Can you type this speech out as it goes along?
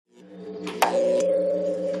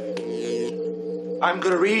I'm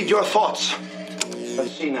going to read your thoughts.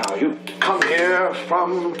 Let's see now. You come here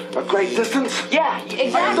from a great distance? Yeah,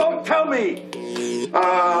 exactly. Don't tell me.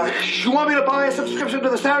 You want me to buy a subscription to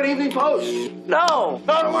the Saturday Evening Post? No.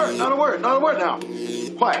 Not a word now.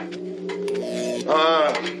 Quiet.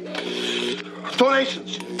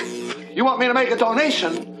 Donations. You want me to make a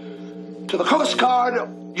donation to the Coast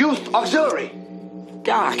Guard Youth Auxiliary?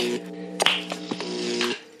 Doc,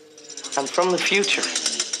 I'm from the future.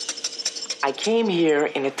 I came here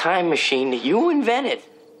in a time machine that you invented.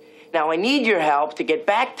 Now I need your help to get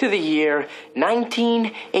back to the year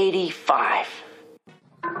 1985.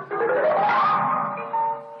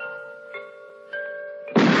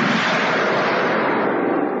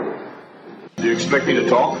 Do you expect me to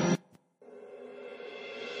talk?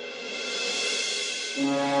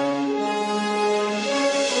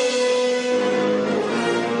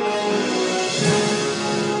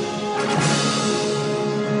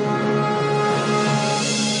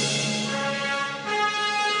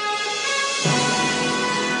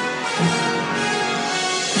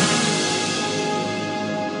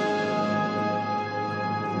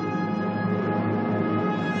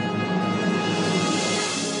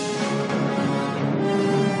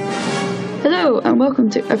 Hello and welcome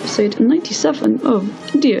to episode 97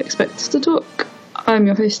 of Do You Expect Us to Talk? I'm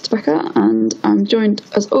your host Becca and I'm joined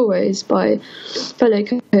as always by fellow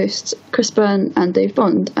co-hosts Chris Byrne and Dave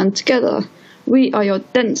Bond, and together we are your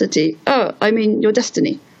density. Your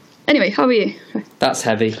destiny. Anyway, how are you? That's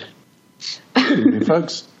heavy. Good evening,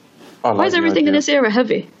 folks. Why is everything in this era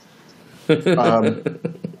heavy?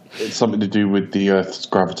 It's something to do with the Earth's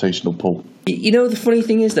gravitational pull. You know, the funny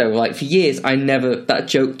thing is, though, like, for years, that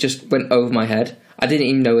joke just went over my head. I didn't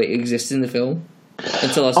even know it existed in the film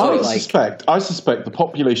until I saw it, I suspect the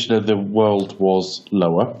population of the world was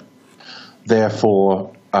lower,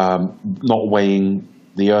 therefore not weighing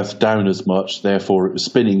the Earth down as much, therefore it was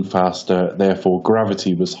spinning faster, therefore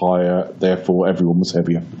gravity was higher, therefore everyone was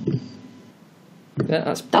heavier.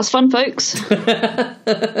 Yeah, that's fun, folks.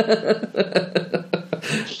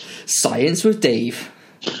 Science with Dave.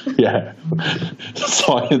 Yeah,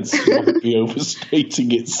 science might be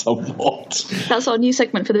overstating it somewhat. That's our new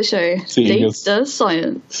segment for the show. Dave does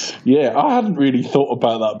science. Yeah, I hadn't really thought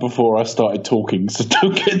about that before I started talking, so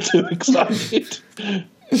don't get too excited.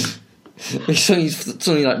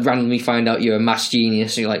 Suddenly, like, randomly find out you're a maths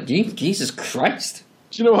genius, and you're like, Jesus Christ.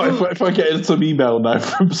 Do you know what? If I get some email now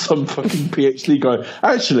from some fucking PhD guy,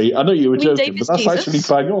 actually, I know you were joking, but that's actually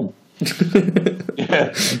bang on. Yeah.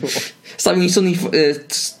 It's like when you suddenly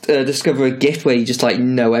discover a gift where you just like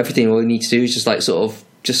know everything. All you need to do is just like sort of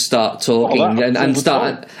just start talking and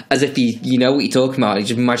start as if you know what you're talking about. You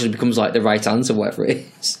just imagine it becomes like the right answer, whatever it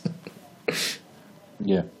is.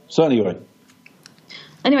 Yeah. So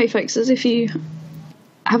anyway, folks, as if you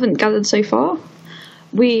haven't gathered so far,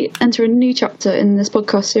 we enter a new chapter in this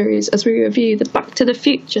podcast series as we review the Back to the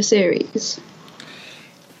Future series.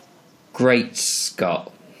 Great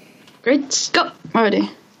Scott. Alrighty.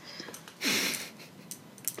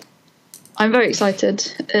 I'm very excited.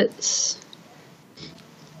 This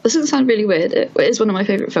doesn't sound really weird. It is one of my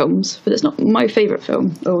favourite films, but it's not my favourite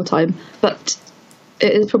film of all time. But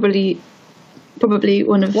it is probably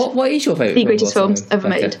one of what is your favourite? The greatest films ever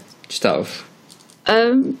made. Just out of.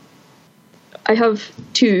 I have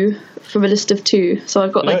two from a list of two, so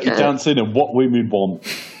I've got like dancing and what women want.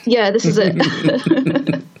 Yeah, this is it.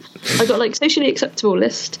 I've got like socially acceptable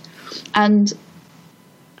list, and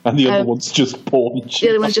the other one's just porn. The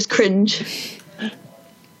other one's just cringe.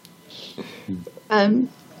 But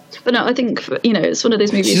no, I think it's one of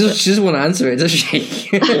those movies. She doesn't want to answer it, does she?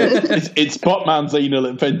 it's Batman's anal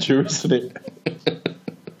adventure, isn't it?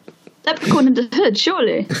 Leprechaun in the Hood,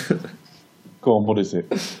 surely. Go on, what is it?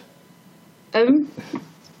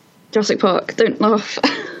 Jurassic Park. Don't laugh.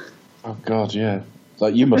 Oh God, yeah.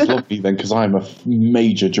 Like, you must love me then, because I'm a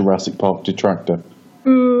major Jurassic Park detractor.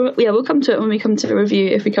 Yeah, we'll come to it when we come to a review,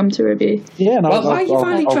 if we come to a review. Yeah, no. Well, why are you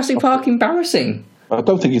finding Jurassic Park embarrassing? I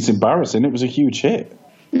don't think it's embarrassing. It was a huge hit.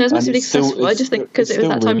 No, it's massively successful. I just think because it was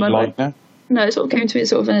that time when no, it sort of came to me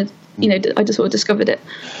sort of in a, I just sort of discovered it.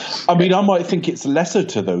 I mean, I might think it's lesser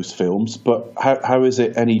to those films, but how is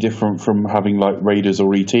it any different from having like Raiders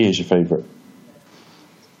or E.T. as your favourite?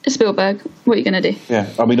 It's Spielberg. What are you going to do? Yeah,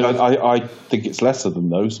 I mean, I think it's lesser than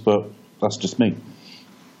those, but that's just me.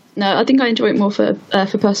 No, I think I enjoy it more for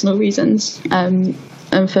personal reasons, and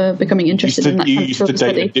for becoming interested in that kind of You used to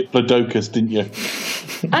date a Diplodocus, didn't you?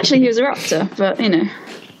 Actually, he was a raptor, but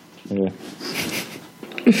Yeah.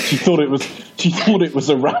 She thought it was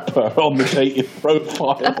a rapper on the dating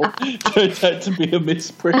profile. Turned out to be a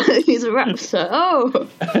misprint. He's a raptor. Oh.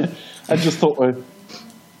 I just thought,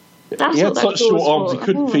 That's He what had that such short claw's arms he for.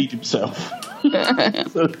 couldn't Ooh. feed himself.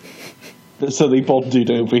 So they bonded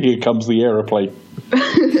over Here Comes the Aeroplane.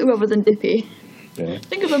 Rather than Dippy. Yeah.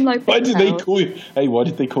 Think of him like. Why did they now. call him? Hey, why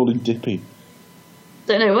did they call him Dippy?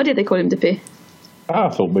 Don't know. Why did they call him Dippy? I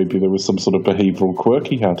thought maybe there was some sort of behavioural quirk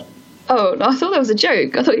he had. Oh, no, I thought that was a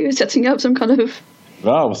joke. I thought you were setting up some kind of.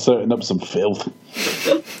 No, I was setting up some filth.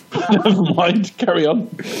 Never mind, carry on.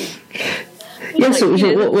 Yeah, so Like,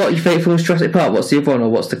 you know- what your favourite film was Jurassic Park? What's the other one, or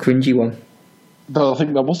what's the cringy one? No, I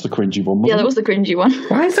think that was the cringy one. Yeah, Wasn't that was the cringy one.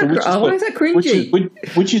 Why is that? it? Why is that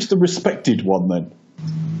cringy? Which is the respected one then?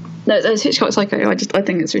 No, there's Hitchcock Psycho. I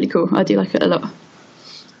think it's really cool. I do like it a lot.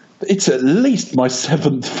 It's at least my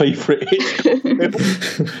 7th favourite Hitchcock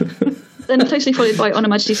film. Then closely followed by On Her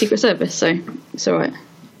Majesty's Secret Service, so it's alright.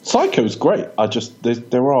 Psycho's great.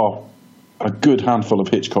 There are a good handful of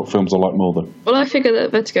Hitchcock films I like more than. Well, I figure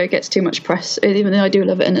that Vertigo gets too much press, even though I do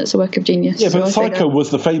love it and it's a work of genius. Yeah, so but I Psycho figure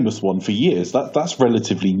was the famous one for years. That's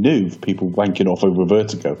relatively new for people wanking off over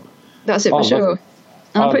Vertigo. that's it for Oh, sure. lovely.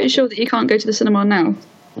 And I'm Oh. pretty sure that you can't go to the cinema now.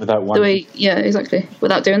 Without The wanking. way, yeah, exactly,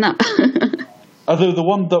 without doing that. Although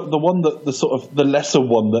the lesser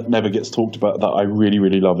one that never gets talked about that I really,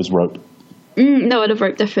 really love is Rope. No, I love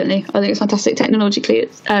Rope, definitely. I think it's fantastic technologically.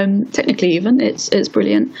 Technically even, it's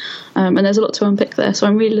brilliant. And there's a lot to unpick there. So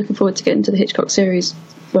I'm really looking forward to getting to the Hitchcock series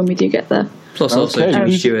when we do get there. Plus, also Okay.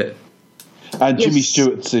 Jimmy Stewart. And Jimmy Yes.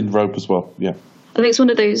 Stewart's in Rope as well, yeah. I think it's one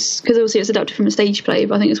of those, because obviously it's adapted from a stage play,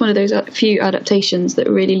 but I think it's one of those few adaptations that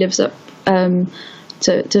really lives up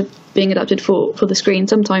to being adapted for the screen.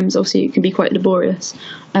 Sometimes, obviously, it can be quite laborious,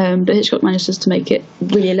 but Hitchcock manages to make it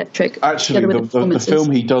really electric. Actually, together with the performances.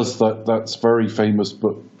 film he does that's very famous,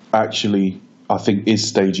 but actually I think is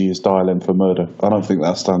stagey, is Dial M for Murder. I don't think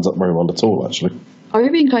that stands up very well at all, actually. I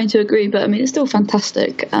would be inclined to agree, but I mean, it's still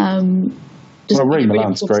fantastic. Just Well, Ray really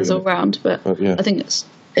Milland's performances great in all it. round, but yeah. I think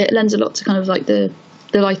it lends a lot to kind of like the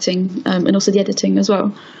lighting and also the editing as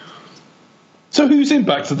well. So who's in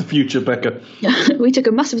Back to the Future, Becca? We took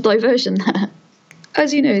a massive diversion there.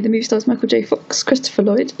 As you know, the movie stars Michael J. Fox, Christopher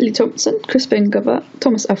Lloyd, Lee Thompson, Crispin Glover,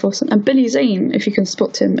 Thomas Alfredson, and Billy Zane, if you can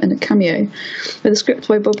spot him in a cameo, with a script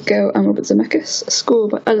by Bob Gale and Robert Zemeckis, a score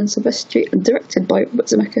by Alan Silvestri, and directed by Robert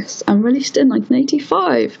Zemeckis, and released in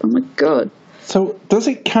 1985. Oh my god. So does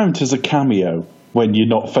it count as a cameo when you're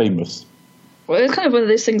not famous? Well, it's kind of one of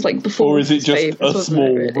those things like before. Or is it his just favourites, a wasn't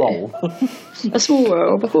small it, really? role? A small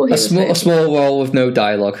role before he A was small famous. role with no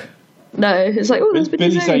dialogue. No, it's like, oh, there's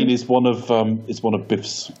Billy Zane Zane. is one of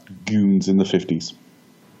Biff's goons in the 50s.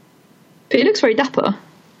 But he looks very dapper.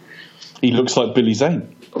 He looks like Billy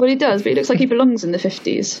Zane. Well, he does, but he looks like he belongs in the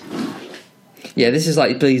 50s. Yeah, this is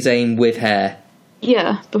like Billy Zane with hair.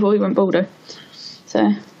 Yeah, before he went baldo.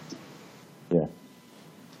 So, Yeah.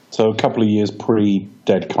 So a couple of years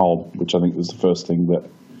pre-Dead Calm, which I think was the first thing that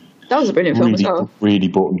that was a brilliant film as well. really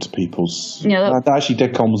brought him to people's... Yeah, actually,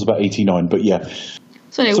 Dead Calm was about 89, but yeah.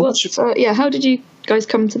 So anyway, So how did you guys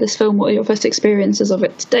come to this film? What are your first experiences of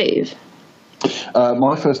it, Dave?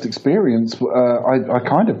 My first experience, I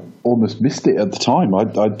kind of almost missed it at the time.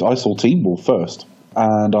 I saw Teen Wolf first,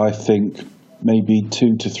 and I think maybe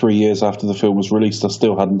 2 to 3 years after the film was released, I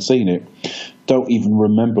still hadn't seen it. Don't even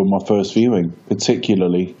remember my first viewing,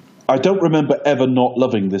 particularly. I don't remember ever not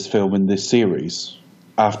loving this film in this series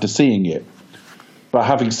after seeing it. But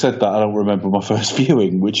having said that, I don't remember my first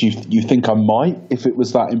viewing, which you think I might if it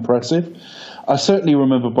was that impressive. I certainly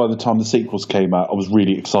remember by the time the sequels came out, I was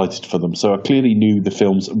really excited for them. So I clearly knew the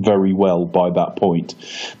films very well by that point.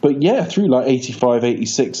 But yeah, through like 85,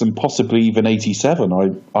 86, and possibly even 87,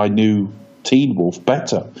 I knew Teen Wolf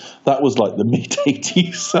better. That was like the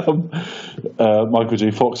mid-80s Michael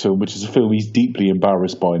J. Fox film, which is a film he's deeply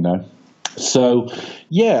embarrassed by now. So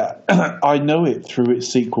yeah, I know it through its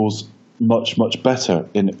sequels much, much better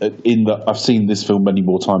in that I've seen this film many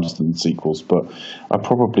more times than the sequels, but I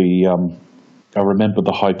probably I remember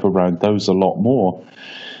the hype around those a lot more.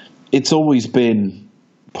 It's always been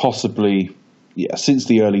possibly, since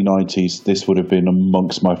the early 90s, this would have been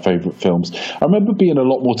amongst my favourite films. I remember being a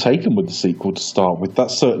lot more taken with the sequel to start with.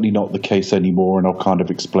 That's certainly not the case anymore, and I'll kind of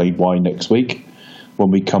explain why next week when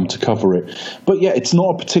we come to cover it. But yeah, it's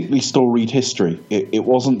not a particularly storied history. It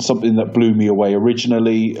wasn't something that blew me away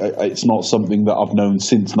originally. It's not something that I've known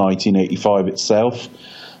since 1985 itself,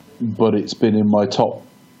 but it's been in my top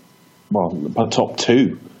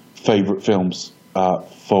 2 favourite films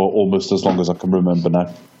for almost as long as I can remember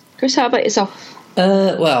now. Chris, how about yourself?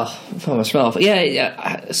 Well, for myself,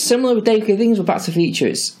 similar with Dave. Things with Back to the Future.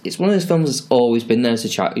 It's one of those films that's always been there as a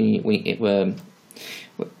child.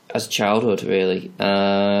 As a childhood, really.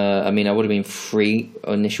 I mean, I would have been 3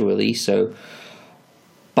 initial release, so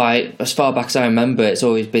by as far back as I remember, it's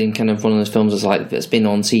always been kind of one of those films that's like that's been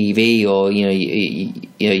on TV, or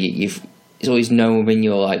you've it's always known when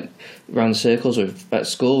you're like around the circles or at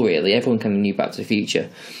school. Really, everyone kind of knew Back to the Future,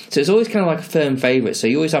 so it's always kind of like a firm favourite. So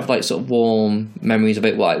you always have like sort of warm memories of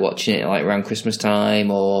it, like watching it like around Christmas time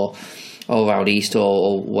or around Easter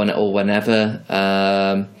or whenever.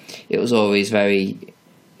 It was always very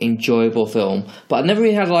enjoyable film, but I never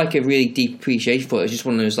really had like a really deep appreciation for it. It was just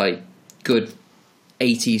one of those like good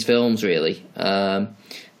 80s films, really.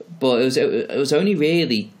 But it was only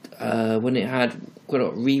really when it had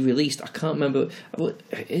got re-released. I can't remember.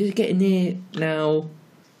 Is it getting near now?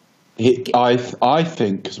 I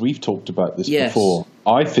think, because we've talked about this before,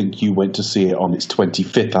 I think you went to see it on its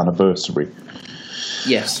 25th anniversary.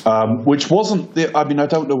 Yes. Which wasn't... I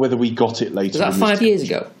don't know whether we got it later. Was that 5 years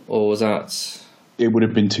ago? Or was that... It would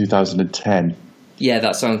have been 2010. Yeah,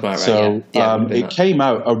 that sounds about right. So it came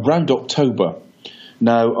out around October.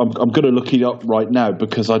 Now, I'm going to look it up right now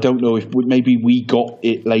because I don't know if maybe we got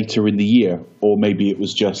it later in the year, or maybe it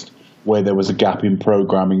was just where there was a gap in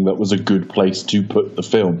programming that was a good place to put the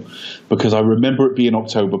film. Because I remember it being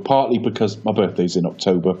October, partly because my birthday's in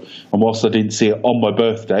October, and whilst I didn't see it on my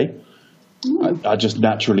birthday, I just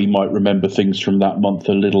naturally might remember things from that month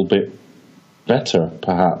a little bit better,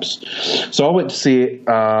 perhaps. So I went to see it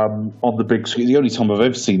on the big screen. The only time I've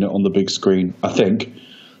ever seen it on the big screen, I think,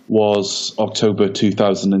 was October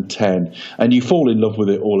 2010. And you fall in love with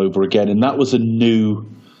it all over again. And that was a new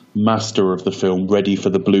master of the film ready for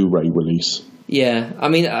the Blu-ray release. Yeah, I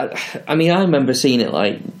remember seeing it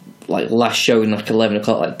like last showing like 11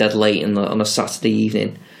 o'clock, like dead late on a Saturday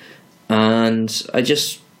evening. And I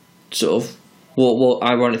just sort of, well,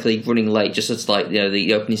 ironically running late, just as like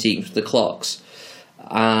the opening sequence with the clocks,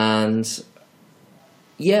 and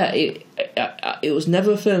yeah, it was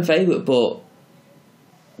never a firm favourite, but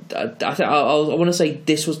I want to say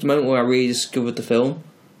this was the moment where I really discovered the film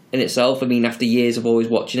in itself. I mean, after years of always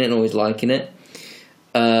watching it and always liking it,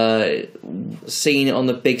 seeing it on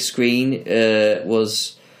the big screen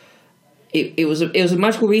was a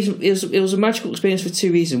magical reason. It was a magical experience for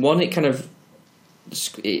two reasons. One, it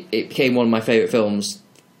became one of my favourite films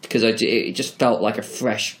because it just felt like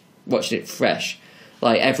watching it fresh.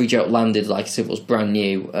 Like every joke landed like as if it was brand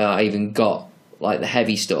new. I even got like the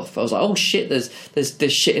heavy stuff. I was like, oh shit, there's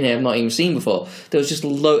shit in here I've not even seen before. There was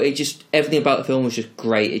just everything about the film was just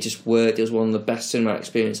great. It just worked. It was one of the best cinematic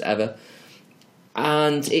experiences ever.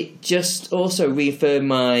 And it just also reaffirmed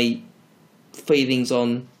my feelings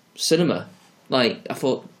on cinema. Like, I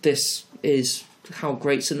thought this is how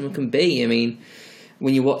great cinema can be. I mean,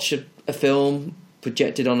 when you watch a film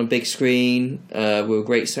projected on a big screen with a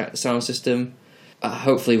great sound system,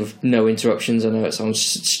 hopefully with no interruptions. I know it sounds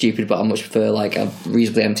stupid, but I much prefer like a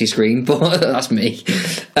reasonably empty screen, but that's me.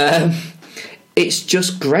 It's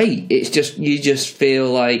just great. It's just, you just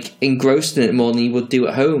feel like engrossed in it more than you would do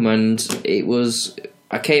at home. And it was,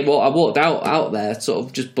 I walked out there sort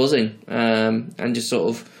of just buzzing, and just sort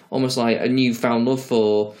of almost like a newfound love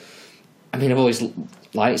for, I mean, I've always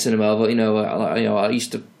liked cinema, but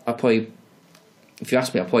I probably, if you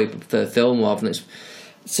ask me, I probably prefer film rather than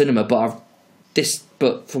cinema.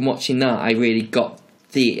 But from watching that, I really got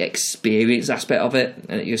the experience aspect of it,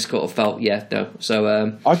 and it just sort of felt,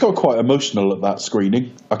 So I got quite emotional at that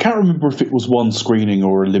screening. I can't remember if it was one screening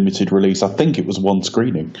or a limited release. I think it was one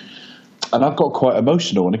screening, and I got quite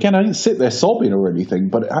emotional. And again, I didn't sit there sobbing or anything,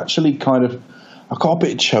 but it actually kind of, I got a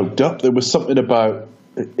bit choked up. There was something about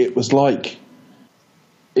it was like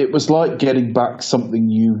getting back something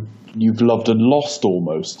you've loved and lost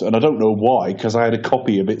almost. And I don't know why, because I had a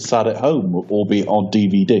copy of it sat at home, albeit on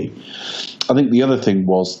DVD. I think the other thing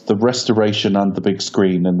was the restoration and the big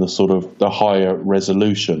screen and the sort of the higher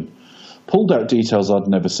resolution pulled out details I'd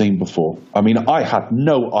never seen before. I mean, I had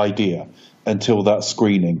no idea until that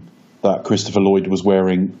screening that Christopher Lloyd was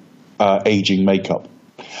wearing aging makeup.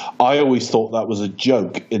 I always thought that was a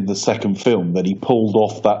joke in the second film, that he pulled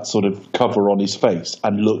off that sort of cover on his face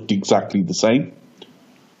and looked exactly the same.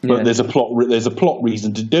 But there's a plot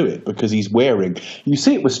reason to do it, because he's wearing. You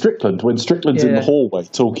see it with Strickland when Strickland's in the hallway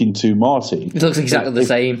talking to Marty. It looks exactly the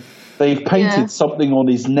same. They've painted something on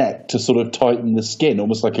his neck to sort of tighten the skin,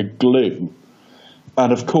 almost like a glue.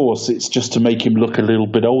 And of course, it's just to make him look a little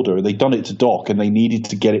bit older. They've done it to Doc, and they needed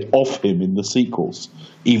to get it off him in the sequels,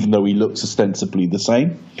 even though he looks ostensibly the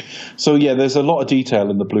same. So yeah, there's a lot of detail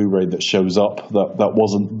in the Blu-ray that shows up that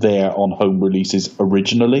wasn't there on home releases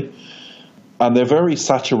originally. And they're very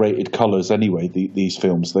saturated colours anyway, these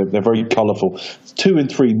films. They're very colourful. 2 and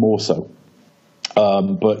 3 more so.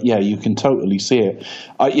 But yeah, you can totally see it.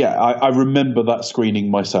 I remember that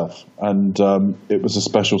screening myself, and it was a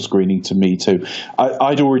special screening to me too.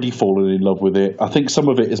 I'd already fallen in love with it. I think some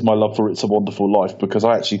of it is my love for It's a Wonderful Life, because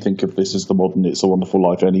I actually think of this as the modern It's a Wonderful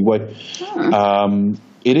Life anyway.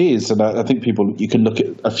 It is, and I think you can look at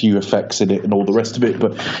a few effects in it and all the rest of it,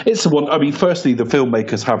 but it's the one. I mean, firstly, the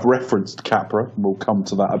filmmakers have referenced Capra, and we'll come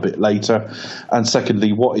to that a bit later. And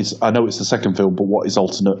secondly, I know it's the second film, but what is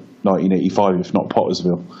alternate 1985 if not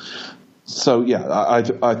Pottersville? So yeah,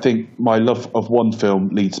 I think my love of one film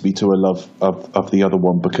leads me to a love of the other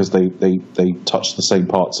one, because they touch the same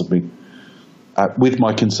parts of me with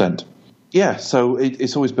my consent. Yeah, so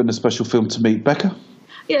it's always been a special film to me. Becca?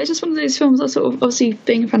 Yeah, it's just one of those films that sort of, obviously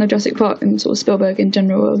being a fan of Jurassic Park and sort of Spielberg in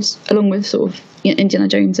general, along with sort of Indiana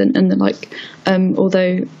Jones and the like,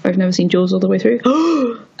 although I've never seen Jaws all the way through.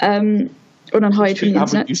 Run and hide from the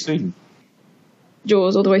internet. Haven't you seen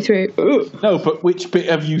Jaws all the way through? No, but which bit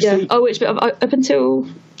have you seen? Oh, which bit? Up until...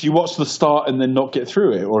 Do you watch the start and then not get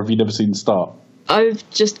through it, or have you never seen the start? I've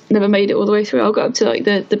just never made it all the way through. I'll go up to like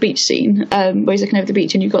the beach scene, where he's looking over the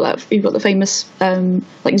beach, and you've got the famous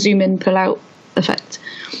like zoom in, pull out effect.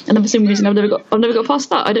 And for some reason, I've never got past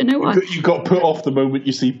that. I don't know why. You got put off the moment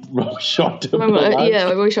you see Roy Scheider.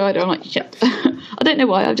 Roy Scheider. I'm like, shit. I don't know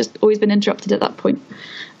why. I've just always been interrupted at that point.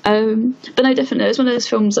 But no, definitely, it's one of those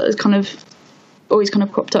films that has kind of always kind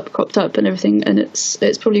of cropped up and everything. And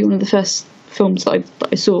it's probably one of the first films that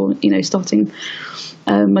I saw, starting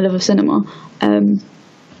my love of cinema,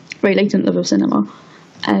 very latent love of cinema.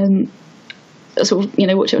 Sort of,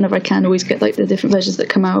 watch it whenever I can. Always get like the different versions that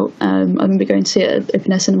come out. I remember going to see it at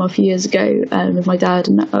Open Air Cinema a few years ago with my dad,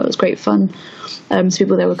 and that was great fun. So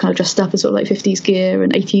people there were kind of dressed up as sort of like 50s gear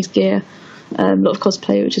and 80s gear, a lot of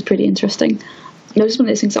cosplay, which is pretty interesting. Just one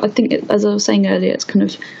of those things that I think, as I was saying earlier, it's kind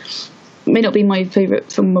of may not be my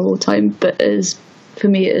favourite film of all time, but for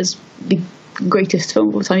me it is the greatest film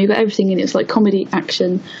of all time. You've got everything in it. It's like comedy,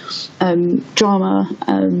 action, drama,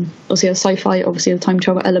 obviously a sci-fi, obviously a time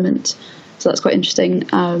travel element. So that's quite interesting.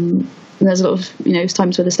 And there's a lot of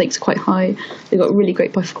times where the stakes are quite high. They've got really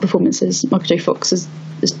great performances. Michael J. Fox is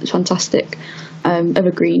fantastic.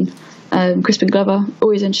 Evergreen. Crispin Glover,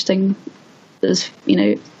 always interesting. As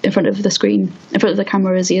in front of the screen, in front of the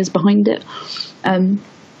camera as he is behind it.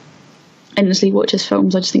 Endlessly watch his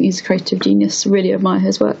films. I just think he's a creative genius. Really admire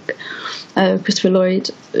his work. Christopher Lloyd,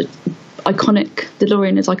 iconic.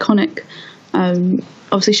 DeLorean is iconic.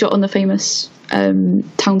 Obviously shot on the famous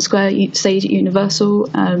Town Square stage at Universal.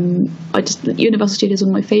 Universal Studios is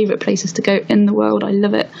one of my favourite places to go in the world. I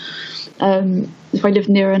love it. If I lived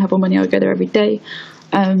near and had more money, I would go there every day.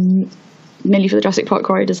 Mainly for the Jurassic Park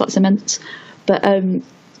ride, as that's immense. But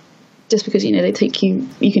just because they take you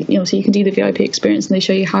can do the VIP experience, and they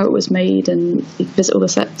show you how it was made, and you can visit all the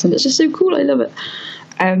sets, and it's just so cool. I love it.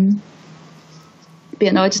 But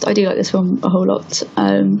yeah, no, I do like this film a whole lot.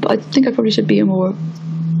 But I think I probably should be a more,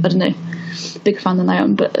 I don't know, bigger fan than I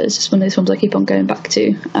am. But it's just one of those films I keep on going back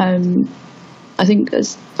to. I think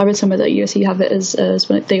as I read somewhere that USC have it as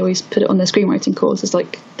when they always put it on their screenwriting course as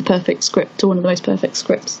like the perfect script, or one of the most perfect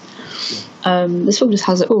scripts. This film just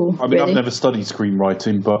has it all. I mean, really. I've never studied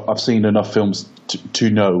screenwriting, but I've seen enough films to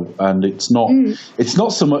know, and it's not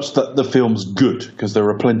so much that the film's good, because there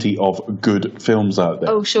are plenty of good films out there.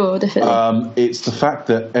 Oh, sure, definitely. It's the fact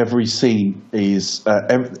that every scene is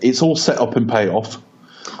it's all set up and payoff.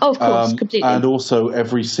 Oh, of course, completely. And also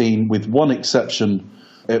every scene, with one exception,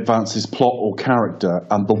 advances plot or character,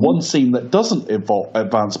 and the one scene that doesn't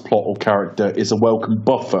advance plot or character is a welcome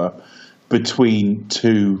buffer between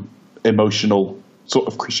two emotional sort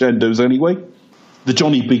of crescendos anyway. The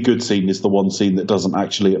Johnny B. Good scene is the one scene that doesn't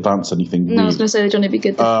actually advance anything. No, I was going to say the Johnny B.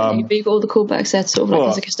 Good, but you've got all the callbacks there, sort of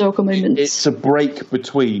like as historical moments. It's a break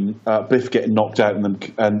between Biff getting knocked out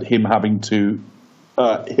and him having to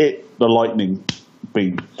hit the lightning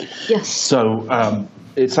beam. Yes. So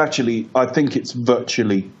it's actually, I think it's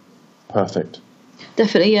virtually perfect.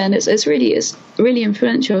 Definitely, yeah, and it's really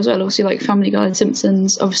influential as well. Obviously, like Family Guy and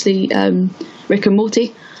Simpsons, obviously Rick and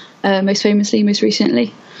Morty, most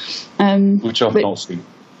recently. Which I've not seen.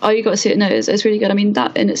 Oh, you got to see it. No, it's really good. I mean,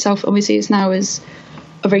 that in itself, obviously, is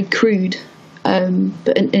a very crude,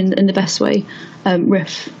 but in the best way,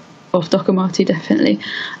 riff of Doc and Marty, definitely.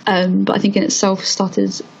 But I think in itself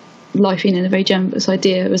started life in a very generous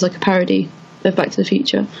idea. It was like a parody of Back to the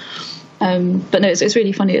Future. But no, it's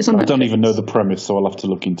really funny. I don't even know the premise, so I'll have to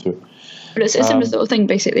look into it. But it's a similar sort of thing,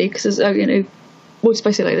 basically, because Walter's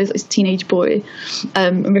basically like this teenage boy,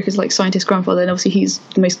 and Rick is like scientist grandfather, and obviously he's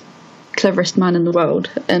the most cleverest man in the world,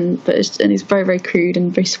 and he's very, very crude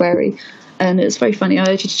and very sweary, and it's very funny. I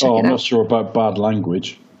urge you to check it out. I'm not sure about bad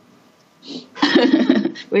language.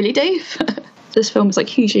 Really, Dave? This film is like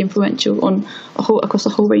hugely influential on across a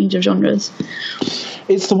whole range of genres.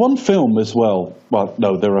 It's the one film as well. Well,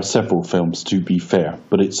 no, there are several films to be fair,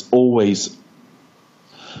 but it's always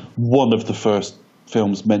one of the first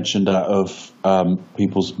films mentioned out of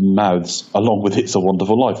people's mouths, along with It's a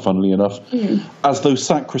Wonderful Life, funnily enough, as though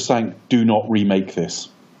sacrosanct, do not remake this.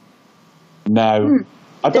 Now,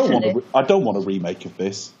 I don't want a remake of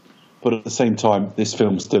this, but at the same time, this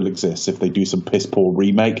film still exists if they do some piss poor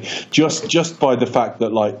remake. Just by the fact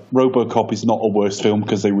that like RoboCop is not a worse film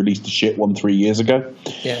because they released a shit one 3 years ago.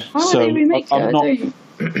 Yeah. Why would they remake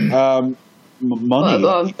it? Money.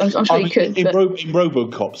 Well, I'm sure you could. In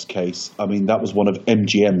RoboCop's case, I mean, that was one of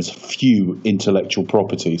MGM's few intellectual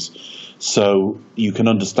properties. So you can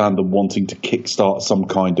understand them wanting to kickstart some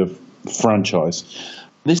kind of franchise.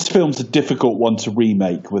 This film's a difficult one to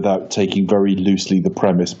remake without taking very loosely the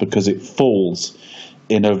premise because it falls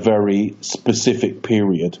in a very specific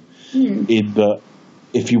period. In that,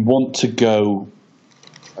 if you want to go,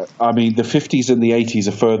 I mean, the 50s and the 80s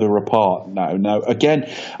are further apart now. Now, again,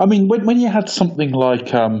 I mean, when you had something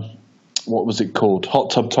like, what was it called?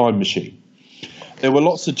 Hot Tub Time Machine. There were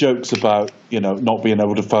lots of jokes about, not being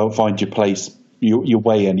able to find your place, your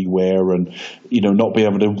way anywhere, and, not being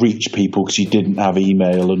able to reach people because you didn't have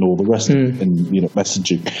email and all the rest of it, and,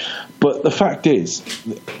 messaging. But the fact is,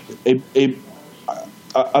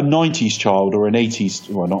 a 90s child or an 80s,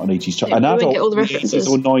 well, not an 80s child, an adult in the 80s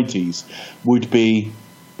or 90s would be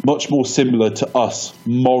much more similar to us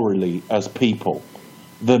morally as people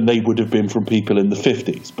than they would have been from people in the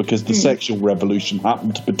 50s, because the sexual revolution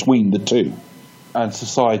happened between the two and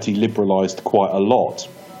society liberalised quite a lot.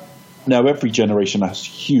 Now, every generation has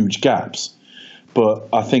huge gaps, but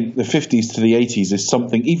I think the 50s to the 80s is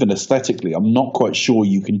something, even aesthetically, I'm not quite sure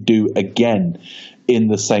you can do again in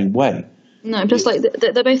the same way. No, just like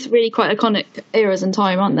they're both really quite iconic eras in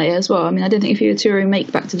time, aren't they, as well? I mean, I don't think if you were to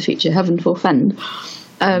remake Back to the Future, heaven forfend,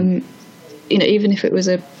 even if it was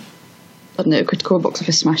a critical box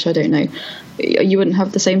office smash, I don't know, you wouldn't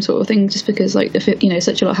have the same sort of thing, just because like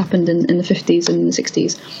such a lot happened in the 50s and the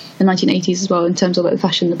 60s, the 1980s as well, in terms of like the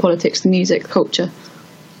fashion, the politics, the music, the culture.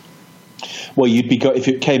 Well, if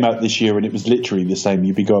it came out this year and it was literally the same,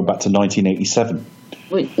 you'd be going back to 1987.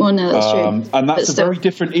 Well, no, that's true. And that's a very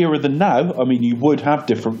different era than now. I mean, you would have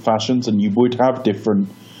different fashions and you would have different...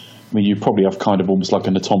 I mean, you'd probably have kind of almost like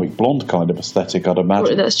an Atomic Blonde kind of aesthetic, I'd imagine.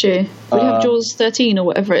 Well, that's true. We have Jaws 13 or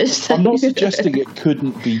whatever it is. I'm not suggesting it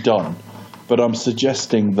couldn't be done, but I'm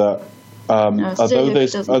suggesting that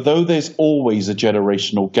although there's always a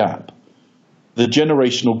generational gap, the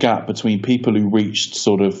generational gap between people who reached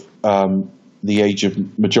sort of the age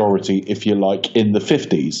of majority, if you like, in the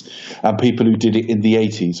 50s and people who did it in the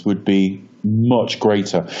 80s would be much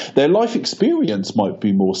greater. Their life experience might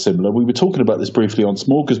be more similar. We were talking about this briefly on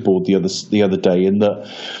Smorgasbord the other day, in that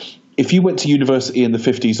if you went to university in the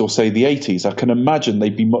 50s or say the 80s, I can imagine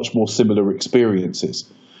they'd be much more similar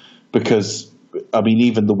experiences, because I mean,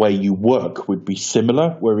 even the way you work would be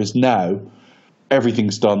similar, whereas now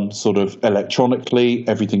everything's done sort of electronically,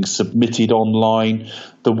 everything's submitted online.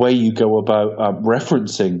 The way you go about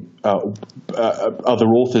referencing other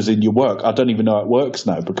authors in your work, I don't even know how it works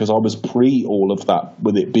now, because I was pre all of that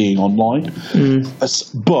with it being online.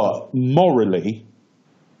 But morally,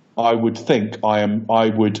 I would think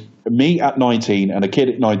me at 19 and a kid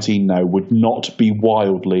at 19 now would not be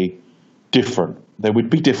wildly different. There would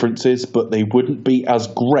be differences, but they wouldn't be as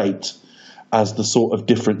great as the sort of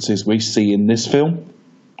differences we see in this film.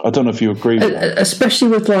 I don't know if you agree with that. Especially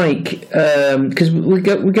with because we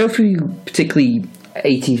go through particularly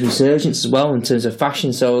 80s resurgence as well in terms of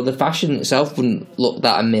fashion. So the fashion itself wouldn't look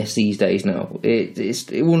that amiss these days now. It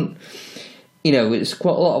wouldn't. It's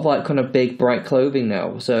quite a lot of like kind of big bright clothing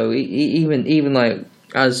now. So even like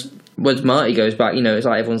as once Marty goes back, it's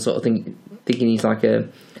like everyone's sort of thinking he's like a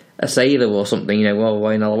sailor or something, well,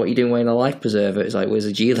 what are you doing wearing a life preserver? It's like, where's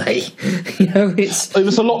a gilet? It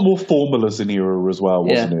was a lot more formal as an era as well,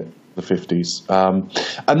 wasn't it? The 50s.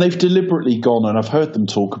 And they've deliberately gone, and I've heard them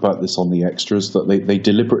talk about this on the extras, that they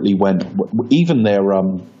deliberately went, even their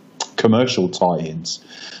commercial tie-ins,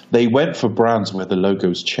 they went for brands where the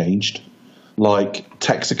logos changed, like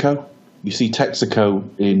Texaco. You see Texaco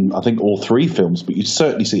in, I think, all three films, but you'd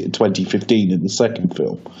certainly see it in 2015 in the second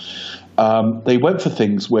film. They went for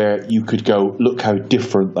things where you could go, look how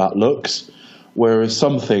different that looks, whereas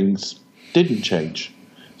some things didn't change.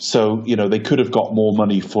 So, they could have got more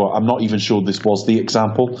money for, I'm not even sure this was the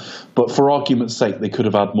example, but for argument's sake, they could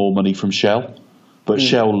have had more money from Shell. But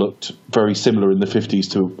Shell looked very similar in the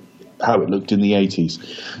 50s to how it looked in the 80s.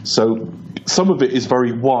 So some of it is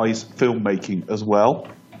very wise filmmaking as well.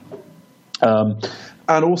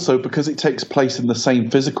 And also, because it takes place in the same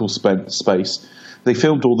physical space, they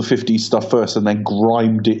filmed all the 50s stuff first and then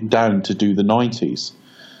grimed it down to do the 90s.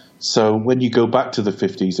 So when you go back to the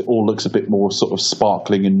 50s, it all looks a bit more sort of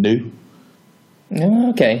sparkling and new. Oh,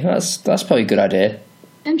 okay, that's probably a good idea.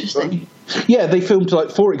 Interesting. Yeah, they filmed,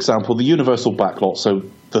 like, for example, the Universal backlot, so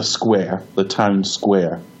the square, the town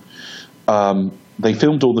square. They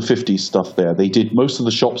filmed all the 50s stuff there. They did most of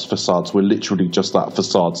the shops' facades were literally just that,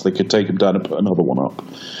 facades. They could take them down and put another one up.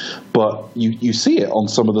 But you see it on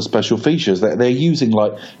some of the special features. They're using,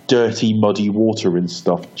 like, dirty, muddy water and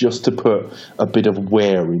stuff just to put a bit of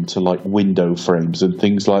wear into, like, window frames and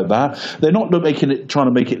things like that. They're not trying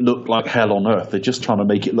to make it look like hell on earth. They're just trying to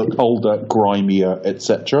make it look older, grimier,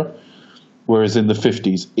 etc. Whereas in the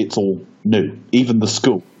 50s, it's all new. Even the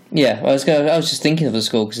school. Yeah, I was just thinking of the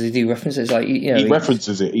school because they do references, like, you know. He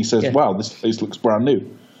references it. He says, "Wow, this place looks brand new."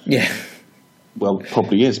 Yeah. Well, it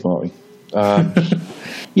probably is, Marty.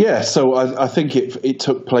 Yeah, so I think it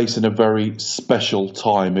took place in a very special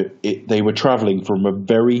time. They were travelling from a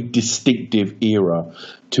very distinctive era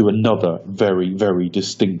to another very, very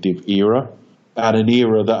distinctive era, and an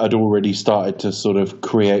era that had already started to sort of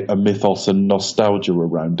create a mythos and nostalgia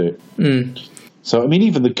around it. Mm. So, I mean,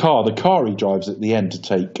 even the car he drives at the end to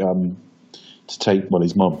take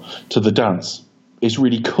his mum to the dance is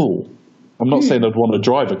really cool. I'm not saying I'd want to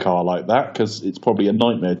drive a car like that because it's probably a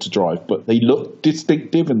nightmare to drive, but they look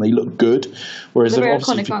distinctive and they look good. Whereas They're very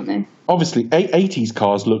iconic, aren't they? Obviously, 80s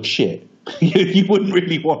cars look shit. You wouldn't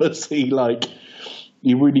really want to see, like,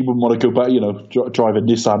 you really wouldn't want to go back, you know, drive a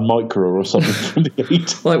Nissan Micra or something from the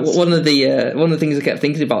 80s. Like, one of the things I kept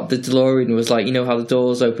thinking about the DeLorean was, like, you know how the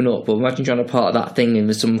doors open up, but imagine trying to park that thing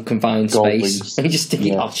in some confined space and just stick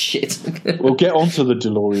it out. Shit. We'll get onto the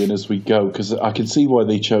DeLorean as we go, because I can see why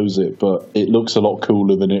they chose it, but it looks a lot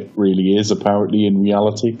cooler than it really is, apparently, in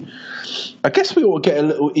reality. I guess we ought to get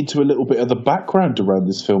into a little bit of the background around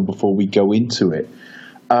this film before we go into it.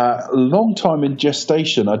 A long time in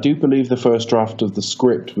gestation. I do believe the first draft of the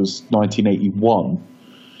script was 1981.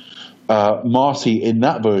 Marty, in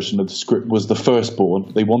that version of the script, was the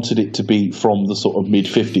firstborn. They wanted it to be from the sort of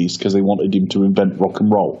mid-50s because they wanted him to invent rock and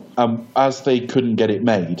roll. As they couldn't get it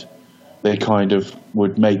made, they kind of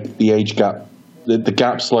would make the age gap, the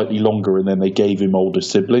gap slightly longer, and then they gave him older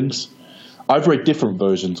siblings. I've read different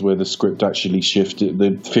versions where the script actually shifted, the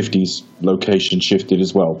 50s location shifted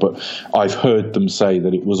as well, but I've heard them say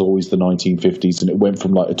that it was always the 1950s and it went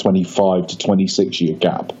from like a 25 to 26 year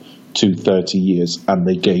gap to 30 years, and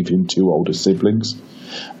they gave him two older siblings.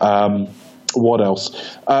 What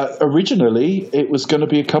else? Originally, it was going to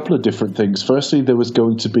be a couple of different things. Firstly, there was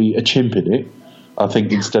going to be a chimp in it, I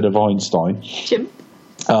think, instead of Einstein. Chimp.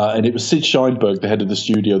 And it was Sid Sheinberg, the head of the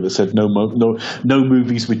studio, that said no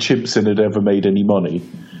movies with chimps in it ever made any money.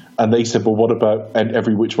 And they said, well, what about and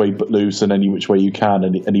Every Which Way But Loose and Any Which Way You Can?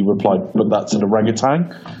 And he replied, but that's an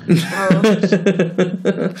orangutan.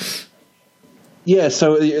 Yeah,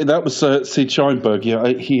 so that was Sid Sheinberg.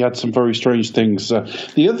 Yeah, he had some very strange things.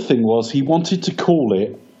 The other thing was he wanted to call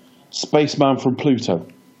it Spaceman from Pluto.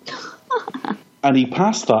 And he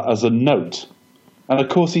passed that as a note. And, of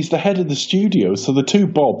course, he's the head of the studio, so the two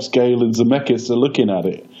Bobs, Gale and Zemeckis, are looking at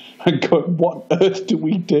it and going, what on earth do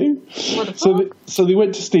we do? So they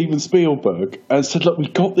went to Steven Spielberg and said, look,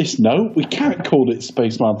 we've got this note. We can't call it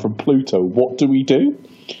Spaceman from Pluto. What do we do?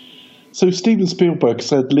 So Steven Spielberg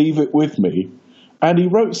said, leave it with me. And he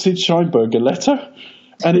wrote Sid Sheinberg a letter,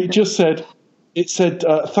 and it just said,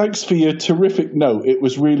 thanks for your terrific note. It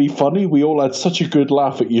was really funny. We all had such a good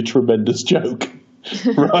laugh at your tremendous joke.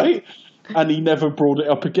 Right? And he never brought it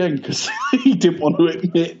up again because he didn't want to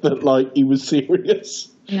admit that, like, he was serious.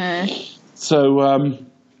 No. So,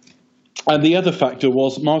 and the other factor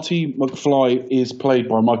was Marty McFly is played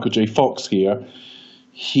by Michael J. Fox here.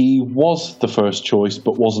 He was the first choice,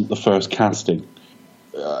 but wasn't the first casting.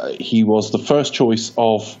 He was the first choice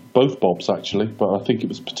of both Bobs, actually, but I think it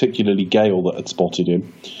was particularly Gale that had spotted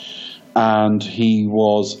him. And he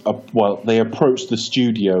was, they approached the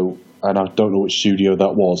studio, and I don't know which studio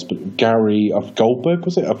that was, but Gary Goldberg,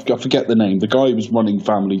 was it? I forget the name. The guy who was running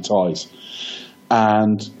Family Ties.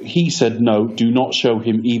 And he said, no, do not show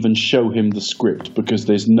him the script, because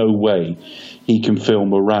there's no way he can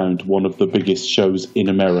film around one of the biggest shows in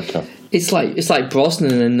America. It's like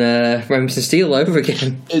Brosnan and Remington Steele over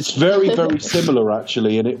again. It's very, very similar,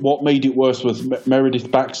 actually. And what made it worse was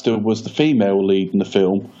Meredith Baxter was the female lead in the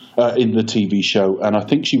film, in the TV show, and I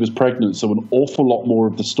think she was pregnant, so an awful lot more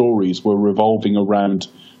of the stories were revolving around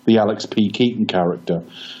the Alex P. Keaton character.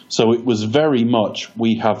 So it was very much,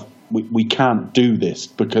 we have we can't do this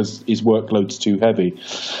because his workload's too heavy.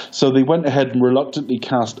 So they went ahead and reluctantly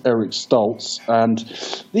cast Eric Stoltz, and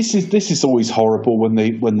this is always horrible when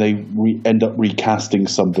they end up recasting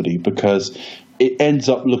somebody, because it ends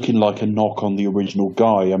up looking like a knock on the original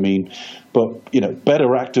guy. I mean, but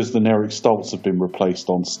better actors than Eric Stoltz have been replaced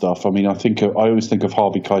on stuff. I mean, I always think of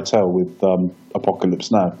Harvey Keitel with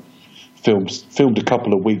Apocalypse Now. Filmed a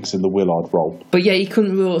couple of weeks in the Willard role. But yeah, you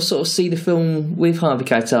couldn't really sort of see the film with Harvey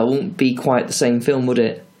Keitel. It wouldn't be quite the same film, would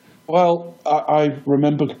it? Well, I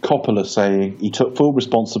remember Coppola saying he took full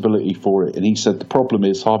responsibility for it, and he said the problem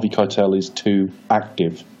is Harvey Keitel is too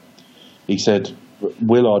active. He said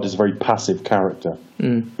Willard is a very passive character.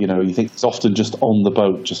 You think he's often just on the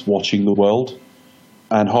boat, just watching the world.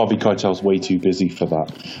 And Harvey Keitel's way too busy for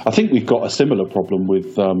that. I think we've got a similar problem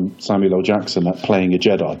with Samuel L. Jackson at playing a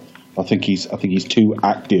Jedi. I think he's too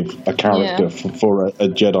active a character for a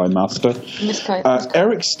Jedi Master.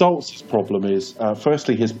 Eric Stoltz's problem is,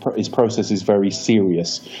 firstly, his process is very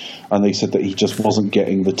serious, and they said that he just wasn't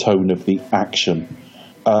getting the tone of the action.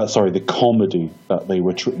 The comedy that they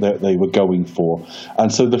were going for, and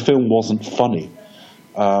so the film wasn't funny.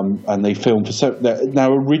 And they filmed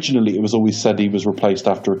now. Originally, it was always said he was replaced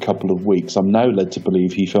after a couple of weeks. I'm now led to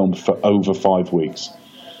believe he filmed for over 5 weeks.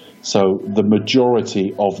 So the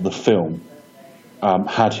majority of the film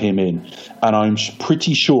had him in, and I'm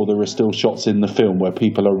pretty sure there are still shots in the film where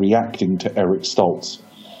people are reacting to Eric Stoltz.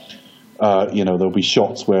 There'll be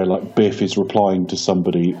shots where like Biff is replying to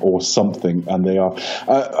somebody or something, and they are.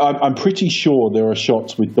 I'm pretty sure there are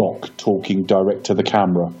shots with Doc talking direct to the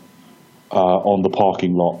camera on the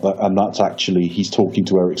parking lot, and that's actually he's talking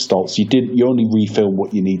to Eric Stoltz. You only refilm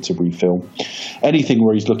what you need to refilm. Anything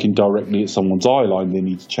where he's looking directly at someone's eye line, they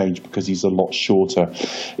need to change because he's a lot shorter.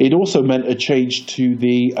 It also meant a change to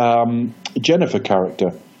the Jennifer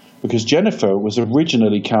character, because Jennifer was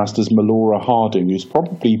originally cast as Melora Harding, who's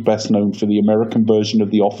probably best known for the American version of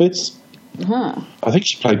The Office. I think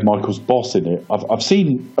she played Michael's boss in it. I've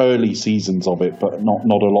seen early seasons of it, but not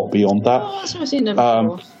a lot beyond that. Oh, I've never seen it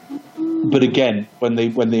before. But again, when they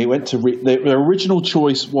went to their original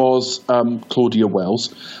choice was Claudia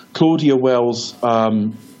Wells. Claudia Wells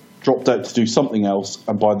dropped out to do something else,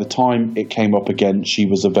 and by the time it came up again, she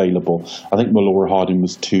was available. I think Melora Harding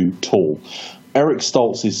was too tall. Eric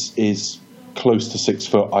Stoltz is close to 6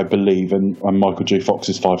 foot, I believe, and Michael J. Fox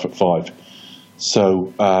is 5'5".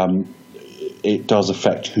 So it does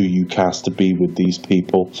affect who you cast to be with these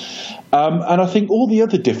people. And I think all the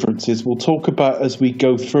other differences we'll talk about as we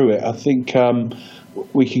go through it. I think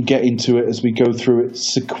we can get into it as we go through it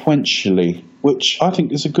sequentially, which I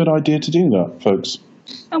think is a good idea to do that, folks.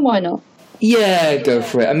 And why not? Yeah, go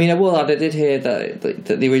for it. I mean, I did hear that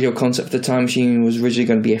the original concept of the time machine was originally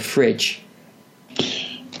going to be a fridge.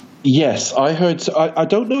 Yes, I heard. I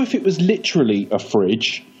don't know if it was literally a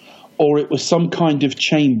fridge or it was some kind of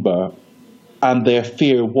chamber, and their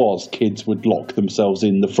fear was kids would lock themselves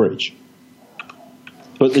in the fridge.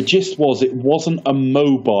 But the gist was it wasn't a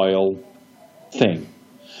mobile thing.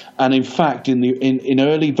 And in fact, in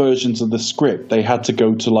early versions of the script, they had to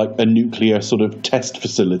go to like a nuclear sort of test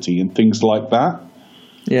facility and things like that.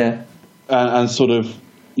 Yeah. And sort of,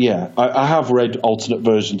 yeah, I have read alternate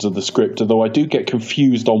versions of the script, although I do get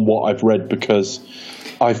confused on what I've read because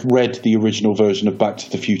I've read the original version of Back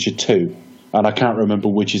to the Future 2. And I can't remember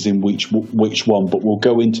which is in which one, but we'll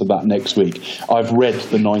go into that next week. I've read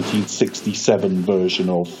the 1967 version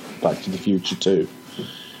of Back to the Future 2.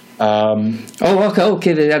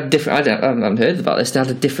 Okay. They had different. I haven't heard about this. They had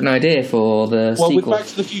a different idea for the sequel. Well, with Back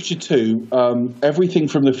to the Future 2, everything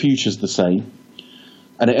from the future's the same,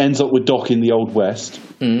 and it ends up with Doc in the Old West.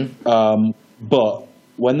 But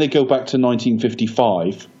when they go back to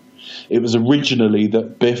 1955, it was originally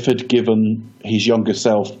that Biff had given his younger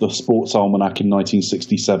self the sports almanac in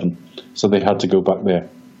 1967, so they had to go back there.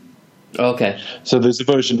 Okay. So there's a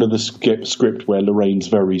version of the script where Lorraine's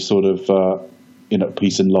very sort of,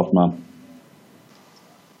 peace and love, man.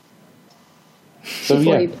 So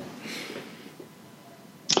yeah.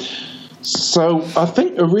 So I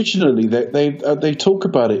think originally they talk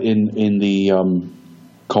about it in the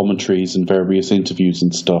commentaries and various interviews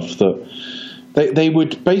and stuff that they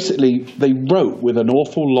would basically they wrote with an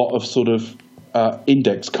awful lot of sort of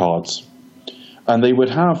index cards, and they would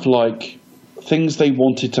have like things they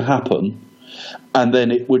wanted to happen, and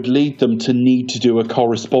then it would lead them to need to do a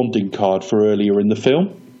corresponding card for earlier in the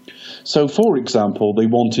film. So, for example, they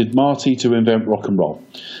wanted Marty to invent rock and roll.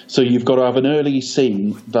 So you've got to have an early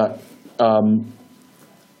scene that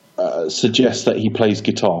suggests that he plays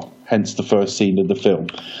guitar, hence the first scene of the film.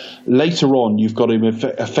 Later on, you've got him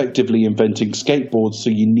effectively inventing skateboards, so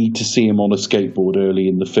you need to see him on a skateboard early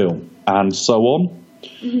in the film, and so on.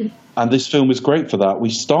 Mm-hmm. And this film is great for that. We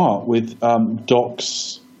start with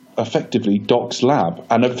Doc's lab,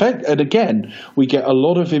 and again, we get a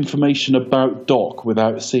lot of information about Doc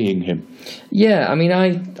without seeing him. Yeah, I mean,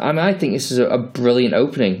 I think this is a brilliant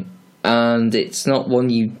opening, and it's not one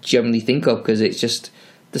you generally think of because it's just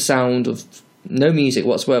the sound of no music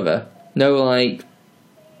whatsoever, no like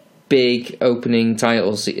big opening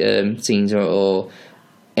title scenes or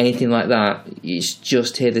anything like that. You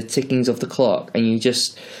just hear the tickings of the clock, and you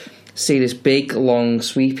just see this big, long,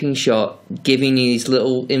 sweeping shot giving you this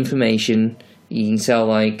little information. You can tell,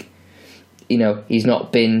 like, you know, he's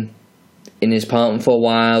not been in his apartment for a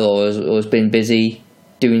while, or has been busy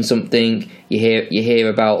doing something. You hear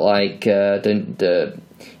about like the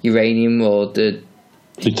uranium or the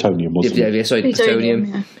plutonium, wasn't it? Yeah, sorry,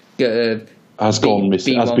 plutonium. Has gone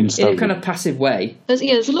missing, has been stolen. In a kind of passive way.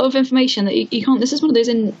 There's a lot of information that you can't. This is one of those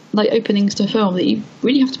openings to a film that you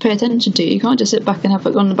really have to pay attention to. You can't just sit back and have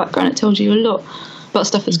it on in the background. It tells you a lot about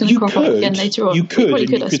stuff that's going to crop up again later on. You probably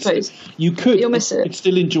could, I suppose. You could. You'll miss it. You'd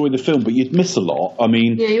still enjoy the film, but you'd miss a lot. I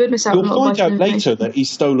mean, yeah, you would miss out. You'll find out later that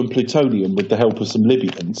he's stolen plutonium with the help of some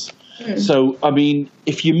Libyans. So, I mean,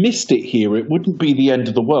 if you missed it here, it wouldn't be the end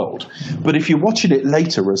of the world. But if you're watching it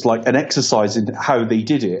later as like an exercise in how they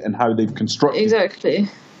did it and how they've constructed exactly,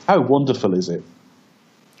 how wonderful is it?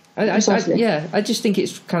 I just think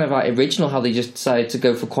it's kind of like original how they just decided to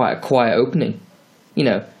go for quite a quiet opening. You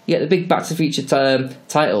know, you get the big Back to the Future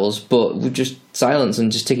titles, but with just silence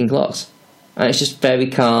and just ticking clocks. And it's just very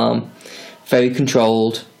calm, very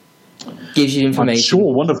controlled. Gives you information. I'm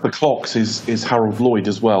sure one of the clocks is Harold Lloyd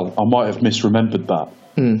as well. I might have misremembered that.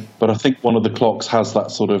 But I think one of the clocks has that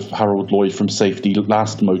sort of Harold Lloyd from Safety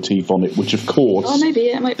Last motif on it, which of course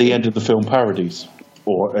the end of the film parodies,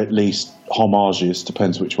 or at least homages,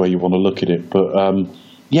 depends which way you want to look at it. But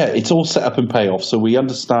yeah, it's all set up and payoff. So we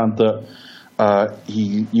understand that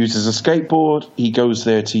he uses a skateboard, he goes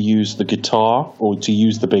there to use the guitar, or to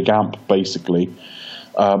use the big amp, basically.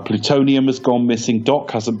 Plutonium has gone missing.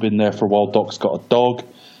 Doc hasn't been there for a while. Doc's got a dog.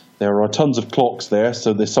 There are tons of clocks there,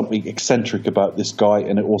 so there's something eccentric about this guy,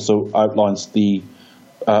 and it also outlines the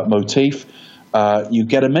motif. You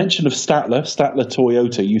get a mention of Statler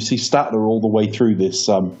Toyota. You see Statler all the way through this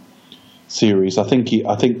series. I think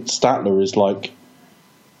Statler is like.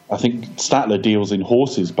 I think Statler deals in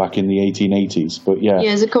horses back in the 1880s, but yeah. Yeah,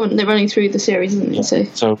 there's a comment they're running through the series, isn't it?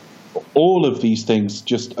 Yeah. So all of these things,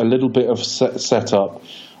 just a little bit of setup,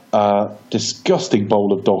 disgusting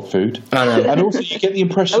bowl of dog food, and also you get the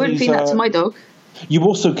impression I wouldn't feed that to my dog. You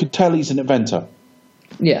also could tell he's an inventor.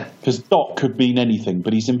 Yeah, because Doc could mean anything,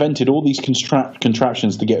 but he's invented all these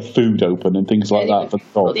contraptions to get food open and things like that for the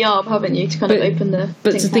dog. Got the arm, haven't you, to kind of open the.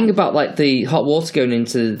 But to think about like the hot water going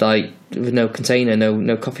into like with no container,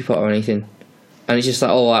 no coffee pot or anything, and it's just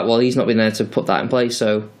like, oh, right, well, he's not been there to put that in place,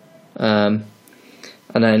 so.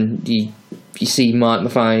 And then you see Mark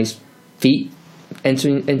McFly's feet enter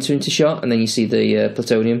into shot, and then you see the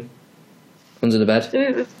plutonium under the bed. So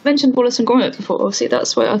we've mentioned Wallace and Gromit before. Obviously,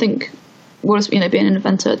 that's where I think Wallace, being an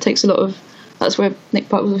inventor, takes a lot of. That's where Nick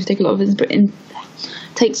Park will take a lot of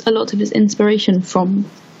takes a lot of his inspiration from.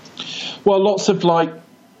 Well, lots of like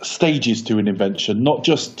stages to an invention, not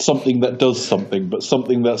just something that does something, but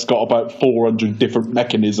something that's got about 400 different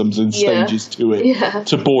mechanisms and stages to it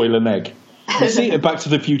to boil an egg. You see it Back to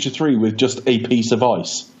the Future 3 with just a piece of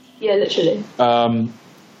ice. Yeah, literally.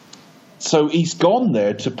 So he's gone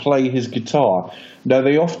there to play his guitar. Now,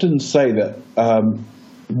 they often say that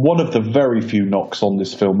one of the very few knocks on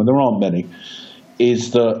this film, and there aren't many,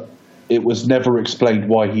 is that it was never explained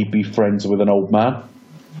why he'd be friends with an old man.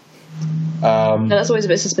 That's always a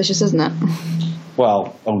bit suspicious, isn't it?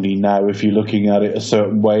 Well, only now if you're looking at it a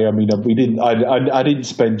certain way. I mean, I didn't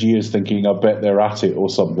spend years thinking, I bet they're at it or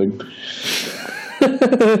something.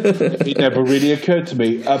 It never really occurred to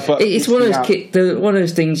me. But it's one of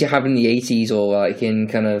those things you have in the 80s, or like in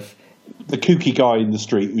kind of the kooky guy in the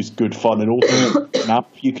street who's good fun and also an app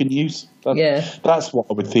you can use. That's what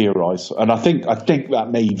I would theorise, and I think that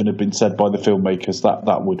may even have been said by the filmmakers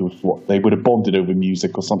that would have what they would have bonded over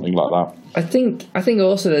music or something like that. I think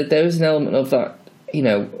also that there is an element of that. You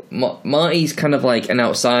know, Marty's kind of like an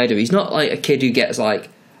outsider. He's not like a kid who gets like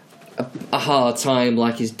a hard time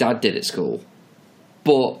like his dad did at school,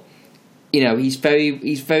 but you know he's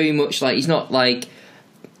very much like he's not like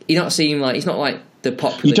the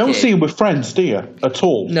popular. You don't kid. see him with friends, do you? At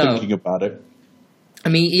all? No. Thinking about it. I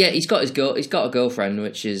mean, yeah, he's got a girlfriend,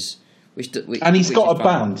 which and he's got a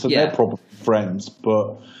band, so they're probably friends.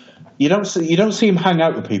 But You don't see him hang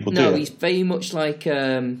out with people, do you? No, he's very much like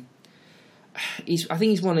I think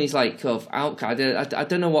he's one of these like of outcast. I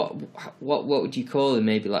don't know what would you call him?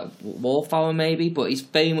 Maybe like wallflower, maybe. But he's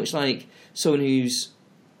very much like someone who's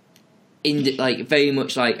like very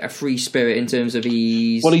much like a free spirit in terms of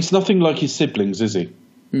he's. Well, he's nothing like his siblings, is he?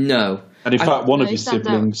 No. And in fact, one of his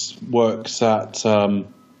siblings works at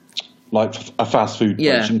like a fast food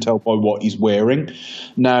place. You can tell by what he's wearing.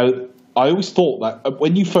 Now, I always thought that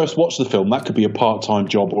when you first watch the film, that could be a part-time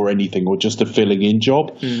job or anything, or just a filling-in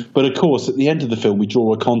job. But of course, at the end of the film, we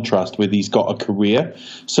draw a contrast with he's got a career.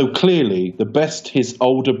 So clearly, the best his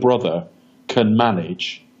older brother can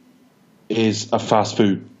manage is a fast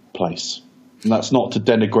food place. And that's not to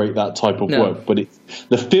denigrate that type of work, but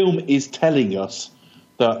the film is telling us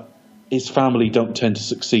that his family don't tend to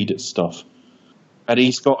succeed at stuff. And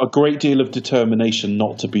he's got a great deal of determination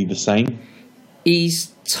not to be the same. He's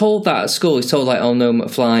told that at school. He's told, like, oh, no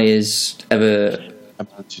McFly is ever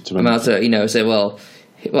amount to, say, well,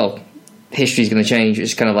 history's going to change.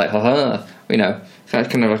 It's kind of like, haha,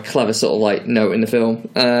 kind of a clever sort of, like, note in the film.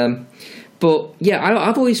 But, yeah,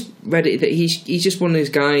 I've always read it that he's just one of those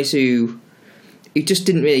guys who just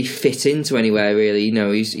didn't really fit into anywhere, really.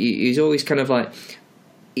 He's always kind of like,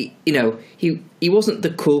 he wasn't the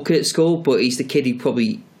cool kid at school, but he's the kid who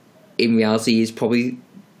probably, in reality, is probably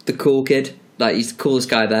the cool kid. Like, he's the coolest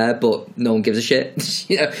guy there, but no one gives a shit.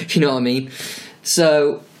 You know what I mean?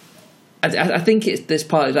 So, I think it's this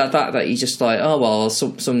part of that he's just like, oh, well,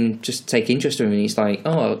 some just take interest in him, and he's like,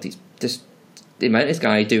 oh, they met this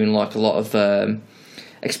guy doing, like, a lot of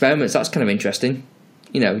experiments. That's kind of interesting.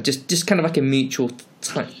 Just kind of like a mutual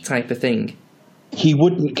type of thing. He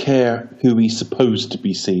wouldn't care who he's supposed to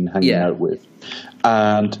be seen hanging out with.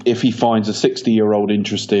 And if he finds a 60-year-old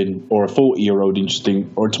interesting, or a 40-year-old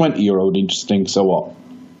interesting, or a 20-year-old interesting, so what?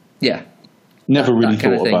 Yeah. Never really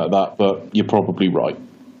thought about that, but you're probably right.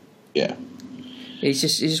 Yeah. It's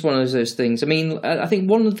just one of those things. I mean, I think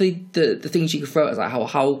one of the things you could throw at is like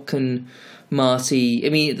how can Marty... I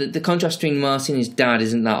mean, the contrast between Marty and his dad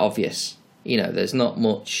isn't that obvious. There's not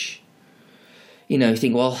much... you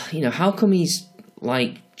think, well, how come he's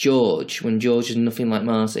like George when George is nothing like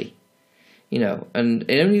Marty? And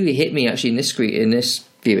it only really hit me actually in this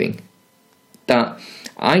viewing that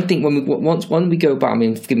I think when we go back, I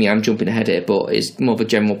mean, forgive me, I'm jumping ahead here, but it's more of a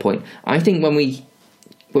general point. I think when we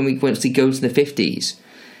once he goes to the 50s,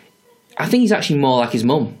 I think he's actually more like his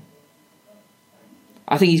mum.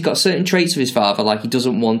 I think he's got certain traits of his father, like he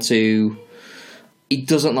doesn't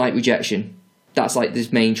like rejection. That's like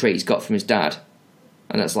this main trait he's got from his dad,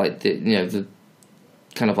 and that's like the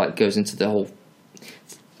kind of like goes into the whole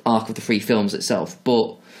arc of the three films itself.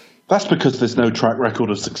 But that's because there's no track record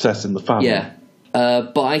of success in the family. Yeah,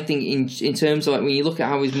 but I think in terms of like when you look at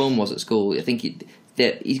how his mum was at school, I think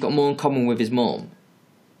that he's got more in common with his mum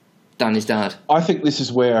than his dad. I think this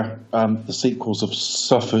is where the sequels have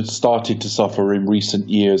started to suffer in recent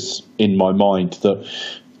years. In my mind, that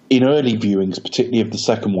in early viewings, particularly of the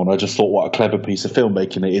second one, I just thought what a clever piece of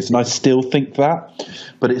filmmaking it is, and I still think that,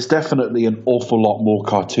 but it's definitely an awful lot more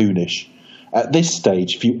cartoonish. At this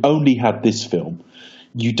stage, if you only had this film,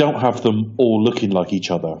 you don't have them all looking like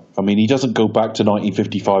each other. I mean, he doesn't go back to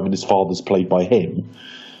 1955 and his father's played by him.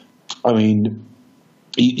 I mean,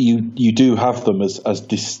 you do have them as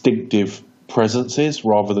distinctive presences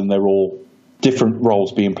rather than they're all different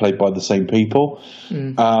roles being played by the same people.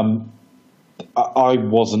 I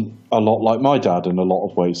wasn't a lot like my dad in a lot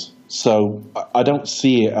of ways, so I don't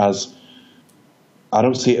see it as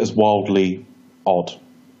wildly odd.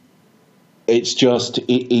 It's just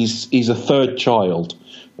he's a third child,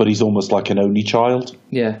 but he's almost like an only child.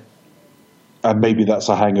 Yeah. And maybe that's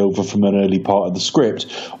a hangover from an early part of the script,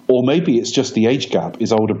 or maybe it's just the age gap.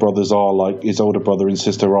 His older brother and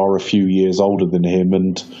sister are a few years older than him,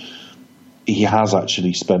 and he has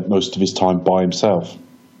actually spent most of his time by himself.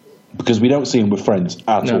 Because we don't see him with friends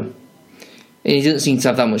at all. And he doesn't seem to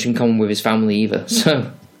have that much in common with his family either.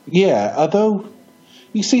 So yeah, although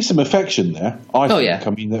you see some affection there. I think. Yeah. I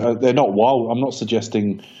mean, they're not wild. I'm not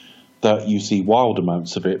suggesting that you see wild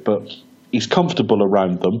amounts of it, but he's comfortable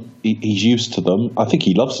around them. He's used to them. I think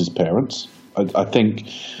he loves his parents. I think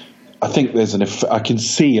there's I can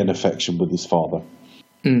see an affection with his father.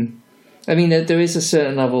 I mean, there is a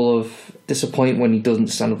certain level of disappointment when he doesn't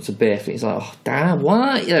stand up to Biff. He's like, oh, Dad,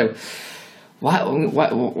 why?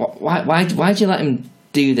 Why'd you let him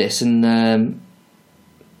do this? And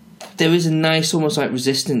there is a nice, almost like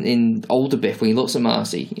resistant in older Biff when he looks at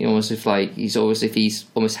Marty. Almost if he's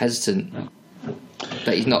almost hesitant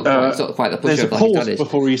that he's not quite the pushover. There's a pause like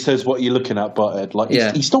before he says, "What are you looking at, butthead?" Like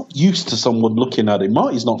he's not used to someone looking at him.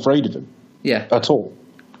 Marty's not afraid of him. Yeah, at all.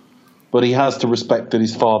 but he has to respect that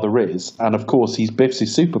his father is, and of course he's Biff's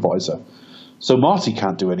his supervisor. So Marty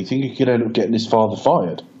can't do anything. He could end up getting his father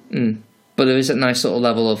fired. But there is a nice sort of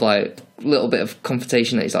level of like little bit of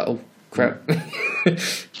confrontation that he's like, oh crap.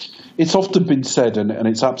 It's often been said, and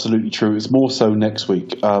it's absolutely true. It's more so next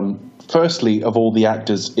week. Firstly, of all the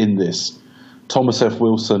actors in this, Thomas F.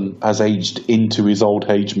 Wilson has aged into his old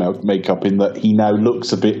age makeup in that he now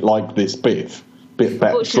looks a bit like this Biff. Bit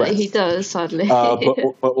better Unfortunately, dressed. he does, sadly.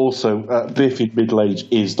 But also, Biff in middle age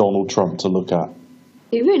is Donald Trump to look at.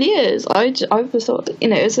 He really is. I just thought,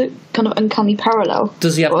 it's a kind of uncanny parallel.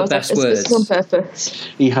 Does he have the best words? It's on purpose.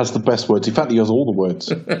 He has the best words. In fact, he has all the words.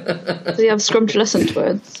 Does he have scrumptious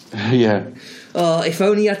words? Yeah. Oh, if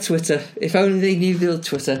only he had Twitter. If only they knew the old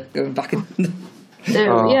Twitter going back in.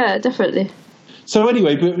 Yeah, definitely. So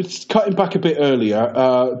anyway, but it's cutting back a bit earlier.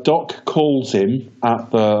 Doc calls him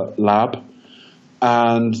at the lab,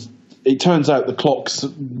 and it turns out the clocks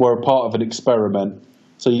were part of an experiment.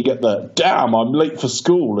 So you get the, damn, I'm late for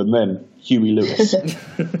school, and then Huey Lewis.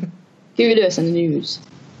 Huey Lewis in the news.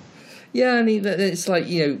 Yeah, and it's like,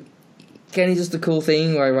 Kenny does the cool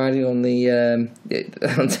thing where riding on the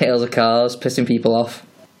on tails of cars, pissing people off.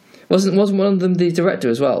 Wasn't one of them the director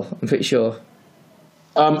as well? I'm pretty sure.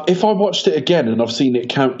 If I watched it again, and I've seen it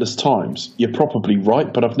countless times, you're probably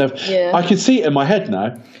right, but I've never... Yeah. I can see it in my head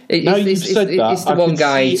now. It's the one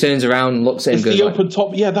guy who turns around and looks at him It's and the goes open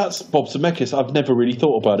top... Yeah, that's Bob Zemeckis. I've never really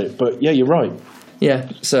thought about it, but yeah, you're right.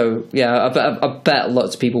 Yeah, so, yeah, I bet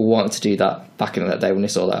lots of people wanted to do that back in that day when they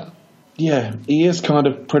saw that. Yeah, he is kind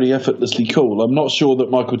of pretty effortlessly cool. I'm not sure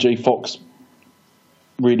that Michael J. Fox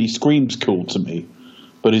really screams cool to me,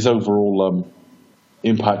 but his overall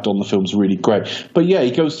impact on the film's really great. But yeah, he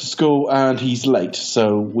goes to school and he's late,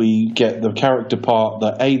 so we get the character part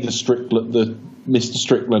that the Mr.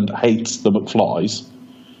 Strickland hates the McFlys,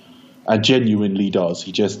 and genuinely does.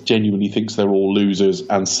 He just genuinely thinks they're all losers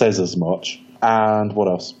and says as much. And what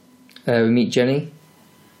else? We meet Jenny.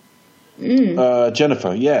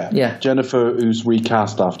 Jennifer, yeah. Jennifer, who's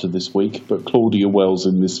recast after this week, but Claudia Wells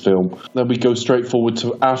in this film. Then we go straight forward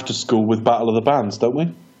to after school with Battle of the Bands, don't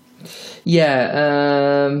we?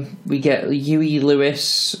 Yeah, we get Huey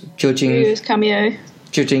Lewis Lewis cameo.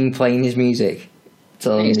 judging playing his music.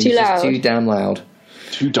 So It's too just loud. too damn loud.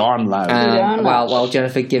 Too darn loud. darn loud. While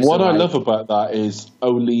Jennifer gives What the, I like, love about that is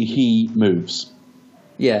only he moves.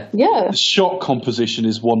 Yeah. Yeah. The shot composition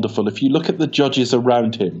is wonderful. If you look at the judges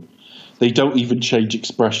around him, they don't even change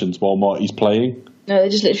expressions while Marty's playing. No, they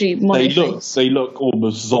just literally monitor They look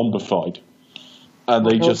almost zombified. And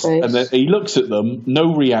they Whole just face. and then he looks at them,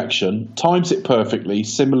 no reaction, times it perfectly,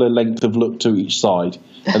 similar length of look to each side,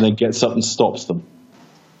 and then gets up and stops them.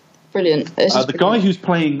 Brilliant. It's just The guy who's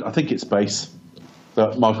playing, I think it's bass,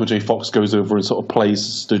 that Michael J. Fox goes over and sort of plays,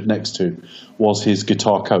 stood next to, was his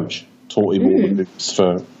guitar coach. Taught him all the moves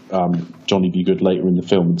for Johnny B. Good later in the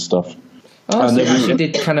film and stuff. Oh, And so he then- actually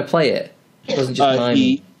did kind of play it. It wasn't just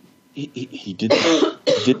miming. he did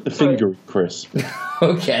the fingering, Chris.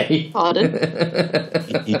 Okay. Pardon?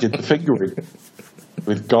 He did the fingering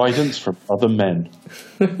with guidance from other men.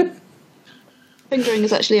 Fingering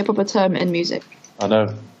is actually a proper term in music. I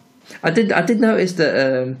know. I did notice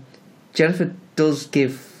that Jennifer does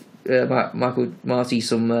give Marty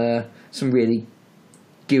some really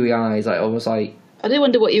gooey eyes, like almost like, I did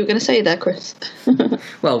wonder what you were going to say there, Chris.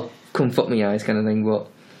 well, come fuck me eyes kind of thing, but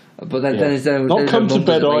then there's no Not come to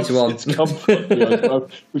bed eyes, later on. it's come fuck me eyes.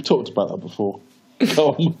 We've talked about that before.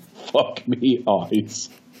 Come fuck me eyes.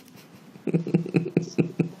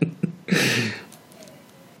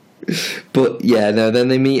 But yeah, no. Then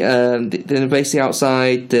they meet. Then they're basically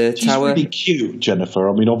outside the She's tower. really cute, Jennifer.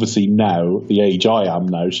 I mean, obviously now, the age I am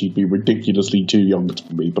now, she'd be ridiculously too young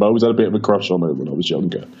for me. But I always had a bit of a crush on her when I was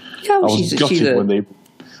younger. Yeah, well, I was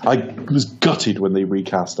gutted when they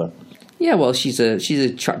recast her. Yeah, well, she's a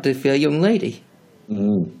attractive young lady.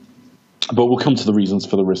 But we'll come to the reasons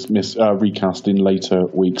for the recast in later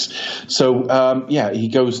weeks. So, he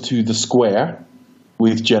goes to the square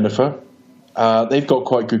with Jennifer. They've got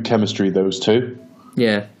quite good chemistry, those two.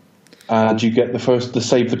 Yeah. And you get the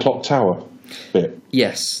Save the Clock Tower bit.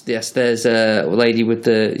 Yes. There's a lady with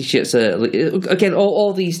she gets again.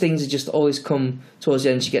 All these things are just always come towards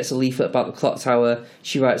the end. She gets a leaflet about the clock tower.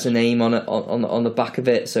 She writes her name on it on the back of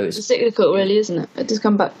it. So It's it's cyclical, really, isn't it? It does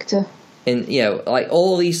come back to... like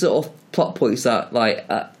all these sort of plot points that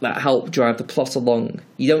that help drive the plot along.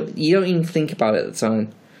 You don't even think about it at the time.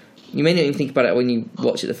 You may not even think about it when you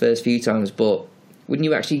watch it the first few times, but when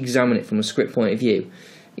you actually examine it from a script point of view,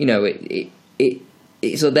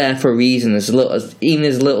 it's there for a reason. As little as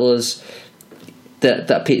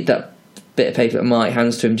that bit of paper that Marty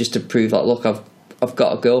hands to him just to prove, like, look, I've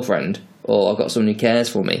got a girlfriend or I've got someone who cares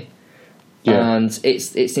for me. Yeah. And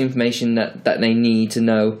it's information that they need to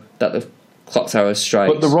know that the clock tower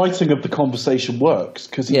strikes. But the writing of the conversation works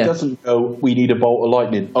because he doesn't go, we need a bolt of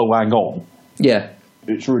lightning. Oh, hang on. Yeah.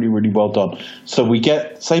 It's really, really well done. So we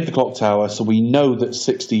get save the clock tower, so we know that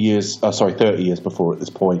 30 years before at this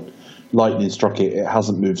point, lightning struck it. It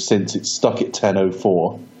hasn't moved since. It's stuck at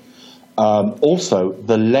 10:04. Also,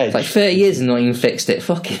 the ledge... It's like 30 years and not even fixed it.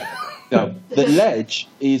 Fuck it. No, the ledge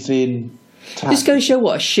is in... Just go show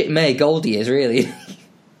what a shit Mayor Goldie is, really.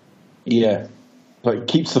 Yeah. Like,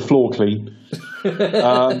 keeps the floor clean.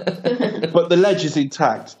 But the ledge is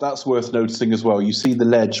intact. That's worth noticing as well. You see the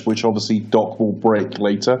ledge, which obviously Doc will break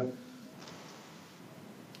later.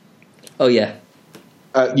 Oh, yeah.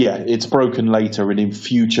 Yeah, it's broken later and in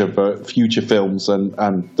future films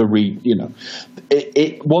and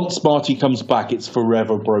it once Marty comes back, it's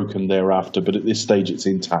forever broken thereafter. But at this stage, it's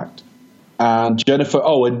intact. And Jennifer,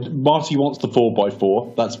 and Marty wants the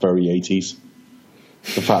 4x4. That's very 80s.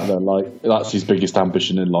 The fact that that's his biggest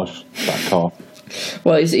ambition in life, that car.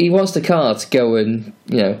 Well, he wants the car to go and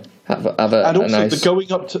have a and also nice...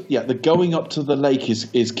 the going up to the lake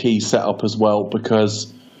is key setup as well,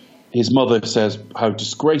 because his mother says how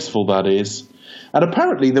disgraceful that is. And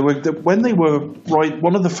apparently, when they were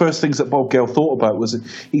one of the first things that Bob Gale thought about was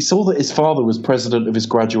he saw that his father was president of his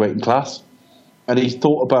graduating class, and he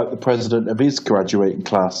thought about the president of his graduating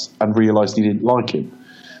class and realised he didn't like him.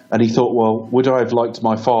 And he thought, well, would I have liked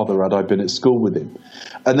my father had I been at school with him?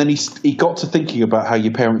 And then he got to thinking about how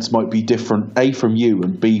your parents might be different, A, from you,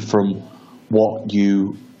 and B, from what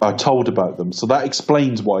you are told about them. So that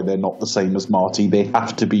explains why they're not the same as Marty. They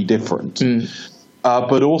have to be different.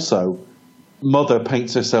 But also, Mother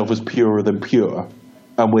paints herself as purer than pure.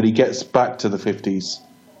 And when he gets back to the 50s,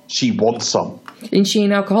 she wants some. Isn't she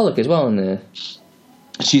an alcoholic as well in there?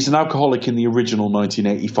 She's an alcoholic in the original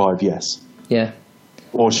 1985, yes. Yeah.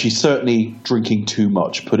 Or she's certainly drinking too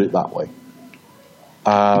much, put it that way.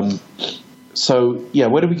 So, yeah,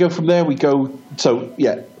 where do we go from there? He's got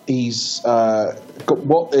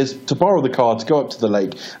what is to borrow the car to go up to the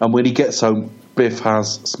lake, and when he gets home, Biff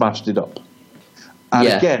has smashed it up. And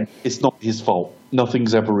again, it's not his fault.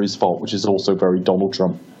 Nothing's ever his fault, which is also very Donald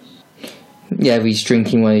Trump. Yeah, he's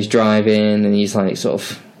drinking while he's driving, and he's like sort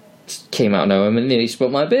of came out of nowhere and nearly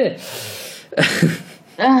spilt my beer.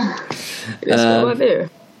 My beer.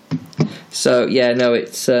 So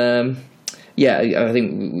it's I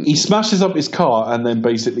think he smashes up his car and then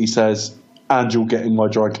basically says, "And you're getting my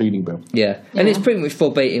dry cleaning bill." Yeah, and it's pretty much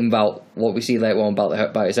verbatim about what we see later on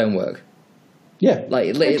about his own work. Yeah,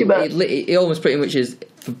 like it almost pretty much is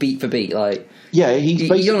for beat. Like, yeah, he's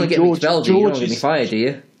basically you don't want to get me expelled, you don't want to get me fired, do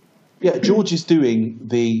you? Yeah, George is doing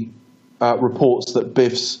the reports that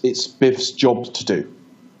it's Biff's job to do.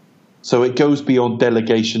 So it goes beyond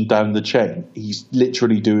delegation down the chain. He's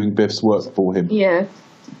literally doing Biff's work for him. Yeah.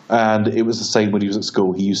 And it was the same when he was at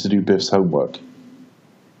school. He used to do Biff's homework.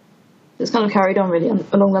 It's kind of carried on really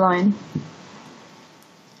along the line.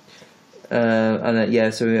 So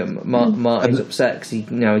Martin's upset because he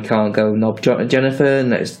can't go knob Jennifer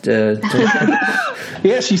next. He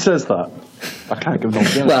actually says that. I can't go knob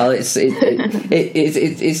Jennifer. Well, it's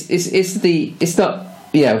not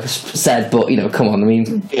said, but come on, I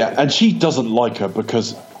mean. Yeah, and she doesn't like her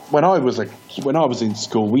because when I was in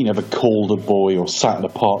school, we never called a boy or sat in a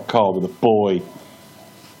parked car with a boy.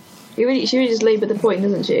 She really just laboured the point,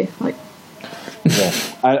 doesn't she? Like. Yeah,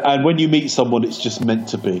 and when you meet someone, it's just meant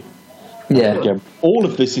to be. Yeah. Again, all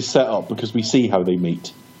of this is set up because we see how they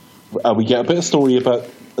meet. We get a bit of story about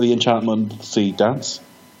the Enchantment of the Sea dance,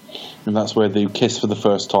 and that's where they kiss for the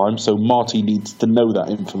first time. So Marty needs to know that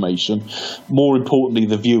information. More importantly,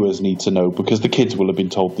 the viewers need to know because the kids will have been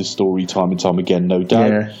told this story time and time again, no doubt.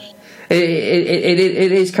 Yeah.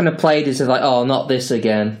 It is kind of played as if like, oh, not this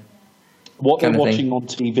again. What they're watching on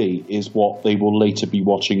TV is what they will later be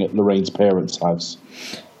watching at Lorraine's parents' house.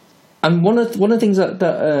 And one of the things that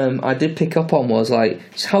I did pick up on was like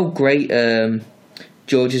just how great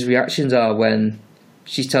George's reactions are when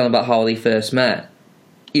she's telling about how they first met.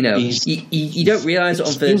 You don't realise it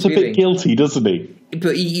on first viewing. He's a bit guilty, doesn't he?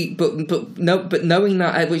 But knowing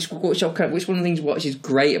that which one of the things which is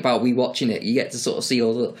great about rewatching it, you get to sort of see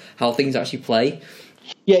how things actually play.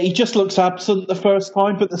 Yeah, he just looks absent the first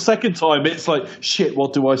time, but the second time it's like, shit,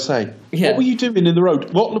 what do I say? Yeah. What were you doing in the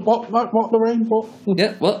road? What Lorraine? What?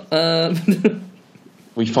 Yeah, what?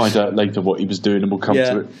 We find out later what he was doing and we'll come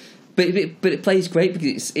to it. But it plays great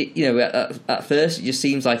because at first it just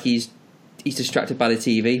seems like he's distracted by the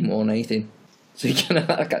TV more than anything. So he kind of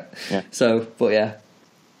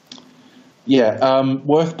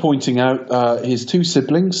Worth pointing out his two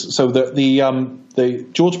siblings. So that the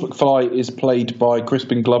George McFly is played by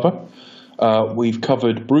Crispin Glover. We've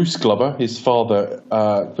covered Bruce Glover, his father,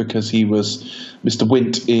 because he was Mr.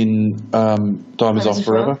 Wint in Diamonds Are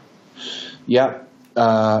Forever. Yeah.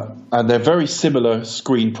 And they're very similar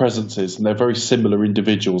screen presences, and they're very similar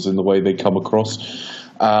individuals in the way they come across.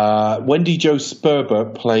 Wendy Jo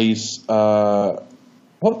Sperber plays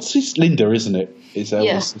Linda, isn't it? His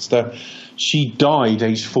eldest sister. She died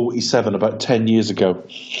aged 47 about 10 years ago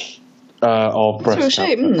of breast cancer.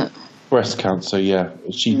 Shame, isn't it? Breast cancer, yeah.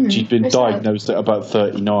 She'd been diagnosed at about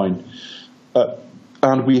 39.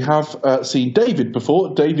 And we have seen David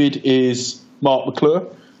before. David is Mark McClure.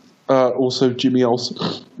 Also Jimmy Olsen.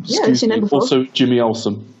 I've seen him before. Also Jimmy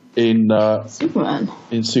Olsen in Superman.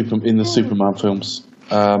 In the Superman films.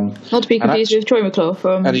 Not to be confused with Troy McClure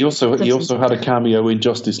from. And he also had a cameo in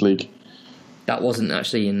Justice League. That wasn't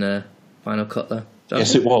actually in the final cut, though.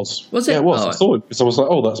 Yes, it was. Was it? Yeah, it was. I saw it because I was like,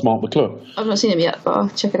 "Oh, that's Mark McClure." I've not seen him yet, but I'll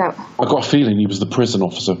check it out. I got a feeling he was the prison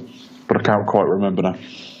officer, but I can't quite remember now.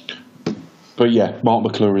 But yeah, Mark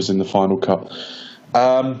McClure is in the final cut.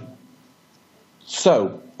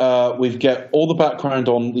 So we get all the background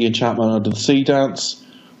on the Enchantment Under the Sea dance.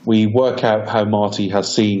 We work out how Marty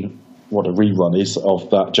has seen what a rerun is of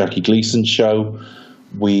that Jackie Gleason show.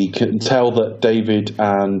 We can tell that David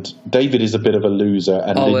is a bit of a loser,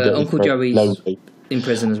 and Linda Uncle Joey's lonely. In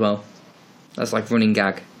prison as well. That's like running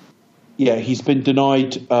gag. Yeah, he's been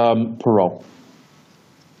denied parole.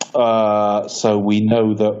 So we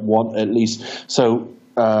know that one at least. So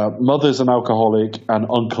mother's an alcoholic, and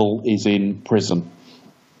uncle is in prison.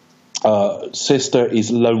 Sister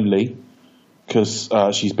is lonely because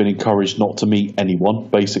she's been encouraged not to meet anyone,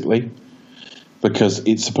 basically, because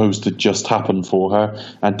it's supposed to just happen for her.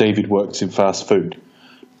 And David works in fast food.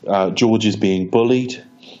 George is being bullied,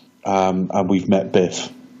 and we've met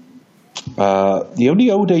Biff. The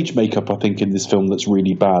only old age makeup I think in this film that's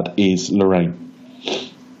really bad is Lorraine.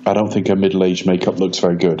 I don't think her middle age makeup looks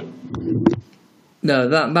very good. No,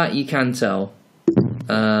 that you can tell.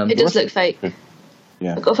 It does look fake.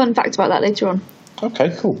 Yeah. I've got a fun fact about that later on.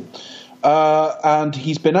 Okay, cool. And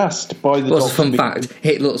he's been asked by the doctor. What's a fun fact?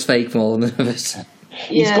 It looks fake more than the others.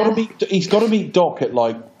 He's got to meet Doc at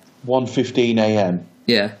like 1:15 a.m.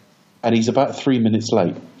 Yeah. And he's about 3 minutes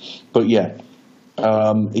late. But yeah,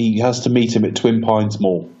 he has to meet him at Twin Pines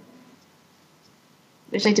Mall.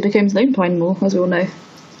 Which later becomes Lone Pine Mall, as we all know.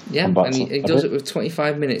 Yeah, and he does it with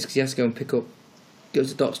 25 minutes because he has to go and go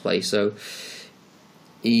to Doc's place. So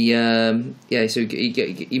he meets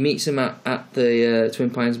him at the Twin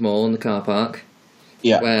Pines Mall in the car park.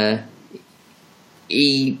 Yeah, where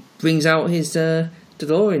he brings out his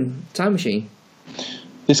DeLorean time machine.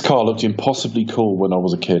 This car looked impossibly cool when I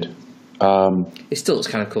was a kid. It still looks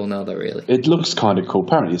kind of cool now, though, really. It looks kind of cool.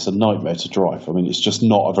 Apparently, it's a nightmare to drive. I mean, it's just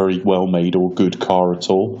not a very well-made or good car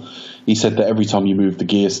at all. He said that every time you move the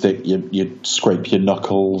gear stick, you scrape your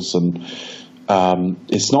knuckles, and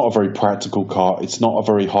it's not a very practical car. It's not a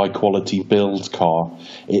very high-quality build car.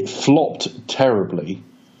 It flopped terribly,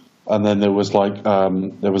 and then there was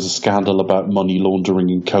a scandal about money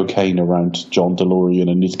laundering and cocaine around John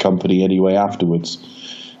DeLorean and his company anyway afterwards.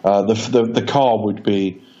 The car would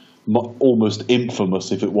be almost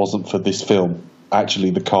infamous if it wasn't for this film.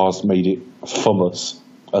 Actually, the cars made it famous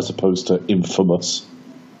as opposed to infamous.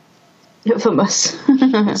 Famous.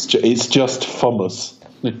 It's just famous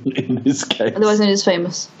in this case. Otherwise known as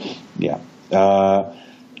famous. Yeah.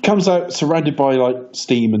 Comes out surrounded by like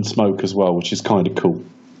steam and smoke as well, which is kind of cool.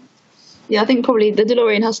 Yeah, I think probably the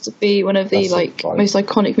DeLorean has to be one of the most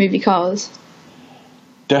iconic movie cars.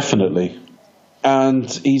 Definitely. And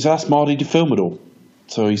he's asked Marty to film it all.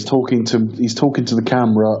 So he's talking to the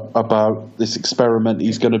camera about this experiment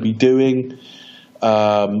he's going to be doing.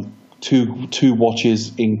 Two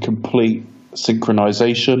watches in complete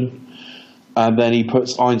synchronization, and then he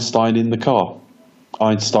puts Einstein in the car.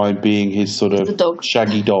 Einstein being his sort of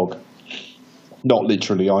shaggy dog. Not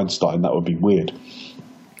literally Einstein. That would be weird.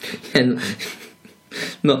 And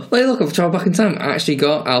no, look, I've traveled back in time. I actually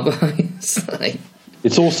got Albert Einstein.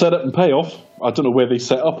 It's all set up and pay off. I don't know where they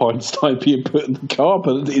set up Einstein being put in the car,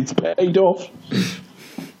 but it's paid off.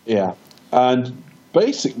 Yeah. And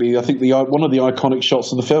basically, I think one of the iconic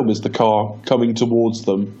shots of the film is the car coming towards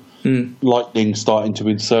them, lightning starting to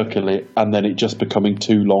encircle it, and then it just becoming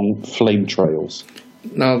two long flame trails.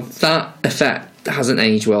 Now, that effect hasn't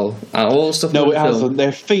aged well at all. No, it hasn't.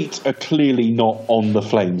 Their feet are clearly not on the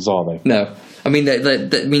flames, are they? No. I mean,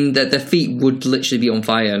 their feet would literally be on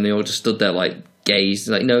fire, and they all just stood there like gazed.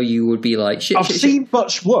 Like, no, you would be like, shit. I've seen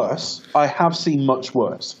much worse. I have seen much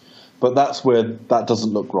worse, but that's where that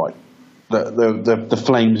doesn't look right. The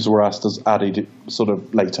flames were added sort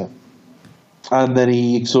of later. And then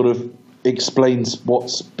he sort of explains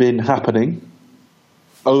what's been happening.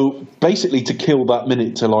 Oh, basically to kill that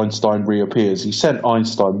minute till Einstein reappears. He sent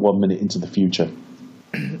Einstein 1 minute into the future.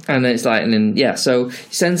 And then it's like, and then, yeah, so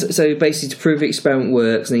he sends, so basically to prove the experiment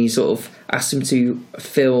works, and he sort of asks him to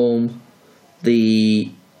film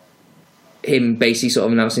him basically sort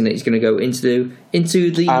of announcing that he's going to go into the and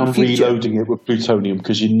future. Reloading it with plutonium,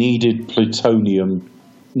 because you needed plutonium,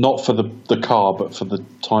 not for the car, but for the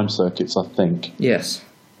time circuits, I think. Yes.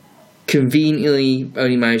 Conveniently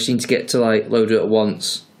only managing to get to like load it at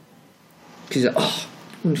once. Because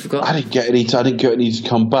I forgot. I didn't get any to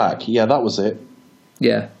come back. Yeah, that was it.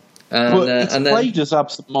 Yeah. But it's played as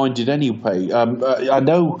absent-minded anyway. I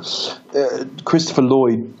know Christopher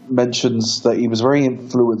Lloyd mentions that he was very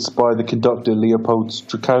influenced by the conductor Leopold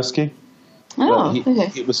Stokowski. Oh,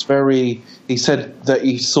 okay. It was very. He said that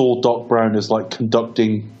he saw Doc Brown as like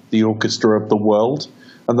conducting the orchestra of the world,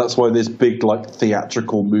 and that's why there's big like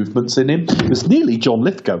theatrical movements in him. It was nearly John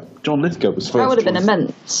Lithgow. John Lithgow was first. That would have been choice.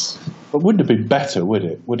 immense. It wouldn't have been better, would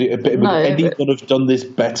it? Would anyone have done this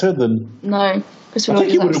better than? No, Christopher I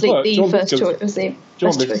think Lloyd was it would have actually worked. the first choice. Was the John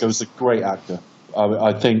best Lithgow choice. is a great actor.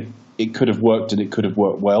 I think it could have worked and it could have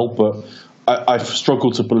worked well, but I've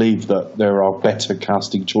struggled to believe that there are better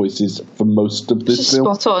casting choices for most of this Just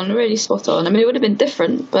film. spot on, really spot on. I mean, it would have been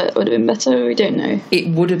different, but it would have been better. We don't know. It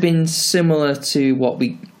would have been similar to what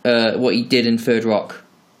he did in Third Rock,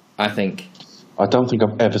 I think. I don't think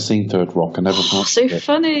I've ever seen Third Rock. I never watched So it.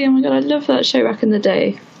 funny! Oh my god, I love that show back in the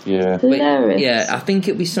day. Yeah. Hilarious. Yeah, I think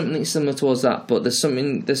it'd be something similar towards that, but there's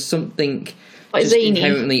something Like just zany,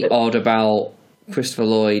 inherently but- odd about Christopher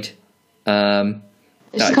Lloyd.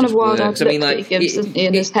 It's just kind of wild works. look I mean, that like, he gives, doesn't he,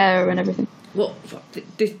 and his hair and everything. Well,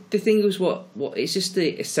 the thing was what it's just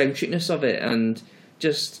the eccentricness of it, and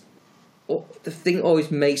just the thing that always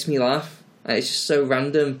makes me laugh, and it's just so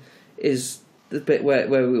random, is the bit where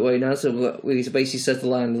he basically says the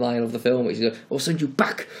line of the film, which is, "I'll send you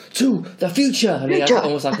back to the future," and he has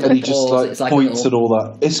almost like And he just pause. like It's like points and all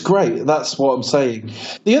that. It's great. That's what I'm saying.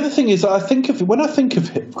 The other thing is, when I think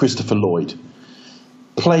of Christopher Lloyd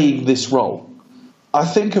playing this role, I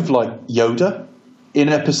think of like Yoda in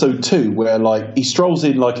episode 2, where like he strolls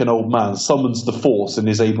in like an old man, summons the Force, and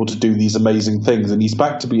is able to do these amazing things, and he's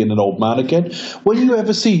back to being an old man again. When you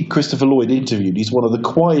ever see Christopher Lloyd interviewed, he's one of the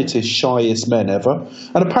quietest, shyest men ever,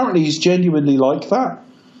 and apparently he's genuinely like that.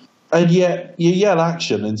 And yet you yell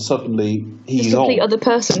action, and suddenly he's A complete on. other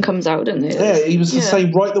person comes out, doesn't he? Yeah, he was the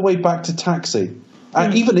same right the way back to Taxi,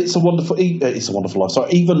 and even It's a Wonderful Life.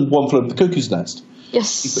 Sorry, even One Flew Over the Cuckoo's Nest.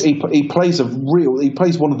 Yes. He plays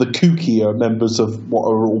one of the kookier members of what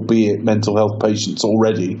are albeit mental health patients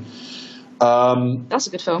already. That's a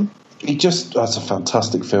good film. That's a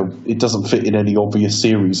fantastic film. It doesn't fit in any obvious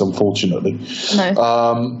series, unfortunately. No.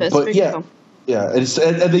 But it's a very good film. Yeah, and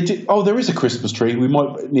they did. Oh, there is a Christmas tree. We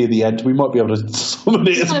might near the end. We might be able to summon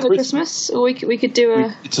it as Kind of a Christmas, or we could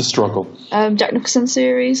do It's a struggle. Jack Nicholson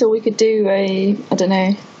series, or we could do I don't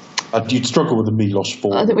know. You'd struggle with the Milos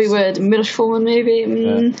Forman. I think we would. Milos Forman, maybe.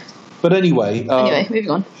 Yeah. But anyway. Anyway, moving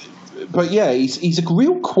on. But yeah, he's a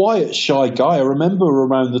real quiet, shy guy. I remember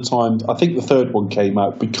around the time, I think the third one came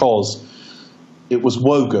out, because it was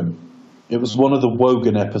Wogan. It was one of the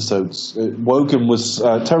Wogan episodes. Wogan was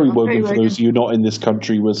Terry Wogan, for those of you not in this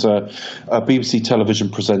country, was a BBC television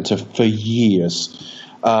presenter for years.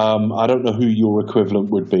 I don't know who your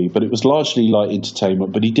equivalent would be, but it was largely light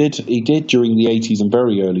entertainment. But he did during the 80s and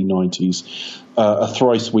very early 90s a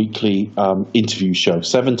thrice weekly interview show,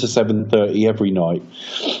 7 to 7:30 every night,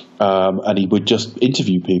 and he would just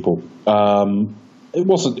interview people. It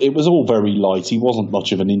was all very light. He wasn't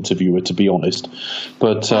much of an interviewer, to be honest.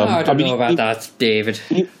 But I don't know about that, David.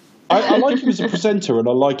 I like him as a presenter, and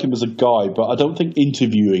I like him as a guy, but I don't think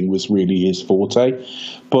interviewing was really his forte.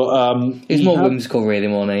 But he's more whimsical, really,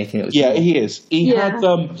 more than anything else. Yeah, he is.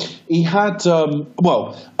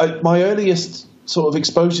 My earliest sort of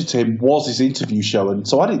exposure to him was his interview show, and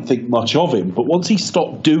so I didn't think much of him. But once he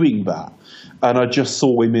stopped doing that, and I just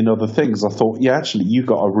saw him in other things, I thought, yeah, actually, you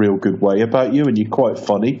got a real good way about you, and you're quite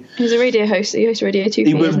funny. He was a radio host. He hosted Radio 2.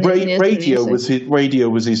 Radio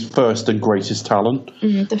was his first and greatest talent.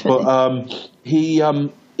 Definitely. But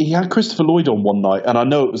he had Christopher Lloyd on one night, and I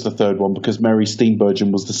know it was the third one because Mary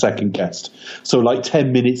Steenburgen was the second guest. So like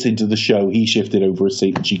 10 minutes into the show, he shifted over a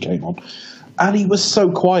seat and she came on. And he was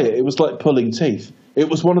so quiet, it was like pulling teeth. It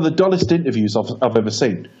was one of the dullest interviews I've ever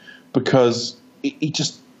seen, because he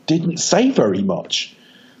just didn't say very much.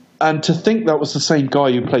 And to think that was the same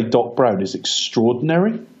guy who played Doc Brown is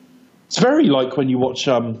extraordinary. It's very like when you watch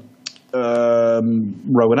Rowan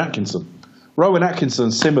Atkinson. Rowan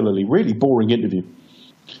Atkinson, similarly, really boring interview.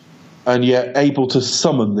 And yet able to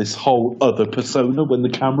summon this whole other persona when the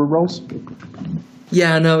camera rolls.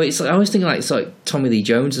 Yeah, no, it's like, I was thinking it's like Tommy Lee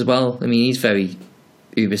Jones as well. I mean, he's very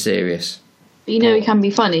uber serious. But he can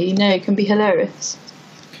be funny. He can be hilarious.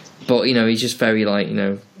 But, he's just very Like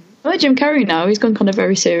Jim Carrey now, he's gone kind of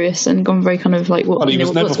very serious and gone very kind of like what's going on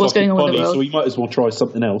funny, with the world. so he might as well try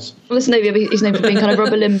something else. Well, listen, he's known for being kind of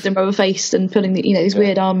rubber-limbed and rubber-faced and putting these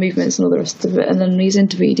weird arm movements and all the rest of it. And then he's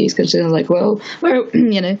interviewed, he's kind of like, well,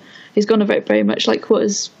 he's gone very, very much like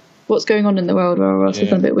what's going on in the world, or else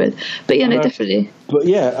it's a bit weird. But definitely. But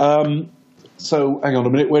so hang on a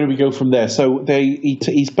minute, where do we go from there? So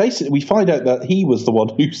he's basically, we find out that he was the one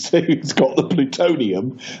who's got the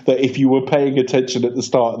plutonium that, if you were paying attention at the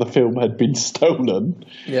start of the film, had been stolen.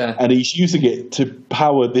 Yeah. And he's using it to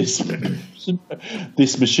power this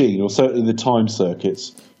this machine, or certainly the time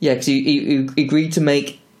circuits. Yeah, because he agreed to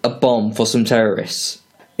make a bomb for some terrorists.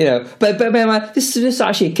 But this is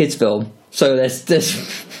actually a kids' film, so there's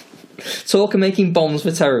talk of making bombs for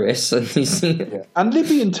terrorists. And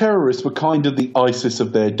Libyan terrorists were kind of the ISIS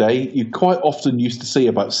of their day. You quite often used to see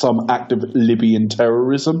about some act of Libyan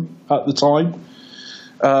terrorism at the time.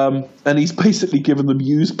 And he's basically given them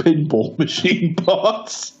used pinball machine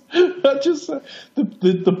parts. Just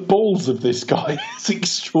the balls of this guy is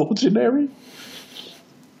extraordinary.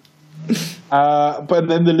 But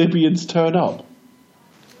then the Libyans turn up.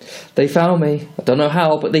 They found me. I don't know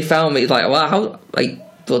how, but they found me. Like, wow, how? Like,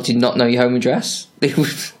 did you not know your home address? Well,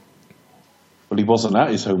 he wasn't at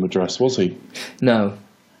his home address, was he? No,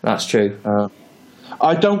 that's true.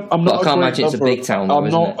 I can't imagine it's a big town, though, I'm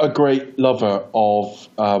not a great lover of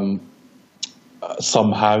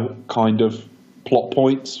somehow kind of plot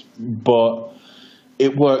points, but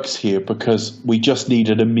it works here because we just need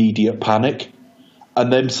an immediate panic,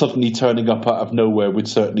 and them suddenly turning up out of nowhere would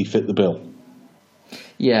certainly fit the bill.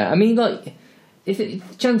 Yeah, I mean, like,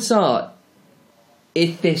 chances are,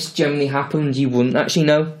 if this generally happened, you wouldn't actually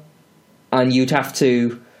know, and you'd have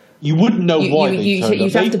to. You wouldn't know why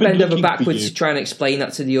you'd have to bend over backwards to try and explain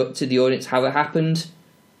that to the audience how it happened,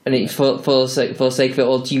 and for the sake of it,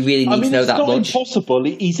 or do you really need to know that much? It's not impossible.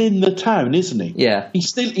 He's in the town, isn't he? Yeah. He's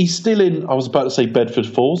still in. I was about to say Bedford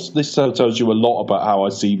Falls. This tells you a lot about how I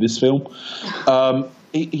see this film.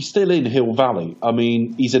 He's still in Hill Valley. I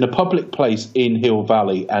mean, he's in a public place in Hill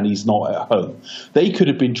Valley, and he's not at home. They could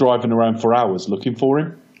have been driving around for hours looking for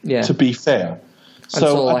him. Yeah. To be fair.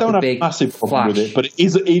 So I don't have a massive problem with it, but it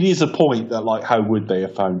is a point that, like, how would they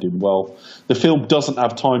have found him? Well, the film doesn't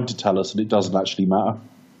have time to tell us, and it doesn't actually matter.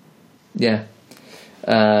 Yeah.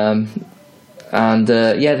 They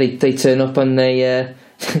turn up and they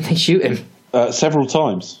they shoot him several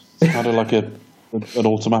times. Kind of like an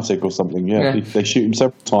automatic or something. Yeah. They shoot him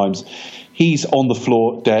several times. He's on the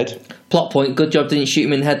floor, dead. Plot point: good job didn't shoot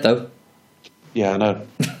him in the head, though. Yeah, I know.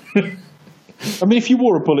 I mean, if you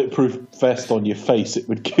wore a bulletproof vest on your face, it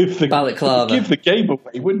would give the game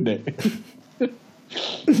away, wouldn't it?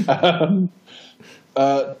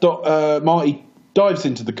 Marty dives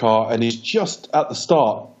into the car and is just at the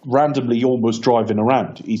start randomly almost driving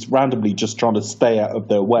around. He's randomly just trying to stay out of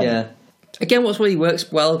their way. Yeah. Again, what's really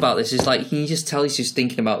works well about this is, like, you just tell he's just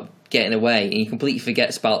thinking about getting away, and he completely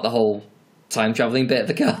forgets about the whole time traveling bit of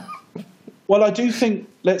the car. Well, I do think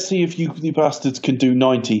 "Let's See If You Bastards Can Do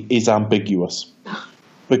 90" is ambiguous,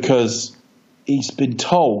 because he's been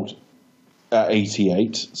told at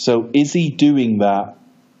 88. So is he doing that?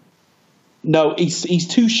 No, he's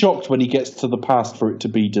too shocked when he gets to the past for it to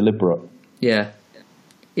be deliberate. Yeah,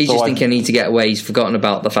 he's just thinking I need to get away. He's forgotten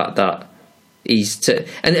about the fact that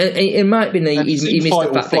and it might be that he missed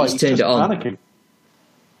the fact that he's turned it on. Panicking.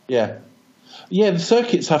 Yeah. Yeah, the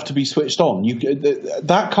circuits have to be switched on.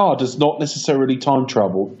 That car does not necessarily time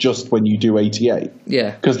travel just when you do 88.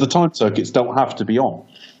 Yeah. Because the time circuits don't have to be on.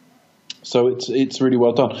 So it's really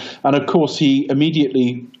well done. And of course, he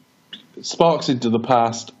immediately sparks into the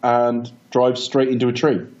past and drives straight into a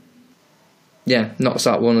tree. Yeah, knocks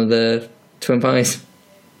out one of the twin pies.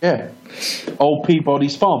 Yeah. Old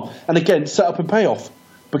Peabody's farm. And again, set up and payoff.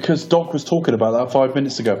 Because Doc was talking about that 5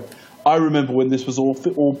 minutes ago. I remember when this was all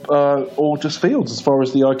just fields as far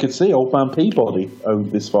as the eye could see. Old man Peabody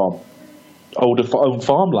owned this farm. Old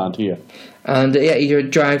farmland here. And he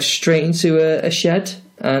drives straight into a shed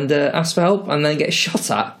and asks for help and then gets shot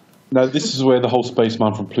at. Now, this is where the whole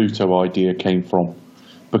Spaceman from Pluto idea came from.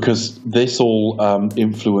 Because this all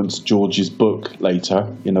influenced George's book later.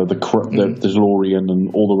 You know, the DeLorean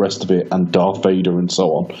and all the rest of it, and Darth Vader and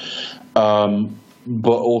so on.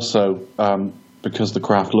 But also... because the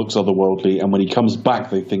craft looks otherworldly, and when he comes back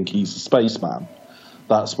they think he's a spaceman.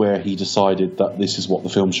 That's where he decided that this is what the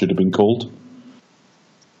film should have been called.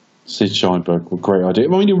 Sid Sheinberg, well, great idea. I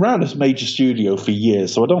mean, he ran a major studio for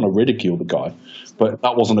years, so I don't want to ridicule the guy, but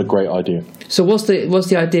that wasn't a great idea. So what's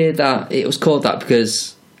the idea that it was called that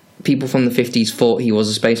because people from the 50s thought he was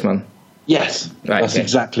a spaceman? Yes, Right, that's okay.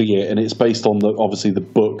 exactly it, and it's based on obviously the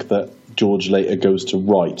book that George later goes to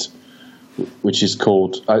write, which is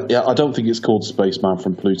called. I don't think it's called Spaceman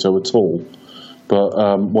from Pluto at all,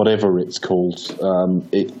 but whatever it's called,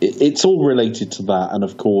 it's all related to that, and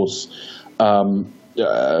of course.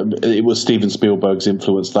 It was Steven Spielberg's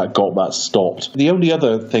influence that got that stopped. The only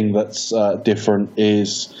other thing that's different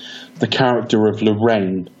is the character of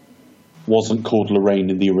Lorraine wasn't called Lorraine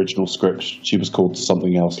in the original script. She was called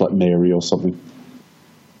something else, like Mary or something.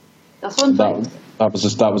 That's one thing. That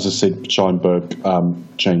was a Sid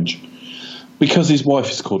Sheinberg change. Because his wife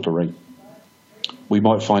is called Lorraine. We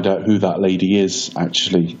might find out who that lady is,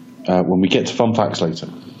 actually, when we get to fun facts later.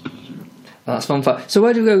 That's fun fact. So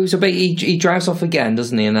where do we go? So he drives off again,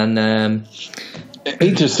 doesn't he? And then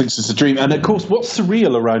he just thinks it's a dream. And of course, what's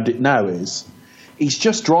surreal around it now is he's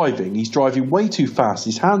just driving. He's driving way too fast.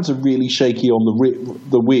 His hands are really shaky on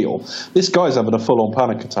the wheel. This guy's having a full-on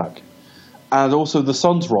panic attack. And also the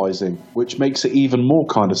sun's rising, which makes it even more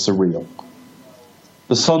kind of surreal.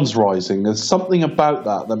 The sun's rising. There's something about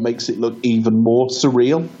that makes it look even more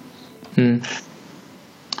surreal.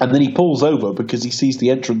 And then he pulls over because he sees the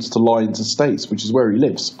entrance to Lyons Estates, which is where he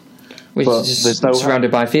lives. which But is there's just no surrounded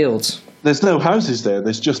by fields. There's no houses there.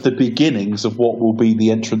 There's just the beginnings of what will be the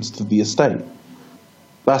entrance to the estate.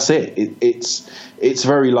 That's it. It's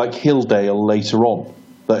very like Hilldale later on.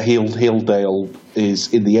 That Hilldale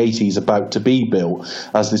is in the 80s about to be built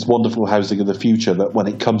as this wonderful housing of the future that when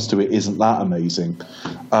it comes to it isn't that amazing.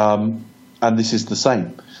 And this is the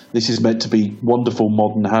same. This is meant to be wonderful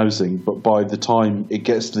modern housing, but by the time it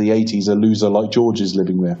gets to the 80s, a loser like George is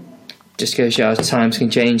living there. Just goes to show how times can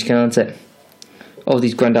change, can't it? All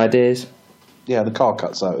these grand ideas. Yeah, the car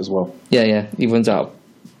cuts out as well. Yeah, he runs out of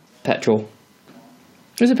petrol.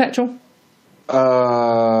 Is it petrol?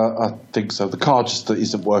 I think so. The car just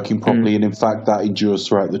isn't working properly, and in fact, that endures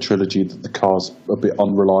throughout the trilogy. That the car's a bit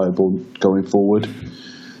unreliable going forward.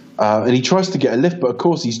 And he tries to get a lift, but of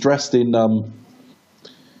course, he's dressed in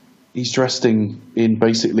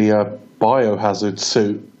basically a biohazard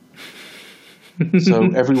suit. So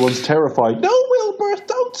everyone's terrified. No, Wilbur,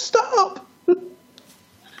 don't stop.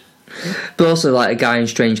 But also, like a guy in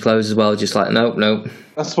strange clothes as well, just like nope.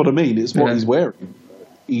 That's what I mean. It's what he's wearing.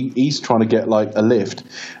 He's trying to get like a lift.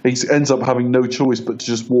 He ends up having no choice but to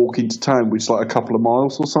just walk into town, which is like a couple of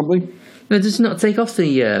miles or something. No, does he not take off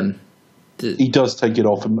the? He does take it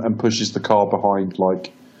off and pushes the car behind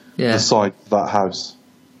like the side of that house.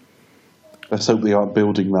 Let's hope they aren't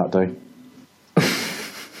building that day.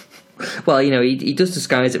 Well, he does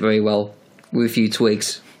disguise it very well with a few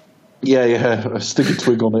twigs. Yeah. Stick a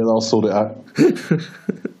twig on it and I'll sort it out.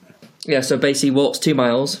 Yeah, so basically he walks 2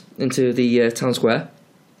 miles into the town square.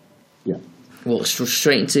 Yeah. Walks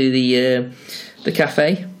straight into the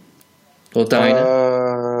cafe or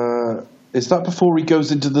diner. Is that before he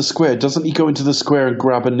goes into the square? Doesn't he go into the square and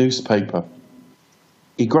grab a newspaper?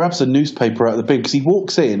 He grabs a newspaper out of the bin because he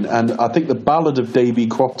walks in and I think the Ballad of Davy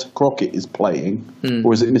Crockett is playing.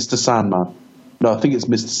 Or is it Mr. Sandman? No, I think it's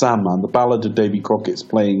Mr. Sandman. The Ballad of Davy Crockett's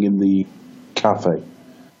playing in the cafe.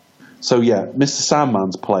 So yeah, Mr.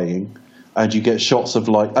 Sandman's playing, and you get shots of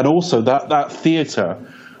like, and also that theatre,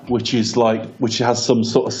 which has some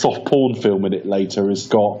sort of soft porn film in it later, has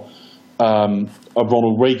got a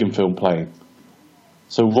Ronald Reagan film playing.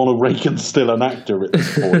 So Ronald Reagan's still an actor at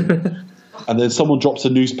this point. And then someone drops a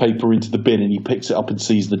newspaper into the bin, and he picks it up and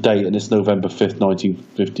sees the date, and it's November 5th,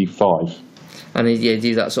 1955. And he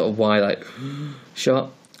do that sort of wide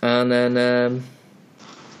shot, and then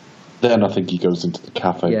I think he goes into the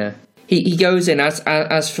cafe. Yeah. He goes in,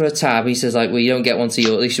 as for a tab, he says, like, well, you don't get one to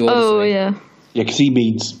you, at least you order something. Yeah. Yeah, because he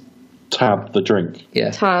means tab, the drink. Yeah.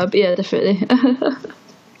 Tab, yeah, definitely.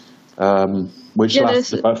 Which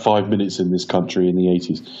lasted about 5 minutes in this country in the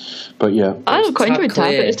 80s. But yeah. I quite enjoyed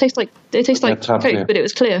tab, but it tastes like tab, Coke, but it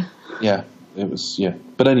was clear. Yeah, it was, yeah.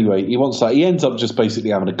 But anyway, he wants that. He ends up just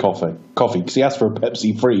basically having a coffee, because he asks for a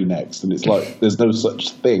Pepsi Free next, and it's like, there's no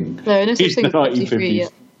such thing. No such thing as Pepsi Free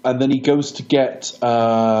yet. And then he goes to get...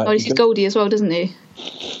 he sees Goldie as well, doesn't he?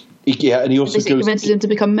 Yeah, and he also basically convinces him to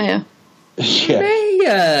become mayor. Yeah.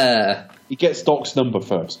 Mayor! He gets Doc's number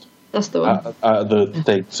first. That's the one. Out of the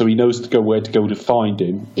thing. So he knows where to go to find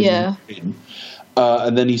him. Yeah.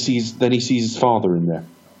 And then he sees his father in there.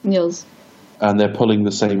 Niels. And they're pulling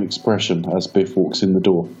the same expression as Biff walks in the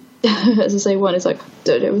door. As the same one, it's like,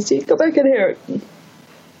 don't ever see, go back in here.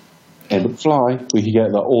 Hey, McFly. We can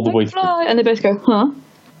get that all the way through. And they both go, huh?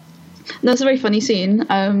 No, it's a very funny scene.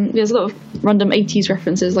 There's a lot of random 80s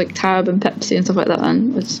references like Tab and Pepsi and stuff like that,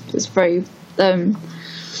 and it's very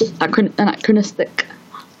anachronistic.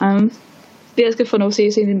 But yeah, it's good fun. Obviously,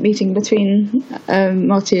 you see the meeting between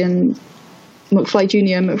Marty and McFly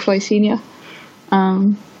Jr. and McFly Sr.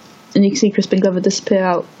 And you can see Crispin Glover disappear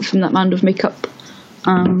out from that mound of makeup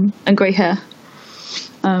and grey hair.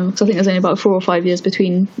 Because I think there's only about 4 or 5 years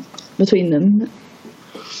between them.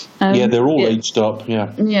 Yeah, they're all aged up.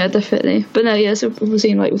 Yeah. Yeah, definitely. But no, yeah. So we've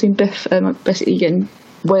seen Biff basically getting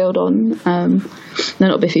wailed on. No,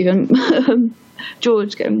 not Biff even.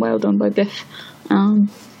 George getting wailed on by Biff. But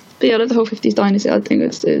yeah, I love the whole 50s dynasty. I think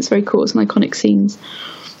it's very cool. It's an iconic scenes.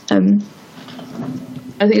 I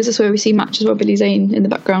think it's just where we see Match as well. Billy Zane in the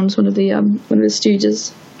background, is one of the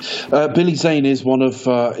stooges. Billy Zane is one of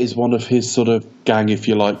his sort of gang, if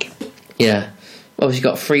you like. Yeah. Obviously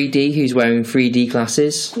got 3D, who's wearing 3D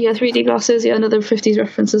glasses. Yeah, 3D glasses. Yeah, another 50s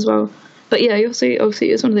reference as well. But yeah, obviously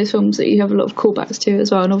it's one of those films that you have a lot of callbacks to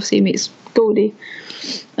as well. And obviously he meets Goldie.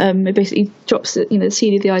 It basically drops the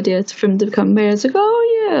seed of the idea for him to become mayor. It's like,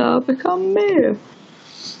 oh yeah, I'll become mayor.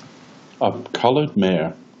 A coloured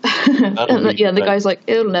mayor. And the guy's like,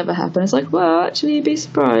 it'll never happen. It's like, well, actually, you'd be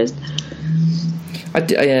surprised. I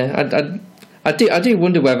do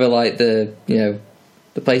wonder whether the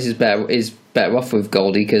place is better off with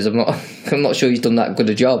Goldie, because I'm not sure he's done that good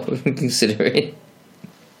a job considering.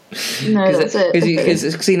 No, that's it. Because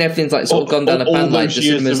seeing everything's like sort of gone down a pan, like the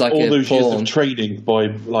cinema's like all a those porn. years of training by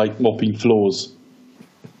like mopping floors.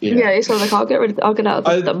 Yeah, it's sort of like I'll get out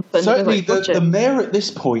of the dump. Certainly, the mayor at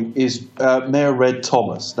this point is Mayor Red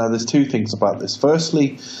Thomas. Now, there's two things about this.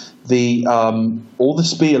 Firstly, all the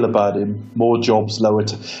spiel about him, more jobs, lower.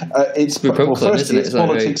 Politics,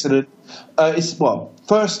 and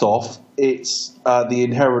first off, it's the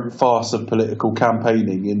inherent farce of political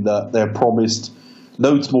campaigning in that they're promised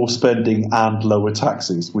loads more spending and lower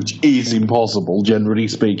taxes, which is impossible, generally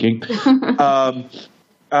speaking.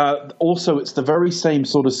 Also, it's the very same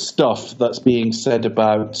sort of stuff that's being said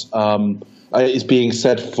about is being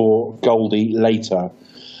said for Goldie later.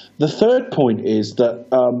 The third point is that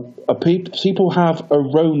people have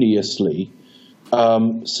erroneously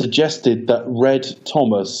suggested that Red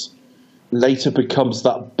Thomas later becomes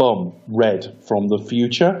that bum Red from the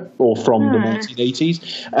future or from the 1980s,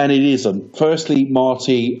 and it isn't. Firstly,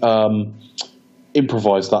 Marty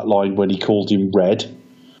improvised that line when he called him Red.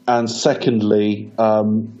 And secondly,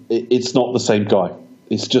 it's not the same guy.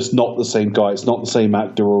 It's just not the same guy. It's not the same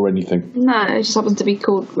actor or anything. No, it just happens to be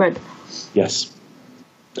called Red. Yes.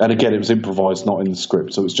 And again, it was improvised, not in the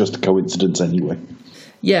script, so it's just a coincidence anyway.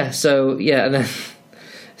 Yeah, and then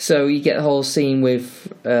so you get the whole scene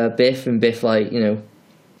with Biff, and Biff asking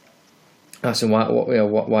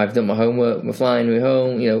why I've done my homework, we're flying, we're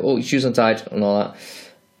home, all your shoes untied and all that.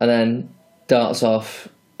 And then darts off,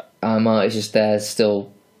 and Marty's just there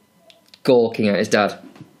still gawking at his dad.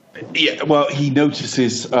 Yeah, well, he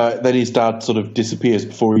notices, then his dad sort of disappears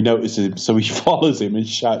before he notices him, so he follows him and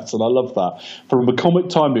shouts, and I love that. From a comic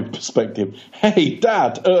timing perspective, hey,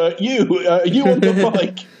 Dad, you on the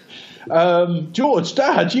bike. George,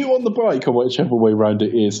 Dad, you on the bike, or whichever way round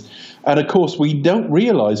it is. And of course, we don't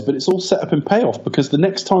realise, but it's all set up in payoff, because the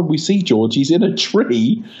next time we see George, he's in a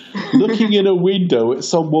tree, looking in a window at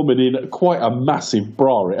some woman in quite a massive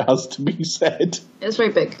bra, it has to be said. It's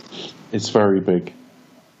very big. It's very big.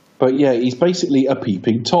 But yeah, he's basically a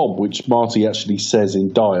peeping Tom, which Marty actually says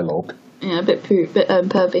in dialogue. Yeah, a bit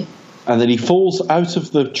pervy. And then he falls out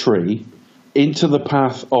of the tree into the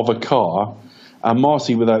path of a car, and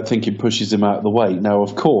Marty, without thinking, pushes him out of the way. Now,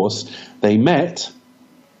 of course, they met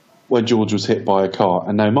when George was hit by a car,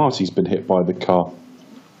 and now Marty's been hit by the car.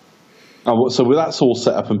 So that's all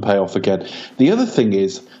set up and pay off again. The other thing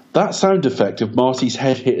is, that sound effect of Marty's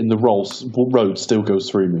head hitting the road still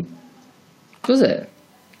goes through me. Does it?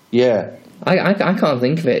 Yeah. I can't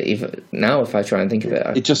think of it if I try and think of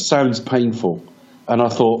it. It just sounds painful. And I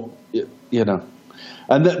thought,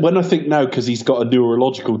 And then when I think now, because he's got a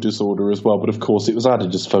neurological disorder as well, but of course it was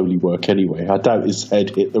added as Foley work anyway. I doubt his head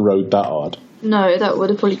hit the road that hard. No, that would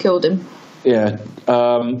have probably killed him. Yeah.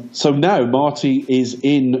 So now Marty is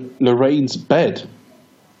in Lorraine's bed.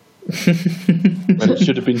 When it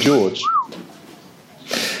should have been George.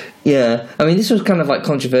 Yeah, I mean, this was kind of like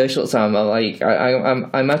controversial at the time.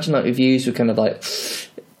 I imagine like reviews were kind of like,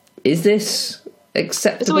 is this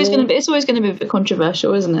acceptable? It's always going to be a bit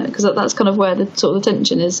controversial, isn't it? Because that's kind of where the sort of the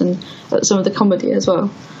tension is, and some of the comedy as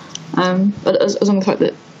well. But as long as the fact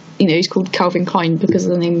that he's called Calvin Klein because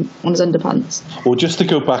of the name on his underpants. Well, just to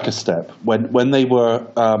go back a step, when they were,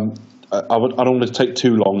 I don't want to take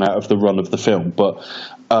too long out of the run of the film, but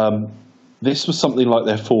This was something like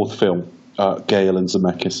their fourth film, Gale and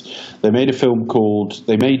Zemeckis. They made a film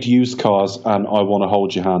they made Used Cars and I Want to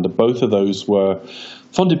Hold Your Hand, and both of those were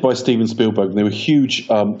funded by Steven Spielberg, and they were huge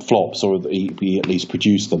flops, or he at least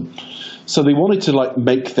produced them. So they wanted to like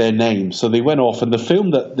make their name. So they went off, and the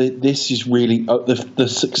film that this is really the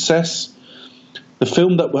success. The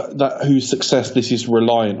film that whose success this is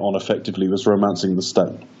reliant on effectively was Romancing the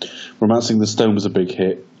Stone. Romancing the Stone was a big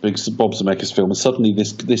hit, big Bob Zemeckis film, and suddenly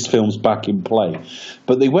this film's back in play.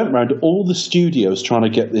 But they went around all the studios trying to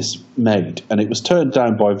get this made, and it was turned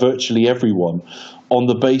down by virtually everyone on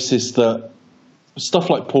the basis that stuff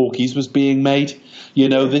like Porky's was being made. You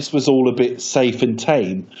know, this was all a bit safe and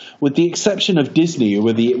tame, with the exception of Disney, who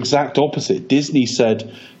were the exact opposite. Disney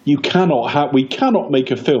said, we cannot make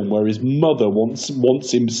a film where his mother wants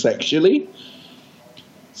him sexually.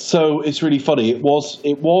 So it's really funny. It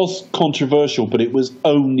was controversial, but it was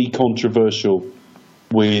only controversial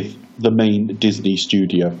with the main Disney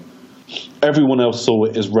studio. Everyone else saw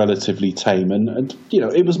it as relatively tame, and you know,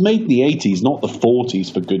 it was made in the 80s, not the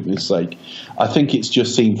 40s, for goodness sake. I think it's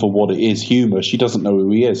just seen for what it is, humour. She doesn't know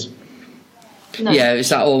who he is. No. Yeah, it's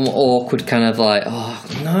that awkward kind of like, oh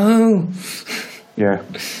no. Yeah.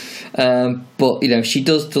 But you know, she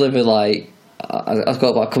does deliver like, I've got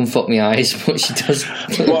about come fuck me eyes, but she does.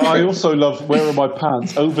 Well, I also love Where Are My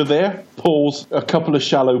Pants? Over there, pause, a couple of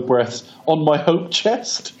shallow breaths on my hope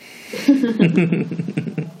chest.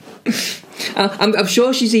 I'm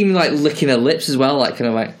sure she's even like licking her lips as well, like kind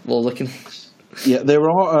of like licking. Yeah, there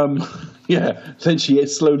are. Then she ate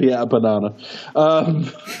slowly out a banana.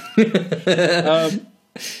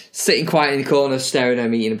 Sitting quiet in the corner, staring at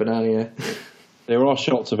him eating a banana. Yeah. There are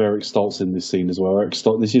shots of Eric Stoltz in this scene as well.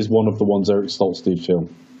 This is one of the ones Eric Stoltz did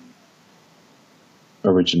film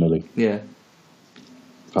originally. Yeah.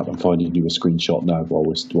 In fact, I'm finding you a screenshot now while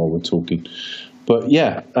we're talking. But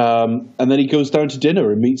yeah, and then he goes down to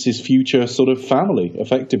dinner and meets his future sort of family,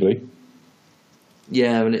 effectively.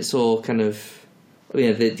 Yeah, and it's all kind of,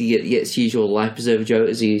 it's usual life preserver joke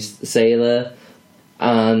as he's the sailor,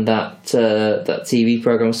 and that TV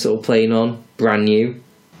program's still playing on, brand new.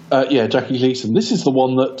 Jackie Gleason. This is the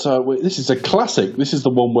one that this is a classic. This is the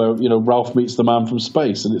one where Ralph meets the man from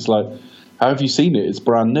space, and it's like, how have you seen it? It's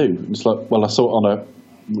brand new. And it's like, well, I saw it on a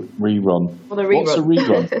rerun. What's a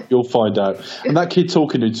rerun? You'll find out. And that kid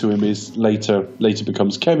talking to him is later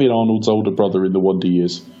becomes Kevin Arnold's older brother in the Wonder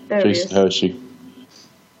Years, Jason Hershey.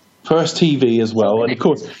 First TV as well, and of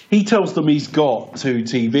course he tells them he's got 2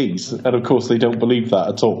 TVs, and of course they don't believe that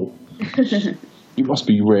at all. He must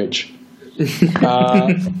be rich. And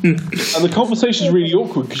the conversation's really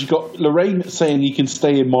awkward because you've got Lorraine saying he can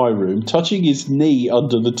stay in my room, touching his knee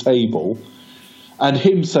under the table, and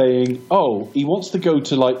him saying, oh, he wants to go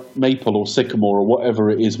to like Maple or Sycamore or whatever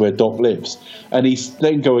it is where Doc lives, and he's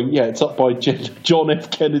then going, yeah, it's up by John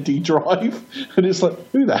F. Kennedy Drive, and it's like,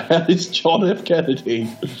 who the hell is John F. Kennedy?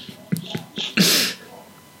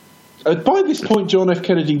 By this point, John F.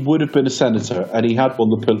 Kennedy would have been a senator, and he had won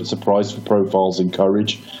the Pulitzer Prize for Profiles in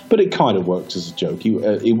Courage, but it kind of worked as a joke. He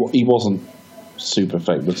wasn't super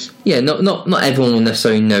famous. Yeah, not everyone will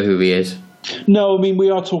necessarily know who he is. No, I mean, we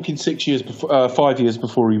are talking 5 years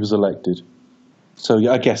before he was elected. So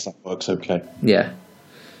yeah, I guess that works okay. Yeah.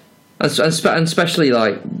 And especially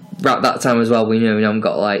like at that time as well, we haven't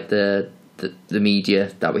got like the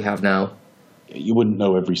media that we have now. You wouldn't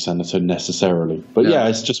know every senator necessarily. But yeah,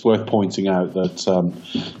 it's just worth pointing out that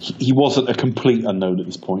he wasn't a complete unknown at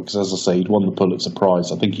this point, because as I say, he'd won the Pulitzer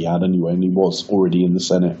Prize. I think he had anyway, and he was already in the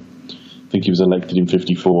Senate. I think he was elected in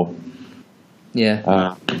 1954.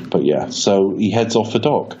 Yeah. But yeah, so he heads off for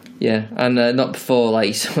Doc. Yeah, and not before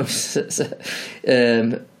like her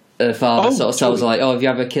father sort of tells her like, oh, if you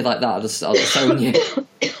have a kid like that, I'll just own you.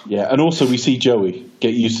 Yeah, and also we see Joey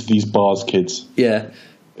get used to these bars kids. Yeah.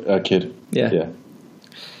 Kid. Yeah.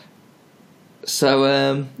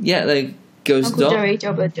 So they goes Uncle Doc, Joey,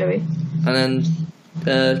 Jobber Joey, and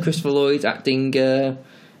then Christopher Lloyd acting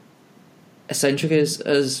eccentric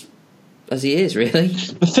as he is, really.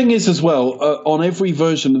 The thing is, as well, on every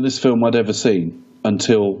version of this film I'd ever seen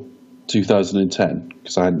until 2010,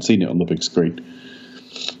 because I hadn't seen it on the big screen,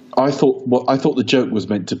 I thought the joke was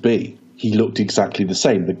meant to be he looked exactly the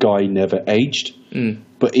same. The guy never aged,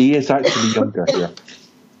 but he is actually younger here.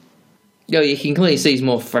 Yeah, you can clearly see he's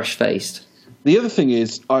more fresh-faced. The other thing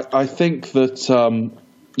is, I think that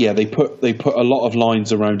they put a lot of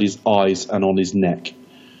lines around his eyes and on his neck.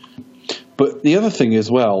 But the other thing as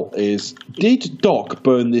well is, did Doc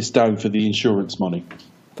burn this down for the insurance money?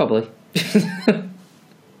 Probably.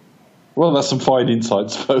 Well, that's some fine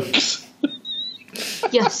insights, folks.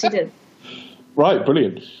 Yes, he did. Right,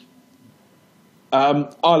 brilliant.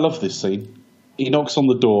 I love this scene. He knocks on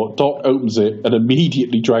the door. Doc opens it and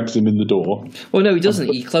immediately drags him in the door. Well, no, he doesn't.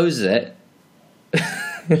 He closes it.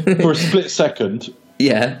 For a split second.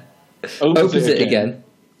 Yeah. Opens it again.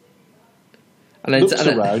 And then looks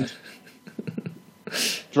around.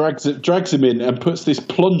 drags him in and puts this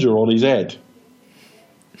plunger on his head.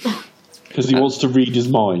 Because he wants to read his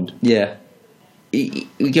mind. Yeah. We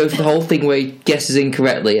go for the whole thing where he guesses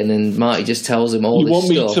incorrectly and then Marty just tells him all this stuff.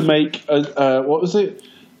 You want me to make, what was it?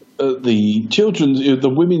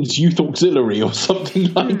 The Women's Youth Auxiliary or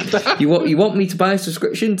something like that. You want me to buy a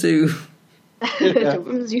subscription to The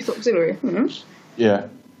Women's Youth Auxiliary. Mm-hmm. Yeah,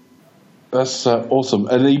 that's awesome.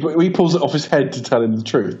 And he pulls it off his head to tell him the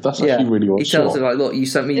truth. That's actually really awesome. He tells him, like, look, you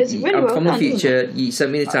sent me. I'm from the future. You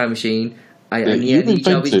sent me the time machine. I need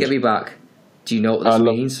you to get me back. Do you know what this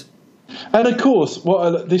means? And of course,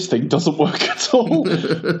 this thing doesn't work at all.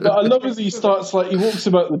 But I love as he starts, he walks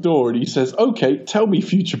him out the door and he says, "Okay, tell me,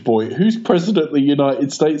 future boy, who's president of the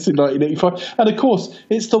United States in 1985?" And of course,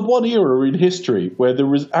 it's the one era in history where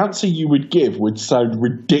the answer you would give would sound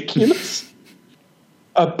ridiculous.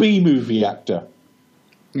 A B-movie actor.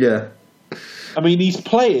 Yeah. I mean, he's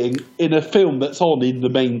playing in a film that's on in the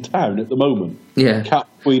main town at the moment. Yeah.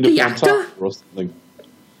 Queen of Montana or something.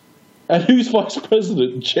 And who's Vice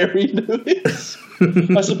President? Jerry Lewis.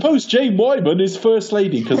 I suppose Jane Wyman is First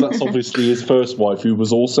Lady, because that's obviously his first wife, who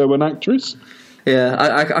was also an actress. Yeah,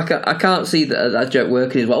 I can't see that joke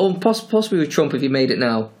working as well. Oh, possibly with Trump, if he made it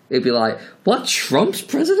now, it'd be like, what, Trump's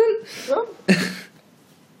president?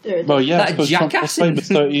 Well, yeah, that jackass.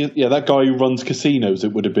 That guy who runs casinos,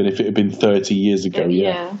 it would have been if it had been 30 years ago,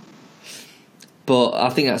 yeah. But I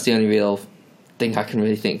think that's the only real thing I can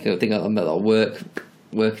really think that'll work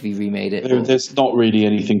if he remade it. There's not really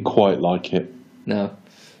anything quite like it. No.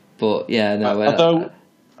 But, yeah, no. Although,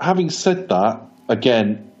 having said that,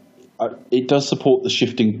 again, it does support the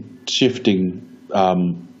shifting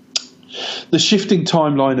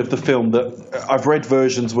timeline of the film. That I've read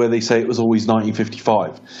versions where they say it was always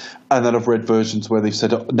 1955, and then I've read versions where they've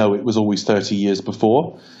said, no, it was always 30 years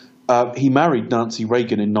before. He married Nancy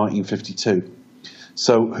Reagan in 1952.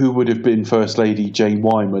 So who would have been First Lady? Jane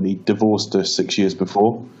Wyman. He divorced her 6 years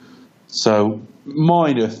before. So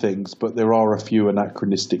minor things, but there are a few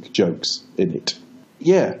anachronistic jokes in it.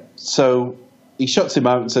 Yeah, so he shuts him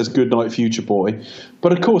out and says, "Good night, future boy."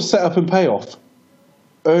 But of course, set up and payoff.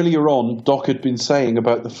 Earlier on, Doc had been saying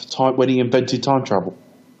about the time when he invented time travel.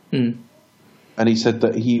 And he said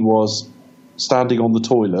that he was standing on the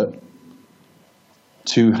toilet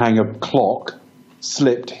to hang a clock,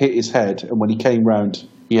 slipped, hit his head, and when he came round,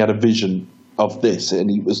 he had a vision of this, and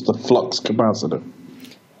he was the flux capacitor.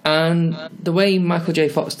 And the way Michael J.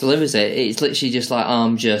 Fox delivers it, it's literally just like,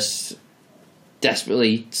 I'm just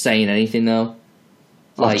desperately saying anything now.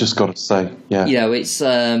 I've just got to say, yeah. You know, it's,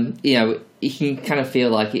 you can kind of feel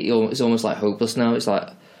like it's almost like hopeless now. It's like,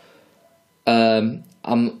 I'm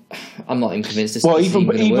not even convinced this. Well, even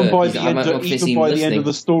by the end of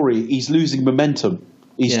the story, he's losing momentum.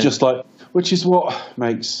 He's just like, which is what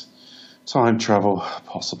makes time travel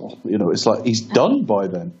possible. You know, it's like he's done by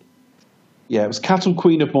then. Yeah, it was Cattle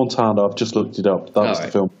Queen of Montana. I've just looked it up. That was the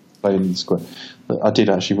film playing in the square. I did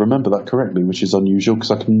actually remember that correctly, which is unusual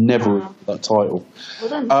because I can never remember that title.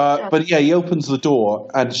 But yeah, he opens the door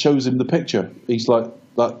and shows him the picture. He's like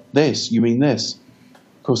this. You mean this?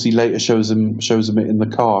 Of course, he later shows him it in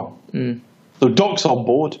the car. So Doc's on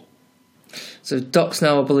board. So Doc's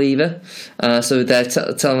now a believer. So they're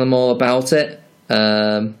telling them all about it.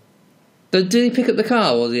 But did he pick up the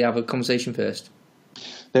car, or did he have a conversation first?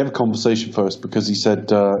 They have a conversation first because he said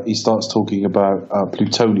he starts talking about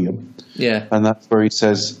plutonium. Yeah. And that's where he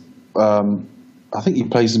says, I think he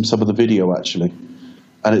plays him some of the video actually,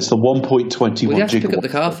 and it's the 1.21 gigawatts. Well, he had to pick up the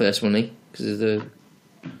car first, wouldn't he? Because of the.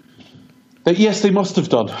 Yes, they must have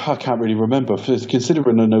done. I can't really remember.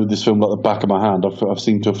 Considering I know this film like the back of my hand, I've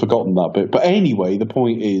seemed to have forgotten that bit. But anyway, the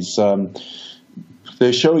point is,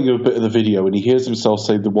 they're showing him a bit of the video, and he hears himself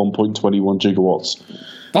say the 1.21 gigawatts.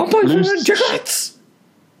 1.21 gigawatts!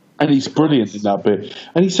 And he's brilliant in that bit.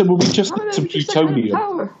 And he said, well, we just need some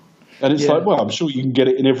plutonium. And it's like, well, I'm sure you can get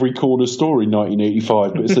it in every corner store in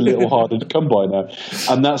 1985, but it's a little harder to come by now.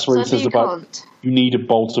 And that's where he says about you need a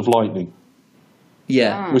bolt of lightning.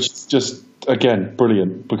 Yeah. Which is just, again,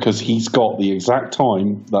 brilliant, because he's got the exact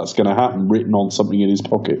time that's going to happen written on something in his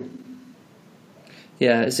pocket.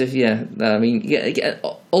 Yeah, as if, I mean,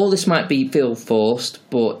 all this might feel forced,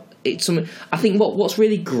 but it's something. I think what's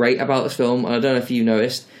really great about the film, and I don't know if you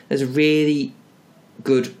noticed, there's a really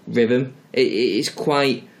good rhythm. It's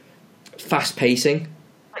quite fast pacing.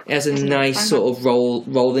 It has a nice sort of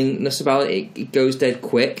rollingness about it. It goes dead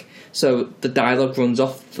quick. so the dialogue runs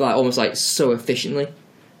off like almost like so efficiently.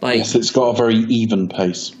 Like, yes, it's got a very even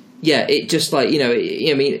pace. Yeah, it just like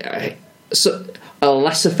so a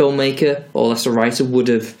lesser filmmaker or lesser writer would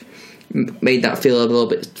have made that feel a little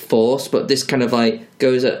bit forced, but this kind of like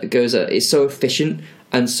goes at it's so efficient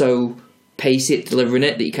and so pacey at delivering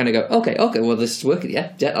it that you kind of go, okay, well this is working,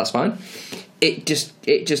 yeah, that's fine. It just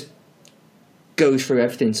goes through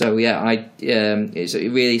everything. So yeah, it's a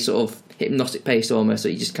really sort of hypnotic pace almost. So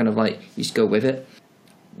you just kind of like you just go with it.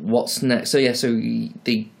 What's next? So yeah,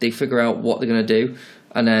 they figure out what they're gonna do,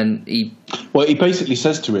 and then he basically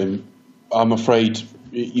says to him, "I'm afraid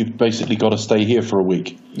you've basically got to stay here for a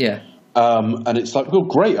week." Yeah. And it's like, well,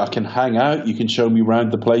 great, I can hang out, you can show me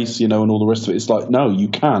around the place, and all the rest of it. It's like, no, you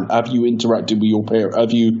can't. Have you interacted with your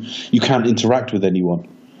parent? You can't interact with anyone.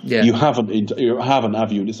 Yeah. You haven't,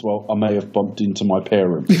 have you? And it's, well, I may have bumped into my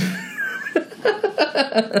parent.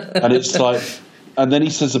 And it's like, and then he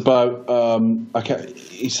says about, I can't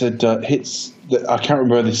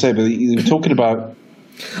remember what they say, but he was talking about.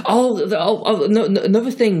 No,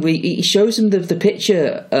 another thing, he shows him the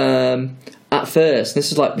picture, at first.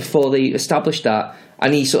 This is like before they established that,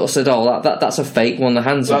 and he sort of said, "Oh, that's a fake one. The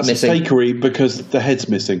hand's missing." That's a fakery because the head's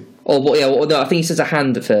missing. No, I think he says a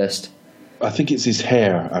hand at first. I think it's his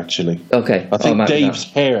hair, actually. Okay, I think Dave's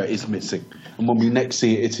hair is missing, and when we next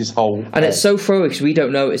see it, it's his whole. And it's so throwaway because we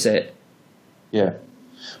don't notice it. Yeah,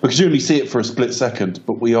 because you only see it for a split second,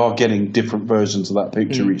 but we are getting different versions of that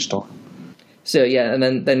picture each time. So yeah, and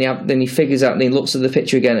then he figures out, and he looks at the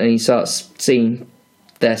picture again, and he starts seeing.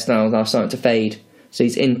 They're now starting to fade. So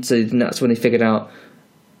and that's when he figured out,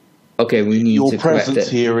 okay, we need to correct it. Your presence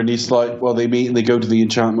here, and he's like, well, they meet and they go to the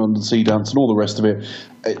Enchantment on the Sea dance and all the rest of it.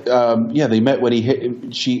 They met when he hit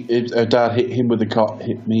him. Her dad hit him with the car,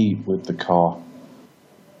 hit me with the car.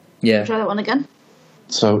 Yeah. Try that one again.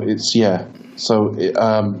 So it's, yeah. So,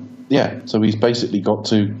 so he's basically got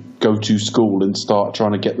to go to school and start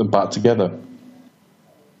trying to get them back together.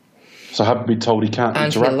 So I haven't been told he can't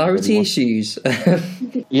and interact hilarity with issues.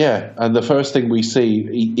 Yeah, and the first thing we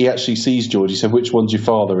see, he actually sees George. He said, "Which one's your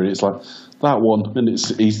father?" And it's like, that one. And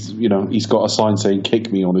he's got a sign saying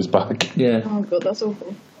 "Kick me" on his back. Yeah. Oh god, that's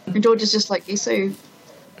awful. And George is just like, he's so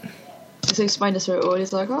spineless through it all.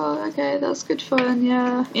 He's like, oh, okay, that's good fun,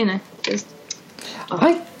 yeah. Just.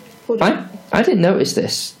 I didn't notice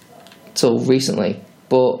this till recently,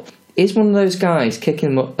 but is one of those guys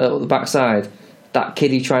kicking him up the backside that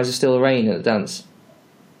kid who tries to steal Lorraine at the dance?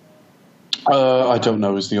 I don't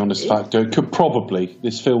know is the honest factor. Could probably.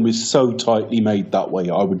 This film is so tightly made that way,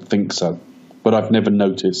 I would think so. But I've never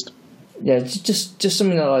noticed. Yeah, just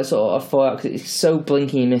something that I sort of thought out, because it's so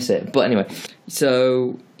blinky you miss it. But anyway,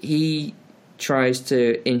 so he tries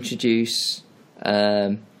to introduce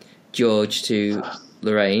George to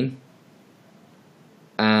Lorraine,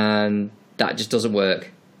 and that just doesn't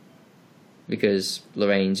work. Because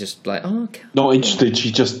Lorraine's just like, oh, okay. Not interested.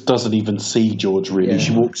 She just doesn't even see George, really. Yeah.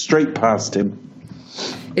 She walks straight past him.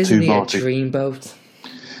 Isn't he a dreamboat?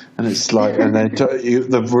 And it's like, and then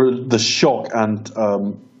the shock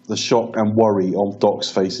and worry on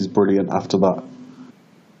Doc's face is brilliant after that.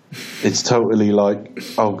 It's totally like,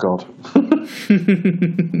 oh God.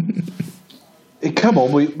 Come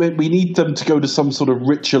on, we need them to go to some sort of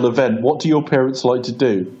ritual event. What do your parents like to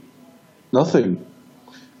do? Nothing.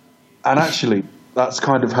 And actually, that's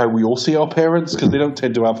kind of how we all see our parents, because they don't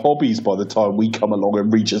tend to have hobbies by the time we come along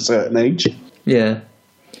and reach a certain age. Yeah.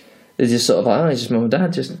 They're just sort of like, oh, it's just mum and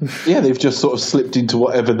dad. Yeah, they've just sort of slipped into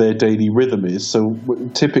whatever their daily rhythm is. So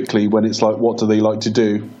typically when it's like, what do they like to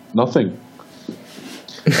do? Nothing.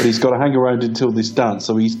 But he's got to hang around until this dance.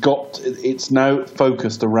 So it's now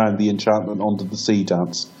focused around the Enchantment Under the Sea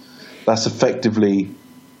dance. That's effectively,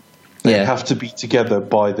 they have to be together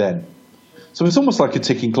by then. So it's almost like a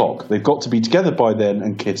ticking clock. They've got to be together by then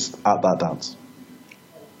and kiss at that dance.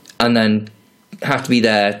 And then have to be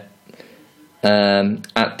there in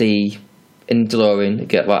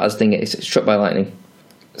DeLorean as the thing gets struck by lightning.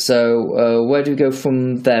 So where do we go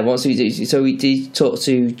from there? Did he talk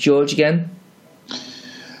to George again?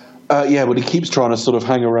 But he keeps trying to sort of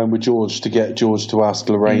hang around with George to get George to ask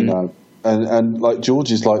Lorraine out. And like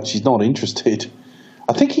George is like, she's not interested.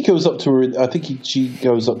 I think he goes up to her. I think he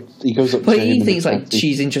goes up. But he thinks like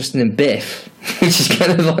she's interested in Biff, which is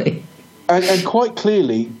kind of like. And quite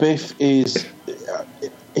clearly, Biff is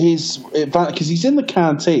because he's in the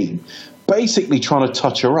canteen, basically trying to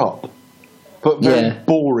touch her up, but very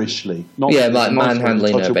boorishly. Not like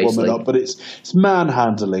manhandling her, basically. Up, but it's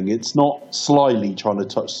manhandling. It's not slyly trying to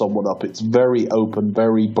touch someone up. It's very open,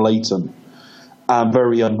 very blatant, and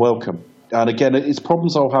very unwelcome. And again, it's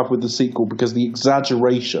problems I'll have with the sequel because the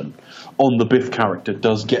exaggeration on the Biff character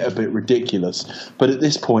does get a bit ridiculous. But at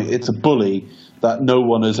this point, it's a bully that no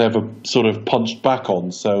one has ever sort of punched back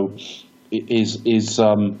on. So his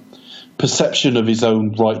perception of his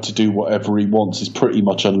own right to do whatever he wants is pretty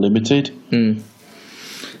much unlimited. They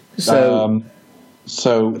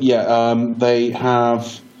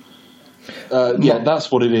have.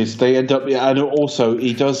 That's what it is. They end up, and also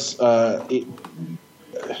he does.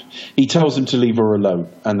 He tells him to leave her alone,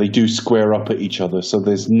 and they do square up at each other. So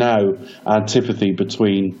there's now antipathy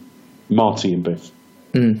between Marty and Biff.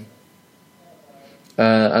 And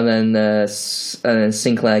then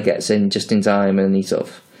Sinclair gets in just in time, and he sort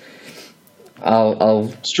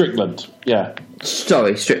of, Strickland, yeah.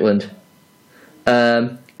 Sorry, Strickland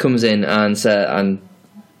comes in and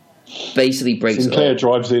basically breaks. Sinclair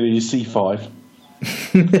drives in his C5.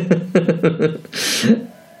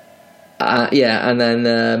 And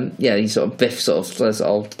then he sort of Biff sort of says,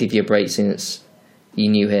 "I'll give you a break since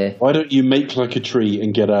you're new here. Why don't you make like a tree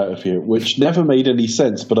and get out of here?" Which never made any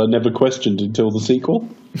sense, but I never questioned until the sequel.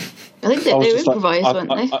 I think they were improvised, weren't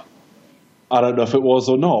they? I don't know if it was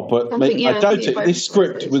or not, but I doubt it. This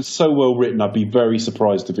script was so well written, I'd be very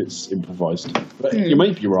surprised if it's improvised. But you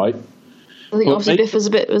may be right. I think obviously Biff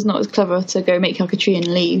was not as clever to go make like a tree and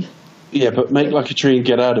leave. Yeah, but make like a tree and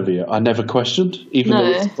get out of here. I never questioned, even though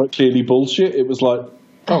it's quite clearly bullshit. It was like,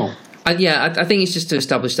 oh. I think it's just to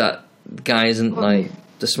establish that the guy isn't like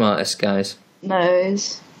the smartest guys. No.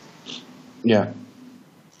 Yeah.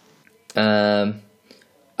 I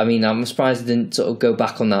mean, I'm surprised he didn't sort of go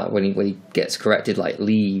back on that when he gets corrected, like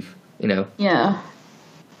leave, you know. Yeah.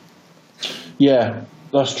 Yeah,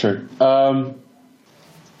 that's true.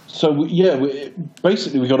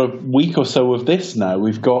 Basically we've got a week or so of this now.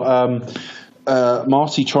 We've got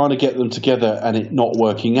Marty trying to get them together and it not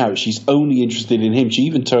working out. She's only interested in him. She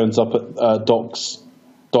even turns up at Doc's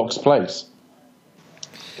place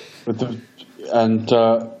and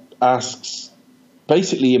asks,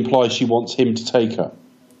 basically implies she wants him to take her.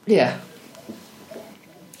 Yeah.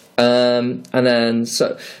 And then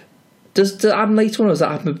so does that happen later on, or does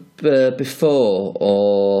that happen before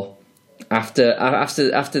or after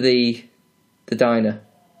the diner?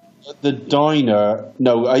 The diner.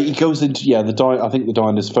 No, he goes into the diner. I think the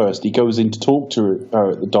diner's first. He goes in to talk to her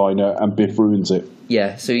at the diner, and Biff ruins it.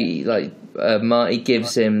 Yeah. So he Marty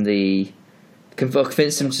gives him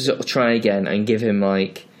convince him to sort of try again and give him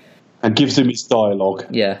and gives him his dialogue.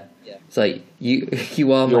 Yeah. It's like you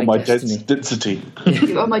are my destiny. Density.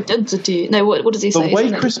 You are my density. No, what does he say? The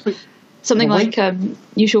way crispy. Something like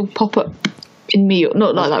you shall pop up in me, or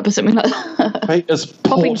not like that, but something like that. As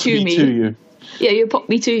popping to me to you. Yeah, you pop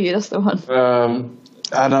me to you. That's the one.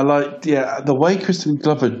 And I like, the way Crispin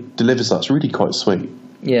Glover delivers that's really quite sweet.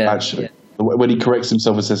 Yeah, actually, when he corrects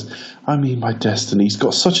himself and says, "I mean, my destiny." He's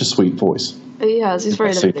got such a sweet voice. He has. He's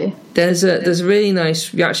very lovely. There's a really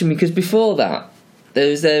nice reaction because before that,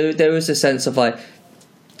 there was a sense of like,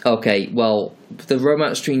 okay, well, the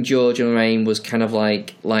romance between George and Lorraine was kind of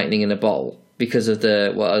like lightning in a bottle because of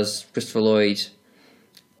what as Christopher Lloyd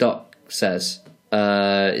Doc says,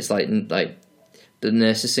 it's like the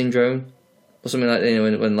nurse's syndrome or something like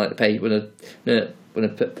that. When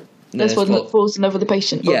a nurse falls in love with the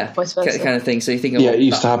patient, or vice versa. Kind of thing. So you think, it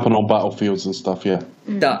used to happen on battlefields and stuff. Yeah,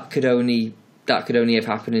 that could only have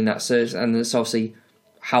happened in that search, and it's obviously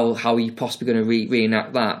how are you possibly going to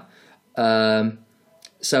reenact that?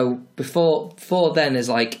 So before then is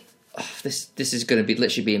like this is going to be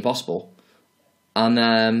literally be impossible,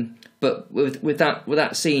 and but with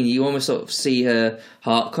that scene, you almost sort of see her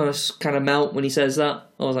heart kind of melt when he says that.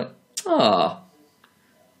 I was like,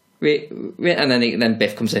 and then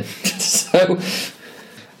Biff comes in.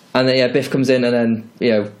 And then Biff comes in, and then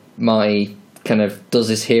Marty kind of does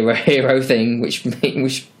this hero thing, which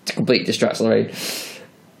completely distracts Lorraine.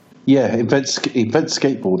 Yeah, invents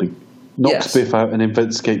skateboarding. Knocks Biff out and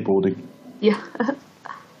invents skateboarding. Yeah.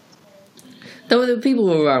 There were people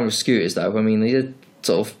who were around with scooters, though. I mean, they did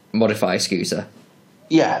sort of modify a scooter.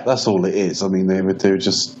 Yeah, that's all it is. I mean, they were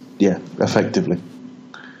just, effectively.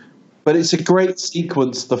 But it's a great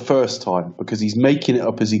sequence the first time because he's making it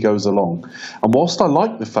up as he goes along. And whilst I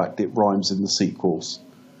like the fact it rhymes in the sequels,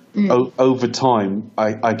 over time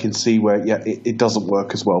I can see where, it doesn't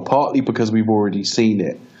work as well. Partly because we've already seen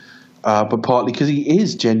it. But partly because he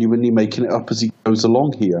is genuinely making it up as he goes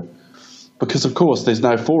along here. Because, of course, there's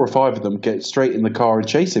now 4 or 5 of them get straight in the car and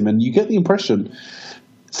chase him, and you get the impression...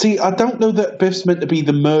 See, I don't know that Biff's meant to be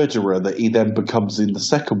the murderer that he then becomes in the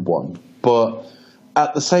second one, but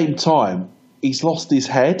at the same time, he's lost his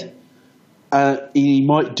head, and he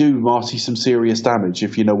might do Marty some serious damage,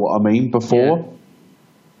 if you know what I mean, before.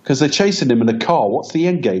 because they're chasing him in a car. What's the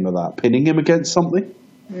end game of that? Pinning him against something?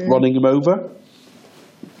 Running him over?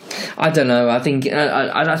 I don't know. I think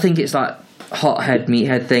it's like hothead,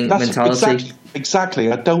 meathead thing mentality.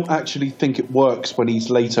 Exactly. I don't actually think it works when he's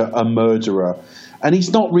later a murderer. And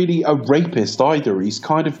he's not really a rapist either. He's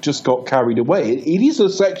kind of just got carried away. It is a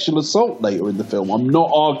sexual assault later in the film. I'm not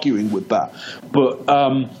arguing with that. But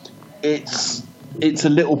it's a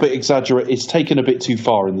little bit exaggerated. It's taken a bit too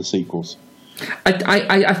far in the sequels.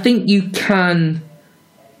 I think you can...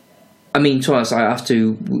 I mean, to be honest, I have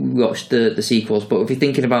to watch the sequels, but if you're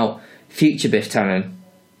thinking about future Biff Tannen,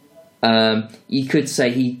 you could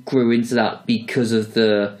say he grew into that because of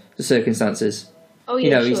the circumstances. Oh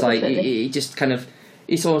yeah, sure, he's like definitely. he just kind of.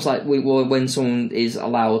 It's almost like when someone is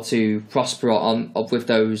allowed to prosper with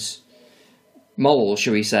those morals,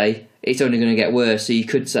 shall we say, it's only going to get worse. So you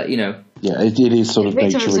could say, Yeah, it is sort of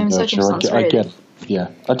nature and nurture. I get it.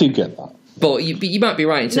 Yeah, I do get that. But you might be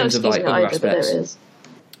right in terms of like other aspects.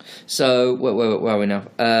 So where are we now?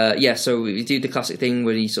 So we do the classic thing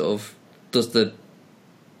where he sort of does the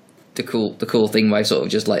cool thing by sort of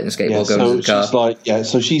just letting the skateboard go into the car.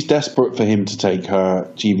 So she's desperate for him to take her.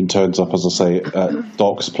 She even turns up, as I say, at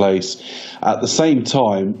Doc's place. At the same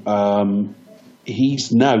time,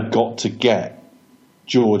 he's now got to get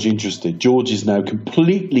George interested. George is now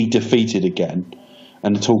completely defeated again,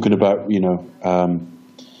 and talking about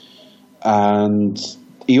and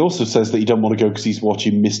he also says that he don't want to go because he's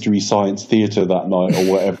watching Mystery Science Theatre that night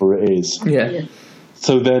or whatever it is. Yeah.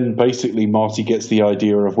 So then basically Marty gets the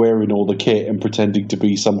idea of wearing all the kit and pretending to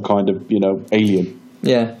be some kind of, alien.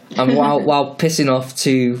 Yeah. And while pissing off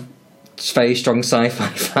two very strong sci-fi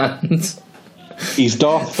fans. He's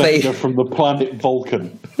Darth Vader from the planet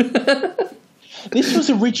Vulcan. This was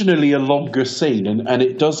originally a longer scene, and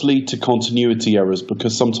it does lead to continuity errors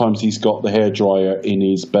because sometimes he's got the hairdryer in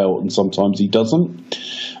his belt and sometimes he doesn't.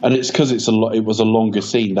 And it's because it was a longer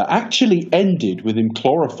scene that actually ended with him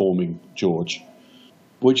chloroforming George,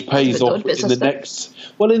 which pays off in the next...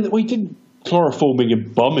 we didn't chloroforming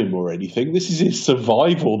and bum him or anything. This is his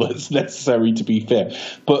survival that's necessary, to be fair.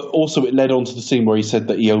 But also it led on to the scene where he said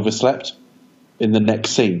that he overslept. In the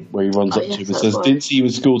next scene where he runs up to him and says, "Didn't see you in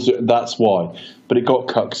school." That's why. But it got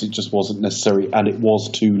cut because it just wasn't necessary and it was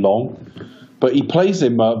too long. But he plays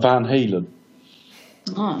him Van Halen.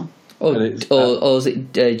 Oh. Or is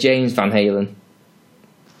it James Van Halen?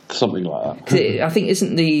 Something like that. I think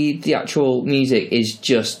isn't the actual music is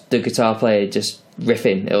just the guitar player just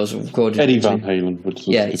riffing. It was recorded. Eddie Van Halen.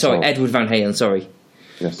 Edward Van Halen. Sorry.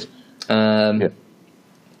 Yes. Yeah.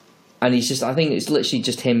 And he's just, I think it's literally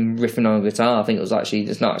just him riffing on a guitar. I think it's not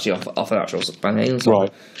actually off an actual Van Halen song.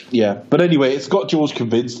 Right, yeah. But anyway, it's got George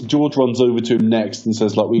convinced. George runs over to him next and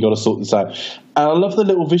says, we got to sort this out. And I love the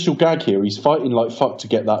little visual gag here. He's fighting like fuck to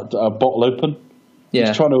get that bottle open. Yeah.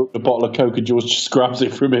 He's trying to open a bottle of Coke and George just grabs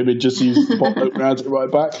it from him and just uses the bottle opener and hands it right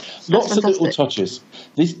back. Lots of little touches.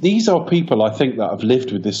 These are people, I think, that have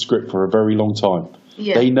lived with this script for a very long time.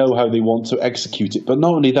 Yeah. They know how they want to execute it. But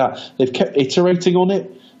not only that, they've kept iterating on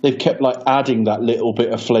it. They've kept adding that little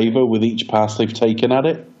bit of flavour with each pass they've taken at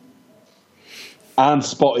it, and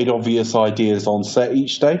spotted obvious ideas on set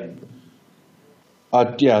each day. I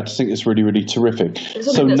just think it's really, really terrific. It's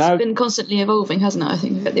something that's been constantly evolving, hasn't it? I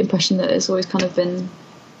think I get the impression that it's always kind of been,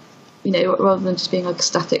 rather than just being like a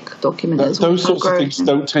static document. Those sorts of things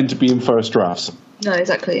don't tend to be in first drafts. No,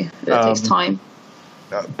 exactly. It takes time.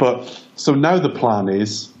 But so now the plan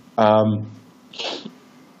is.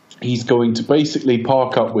 He's going to basically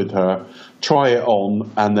park up with her, try it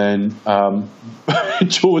on, and then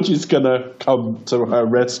George is going to come to her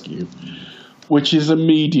rescue, which is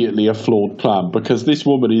immediately a flawed plan because this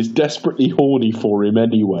woman is desperately horny for him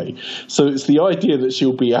anyway. So it's the idea that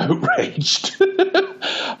she'll be outraged.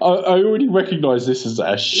 I already recognise this as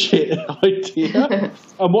a shit idea.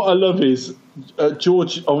 And what I love is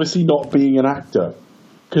George obviously not being an actor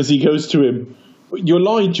because he goes to him, "You're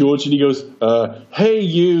lying, George," and he goes, "Hey,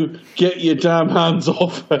 you, get your damn hands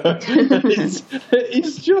off her."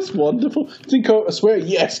 It's just wonderful. Think I swear?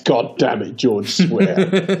 Yes, God damn it, George, swear.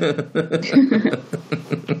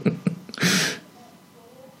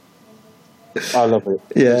 I love it.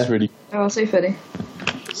 Yeah. It's really... Oh, so funny.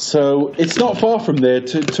 So it's not far from there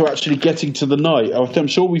to actually getting to the night. I'm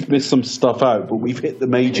sure we've missed some stuff out, but we've hit the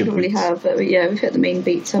major beats. We probably have, but we've hit the main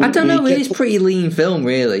beats. I don't know, it is a pretty lean film,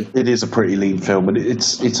 really. It is a pretty lean film, and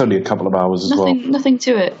it's only a couple of hours as well. Nothing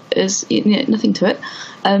to it is nothing to it.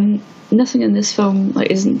 Nothing in this film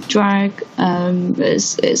isn't drag.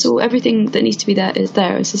 It's all, everything that needs to be there is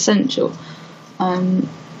there. It's essential.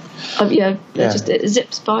 It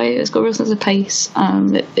zips by. It's got a real sense of pace.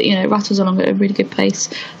 It rattles along at a really good pace.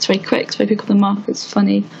 It's very quick. It's very quick on the mark. It's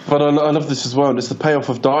funny. But I love this as well, and it's the payoff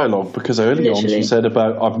of dialogue, because early on she said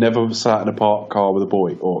about, I've never sat in a parked car with a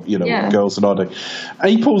boy, or girls and nodding, and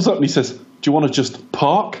he pulls up and he says, do you want to just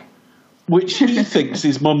park? Which he thinks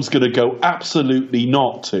his mum's going to go absolutely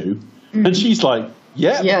not to, and she's like,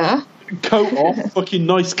 yeah, coat off, fucking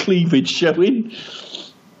nice cleavage showing.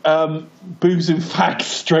 Booze and fags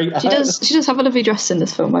straight out. She does have a lovely dress in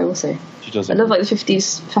this film, I will say. She does. I love like the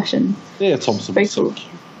 50s fashion. Yeah, Thompson was so cute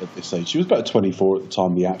at this age. She was about 24 at the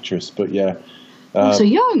time, the actress, but yeah. So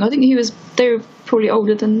young. I think they were probably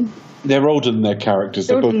older than... They're older than their characters.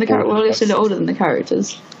 They're older than they're still older than the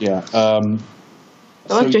characters. Yeah. I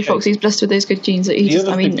like Joe Fox. He's blessed with those good genes that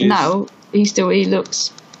now he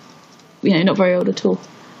looks, not very old at all,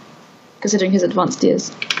 considering his advanced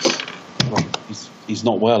years. Well, he's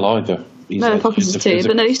not well either. Parkinson's too,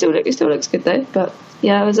 but no, he still looks good though. But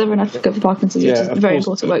yeah, I was over in Africa for Parkinson's, which is very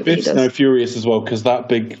important work that he does. Biff's now furious as well, because that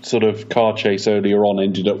big sort of car chase earlier on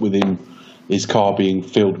ended up with his car being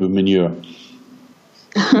filled with manure.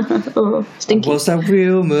 Oh, stinky. Was that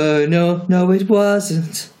real manure? No, it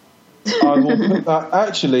wasn't. I will put that.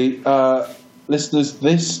 Actually, listeners,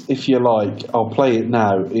 this, if you like, I'll play it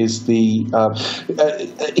now, is the...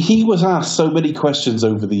 he was asked so many questions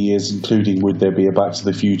over the years, including would there be a Back to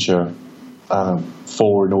the Future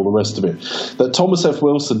 4 and all the rest of it, that Thomas F.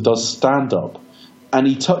 Wilson does stand-up, and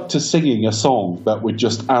he took to singing a song that would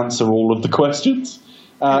just answer all of the questions.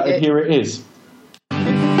 And here it is.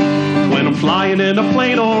 When I'm flying in a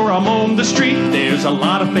plane or I'm on the street, there's a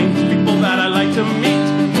lot of famous people that I like to meet.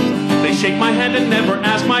 They shake my hand and never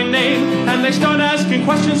ask my name, and they start asking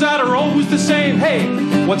questions that are always the same. Hey,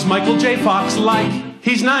 what's Michael J. Fox like?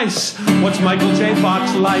 He's nice. What's Michael J.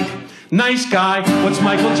 Fox like? Nice guy. What's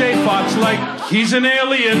Michael J. Fox like? He's an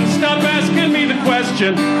alien. Stop asking me the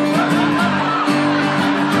question.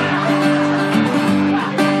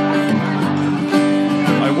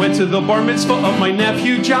 I went to the bar mitzvah of my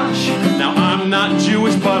nephew Josh. Now I'm not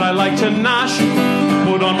Jewish, but I like to nosh.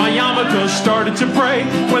 Put on my yarmulke, started to pray,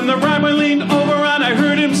 when the rabbi leaned over and I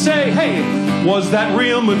heard him say, hey, was that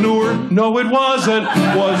real manure? No, it wasn't.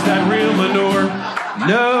 Was that real manure?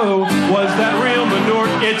 No. Was that real manure?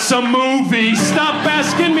 It's a movie. Stop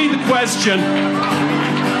asking me the question.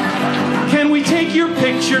 Can we take your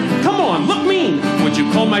picture? Come on, look mean. Would you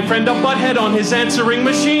call my friend a butthead on his answering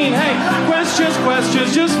machine? Hey, questions,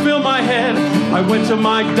 just fill my head. I went to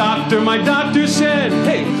my doctor said,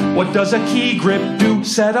 hey, what does a key grip do?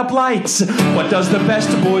 Set up lights. What does the best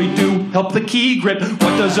boy do? Help the key grip.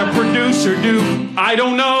 What does a producer do? I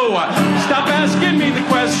don't know. Stop asking me the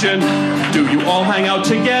question. Do you all hang out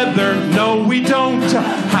together? No, we don't.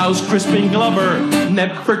 How's Crispin Glover?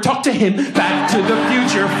 Never talk to him. Back to the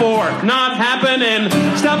Future 4. Not happening.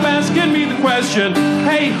 Stop asking me the question.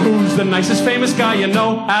 Hey, who's the nicest famous guy you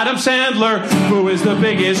know? Adam Sandler. Who is the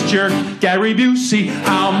biggest jerk? Gary Busey.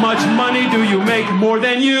 How much money do you make? More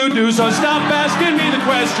than you do. So stop asking me the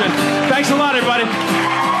question. Thanks a lot, everybody.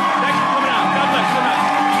 Thanks for coming out. God bless. Good night.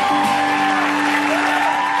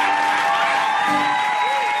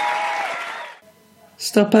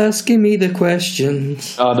 Stop asking me the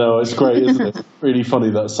questions. I know, it's great, isn't it? Really funny,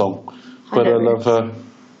 that song. But I love...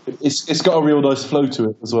 it's got a real nice flow to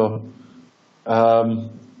it as well.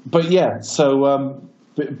 But yeah, so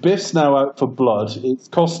Biff's now out for blood. It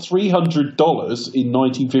cost $300 in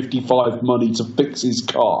 1955 money to fix his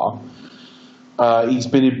car. He's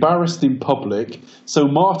been embarrassed in public. So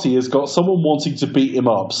Marty has got someone wanting to beat him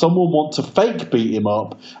up. Someone wants to fake beat him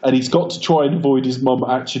up. And he's got to try and avoid his mum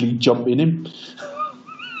actually jumping him.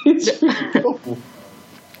 It's really awful.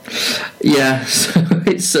 Yeah,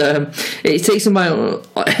 so it takes him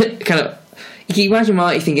about kind of. Can you imagine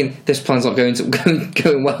Marty thinking this plan's not going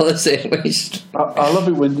well, is it? I love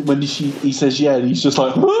it when he says yeah, and he's just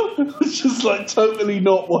like, it's just like totally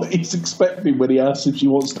not what he's expecting when he asks if she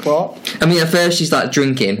wants to park. I mean, at first she's like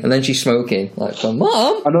drinking, and then she's smoking. Like,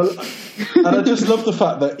 Mom. And I just love the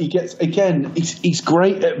fact that he gets again. He's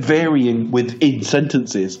great at varying within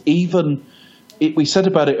sentences, even. We said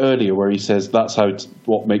about it earlier where he says that's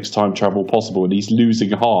what makes time travel possible, and he's losing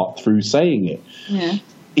heart through saying it. Yeah.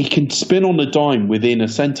 He can spin on a dime within a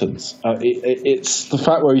sentence. It's the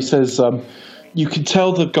fact where he says you can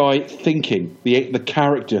tell the guy thinking, the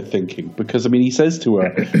character thinking, because, I mean, he says to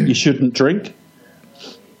her, you shouldn't drink.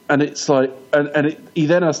 And it's like, he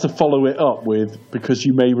then has to follow it up with, because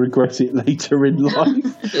you may regret it later in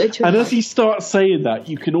life. And as he starts saying that,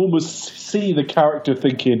 you can almost see the character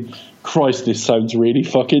thinking, Christ, this sounds really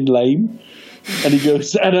fucking lame. And he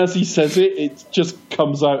goes, and as he says it, it just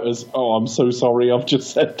comes out as, "Oh, I'm so sorry, I've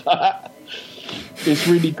just said that." It's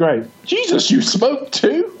really great. Jesus, you smoke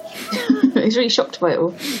too? He's really shocked by it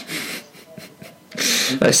all.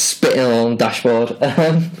 Like spitting on the dashboard.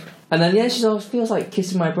 And then she always feels like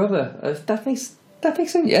kissing my brother. That makes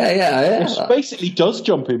sense. Yeah. She basically does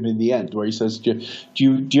jump him in the end, where he says, "Do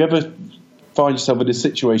you ever find yourself in a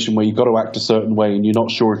situation where you've got to act a certain way and you're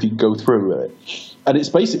not sure if you can go through with it?" And it's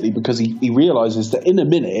basically because he realises that in a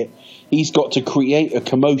minute he's got to create a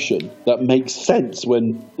commotion that makes sense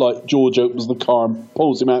when, like, George opens the car and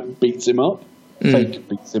pulls him out and beats him up. Fake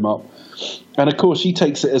beats him up. And of course she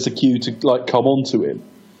takes it as a cue to, like, come on to him.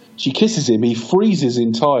 She kisses him, he freezes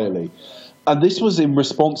entirely. And this was in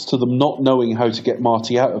response to them not knowing how to get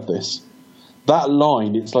Marty out of this. That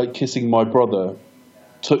line, "It's like kissing my brother,"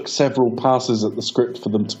 took several passes at the script for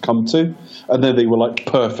them to come to, and then they were like,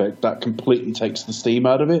 perfect, that completely takes the steam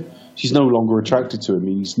out of it. She's no longer attracted to him.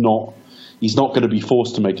 He's not going to be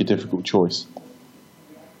forced to make a difficult choice.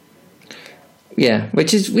 Yeah,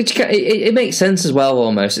 which it makes sense as well.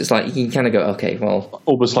 Almost, it's like you can kind of go, okay, well,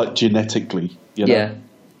 almost like genetically, you know?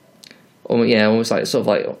 Almost like sort of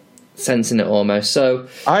like sensing it almost. So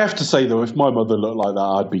I have to say though, if my mother looked like that,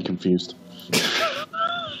 I'd be confused.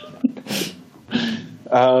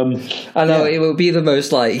 I know it will be the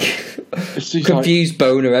most like confused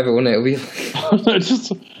boner ever, wouldn't it? It'll be like,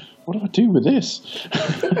 just, what do I do with this?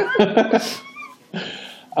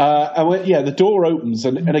 The door opens,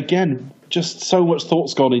 and again, just so much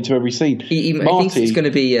thought's gone into every scene. Marty thinks it's going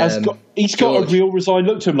to be. He's got a real resigned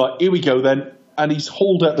look to him, like, here we go then, and he's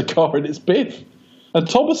hauled out the car, and it's Biff. And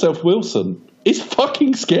Thomas F. Wilson is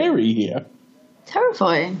fucking scary here.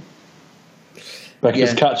 Terrifying.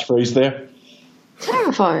 Becca's catchphrase there.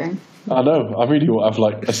 Terrifying. I know. I really want to have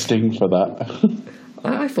like a sting for that.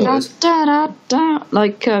 I thought it was,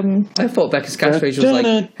 like I thought Becca's catchphrase was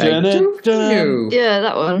like, "Hey, do." Yeah,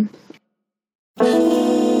 that one.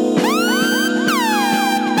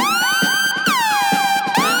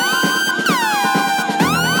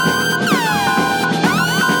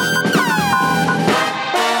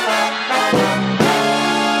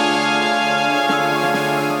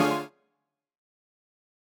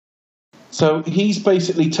 So he's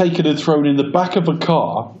basically taken and thrown in the back of a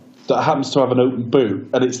car that happens to have an open boot,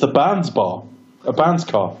 and it's the band's car.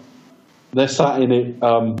 They're sat in it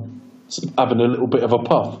having a little bit of a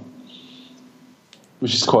puff,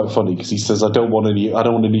 which is quite funny because he says, I don't want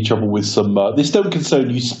any trouble with some this don't concern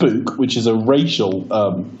you spook, which is a racial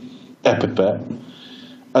epithet.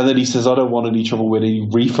 And then he says, I don't want any trouble with any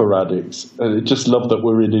reefer addicts. And I just love that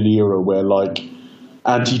we're in an era where, like,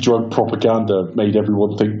 anti-drug propaganda made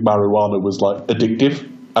everyone think marijuana was, like, addictive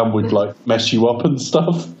and would, like, mess you up and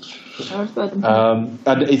stuff.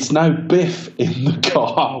 And it's now Biff in the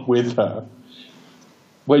car with her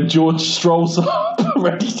when George strolls up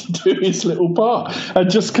ready to do his little part. And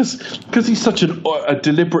just because he's such a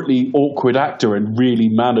deliberately awkward actor and really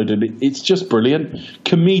mannered, and it's just brilliant.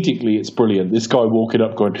 Comedically, it's brilliant. This guy walking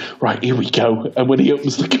up going, right, here we go. And when he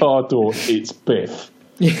opens the car door, it's Biff.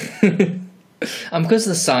 And because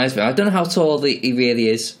of the size of it, I don't know how tall he really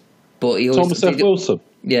is, but he always... Thomas F. Wilson.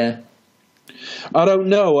 Yeah. I don't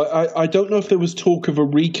know. I don't know if there was talk of a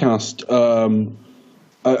recast.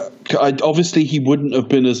 Obviously, he wouldn't have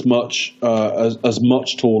been as much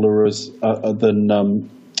taller than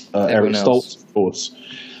Eric Stoltz, of course.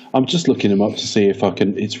 I'm just looking him up to see if I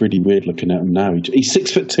can. It's really weird looking at him now. He's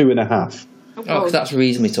 6'2.5". Oh, because that's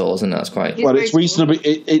reasonably tall, isn't it? That's quite... Well, it's reasonably...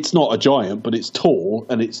 It's not a giant, but it's tall,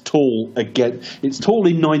 and it's tall again. It's tall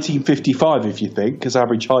in 1955, if you think, because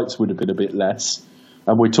average heights would have been a bit less.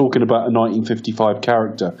 And we're talking about a 1955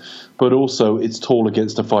 character. But also, it's tall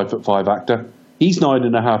against a 5'5" actor. He's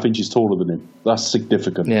 9.5 inches taller than him. That's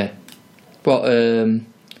significant. Yeah. But,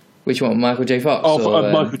 which one? Michael J. Fox?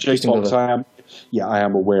 Michael J. Fox, I am... Yeah, I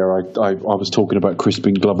am aware. I was talking about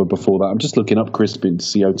Crispin Glover before that. I'm just looking up Crispin to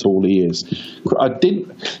see how tall he is.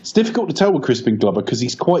 It's difficult to tell with Crispin Glover because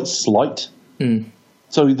he's quite slight. Mm.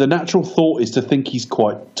 So the natural thought is to think he's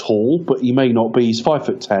quite tall, but he may not be. He's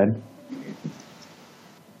 5'10".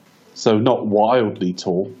 So not wildly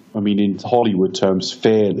tall. I mean, in Hollywood terms,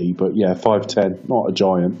 fairly, but yeah, 5'10", not a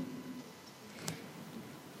giant.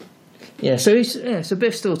 Yeah, so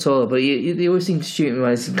Biff's still taller, but he always seems to shoot him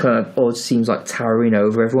as he kind of always seems like towering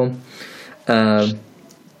over everyone,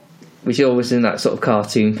 which is always in that sort of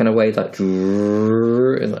cartoon kind of way, like you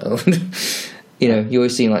know, you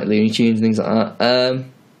always see like Looney Tunes and things like that.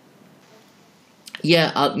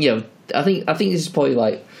 I think this is probably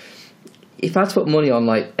like, if I had to put money on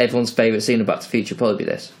like everyone's favourite scene of Back to the Future, it'd probably be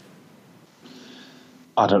this.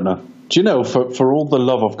 I don't know. Do you know, for all the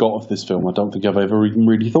love I've got of this film, I don't think I've ever even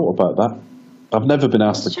really thought about that. I've never been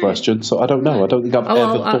asked the question, so I don't know. I don't think I've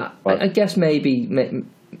ever thought about it. I guess maybe the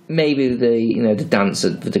the dance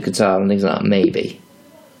with the guitar and things like that, maybe.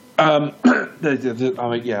 I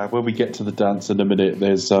mean, yeah, when we get to the dance in a minute,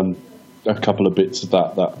 there's a couple of bits of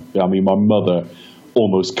that. I mean, my mother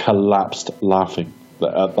almost collapsed laughing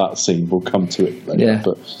at that scene. We'll come to it later. Yeah.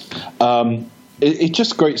 But it's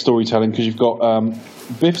just great storytelling because you've got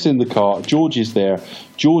Biff's in the car, George is there.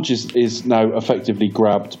 George is now effectively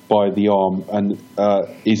grabbed by the arm and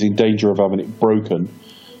is in danger of having it broken.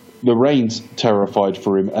 Lorraine's terrified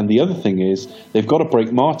for him, and the other thing is they've got to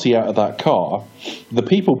break Marty out of that car. The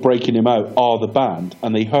people breaking him out are the band,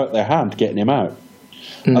 and they hurt their hand getting him out.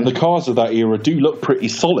 And the cars of that era do look pretty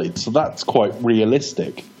solid, so that's quite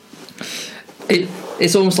realistic.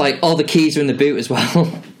 It's almost like the keys are in the boot as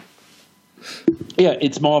well. Yeah,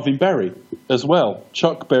 it's Marvin Berry as well.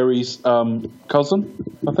 Chuck Berry's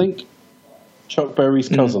cousin, I think. Chuck Berry's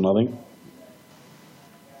cousin, I think.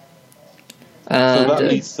 So that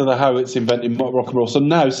leads to how it's invented rock and roll. So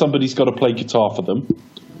now somebody's got to play guitar for them.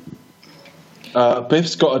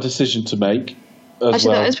 Biff's got a decision to make.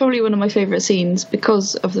 Actually, that is probably one of my favourite scenes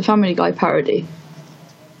because of the Family Guy parody.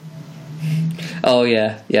 Oh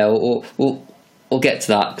yeah. We'll get to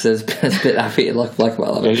that because there's a bit I feel like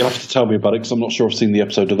about that. Yeah, you'll have to tell me about it because I'm not sure I've seen the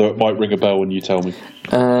episode, although it might ring a bell when you tell me.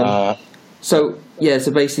 So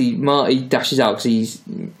basically Marty dashes out because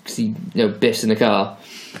Biff's in the car.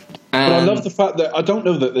 But I love the fact that I don't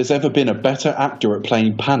know that there's ever been a better actor at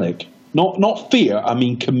playing panic. Not fear, I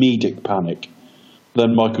mean comedic panic,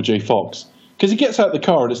 than Michael J. Fox. Because he gets out the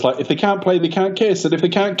car and it's like, if they can't play, they can't kiss. And if they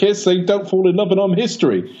can't kiss, they don't fall in love and I'm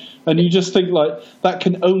history. And you just think, like, that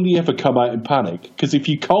can only ever come out in panic. Because if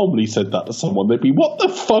you calmly said that to someone, they'd be, what the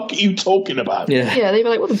fuck are you talking about? Yeah, they'd be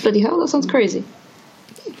like, what the bloody hell? That sounds crazy.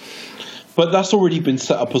 But that's already been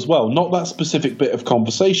set up as well. Not that specific bit of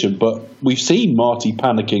conversation, but we've seen Marty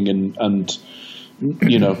panicking and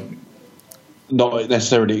not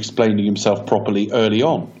necessarily explaining himself properly early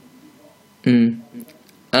on.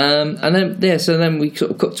 And then we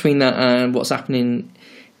sort of cut between that and what's happening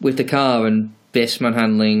with the car and Biff's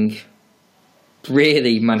manhandling,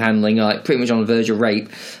 like pretty much on the verge of rape,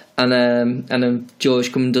 and then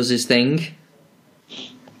George comes and does his thing.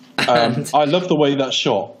 I love the way that's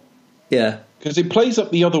shot. Yeah. Because it plays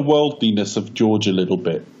up the otherworldliness of George a little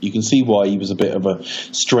bit. You can see why he was a bit of a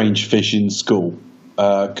strange fish in school.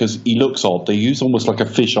 Because he looks odd. They use almost like a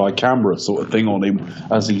fisheye camera sort of thing on him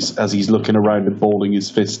as he's looking around and balling his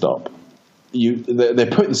fist up. They're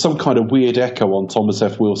putting some kind of weird echo on Thomas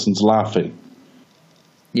F. Wilson's laughing.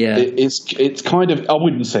 Yeah, it's kind of, I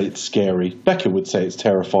wouldn't say it's scary. Becca would say it's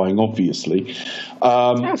terrifying, obviously.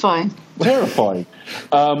 Terrifying.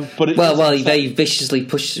 But he very viciously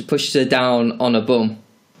pushed her down on a bum.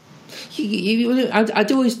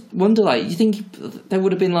 I'd always wonder, like, you think there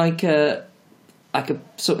would have been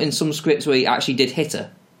in some scripts where he actually did hit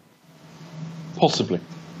her? Possibly.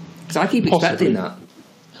 Because I keep expecting that.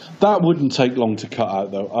 That wouldn't take long to cut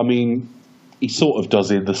out, though. I mean, he sort of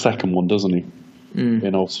does in the second one, doesn't he?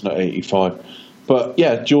 In Alternate 85. But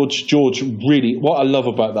yeah, George really, what I love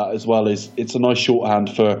about that as well is it's a nice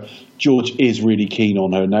shorthand for George is really keen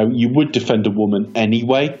on her. Now, you would defend a woman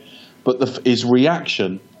anyway, but his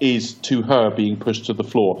reaction is to her being pushed to the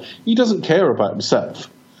floor. He doesn't care about himself.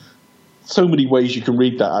 So many ways you can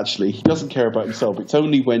read that, actually. He doesn't care about himself. It's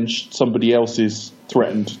only when somebody else is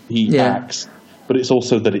threatened he acts. But it's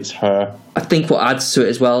also that it's her. I think what adds to it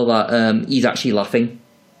as well, that he's actually laughing.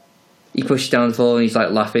 He pushes down the floor and he's like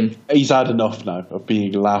laughing. He's had enough now of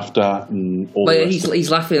being laughed at and all that.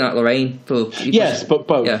 He's laughing at Lorraine. Yes, but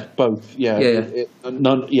both. Yeah. Both, yeah.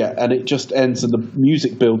 And it just ends and the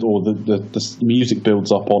music builds, or the music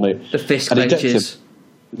builds up on it. The fist clenches.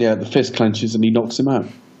 Yeah, the fist clenches and he knocks him out.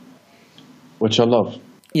 Which I love.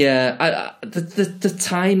 Yeah, the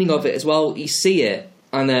timing of it as well. You see it,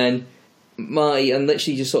 and then Marty, and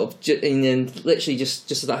literally just sort of, and then literally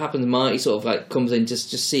just as that happens, Marty sort of like comes in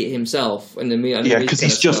just see it himself, and then because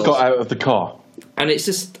he's just got out of the car, and it's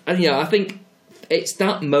just, and I think it's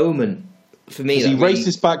that moment for me. He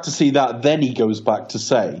races back to see that, then he goes back to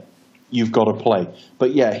say, "You've got to play."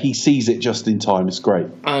 But yeah, he sees it just in time. It's great,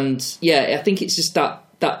 and yeah, I think it's just that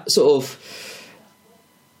sort of,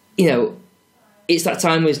 it's that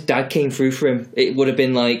time when his dad came through for him. It would have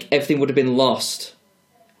been like everything would have been lost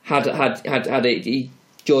had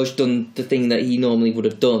George done the thing that he normally would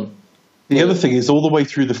have done. The other thing is, all the way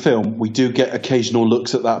through the film, we do get occasional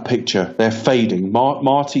looks at that picture. They're fading.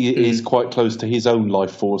 Marty is quite close to his own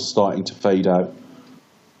life force starting to fade out.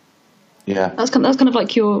 Yeah, that's kind of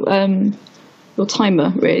like your your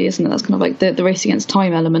timer, really, isn't it? That's kind of like the race against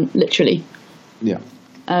time element, literally. Yeah.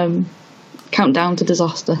 Countdown to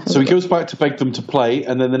disaster. So he goes back to beg them to play,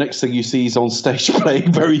 and then the next thing you see he's on stage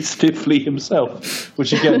playing very stiffly himself,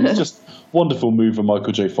 which again is just wonderful move of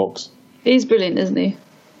Michael J. Fox. He's brilliant, isn't he?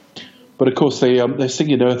 But of course they're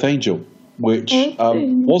singing Earth Angel, which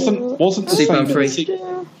wasn't the Superman same.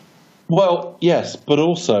 3. Well, yes, but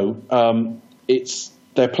also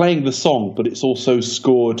they're playing the song, but it's also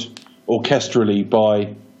scored orchestrally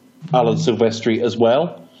by Alan Silvestri as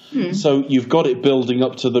well. So you've got it building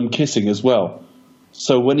up to them kissing as well.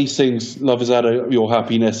 So when he sings "Love is out of your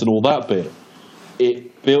happiness" and all that bit,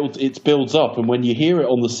 it builds up, and when you hear it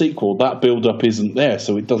on the sequel, that build up isn't there,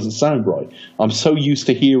 so it doesn't sound right. I'm so used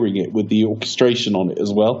to hearing it with the orchestration on it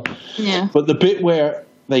as well. Yeah. But the bit where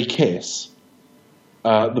they kiss,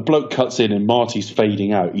 the bloke cuts in and Marty's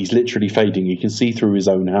fading out. He's literally fading. You can see through his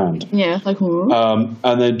own hand. Yeah, like.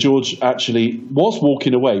 And then George actually was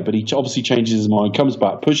walking away, but he obviously changes his mind, comes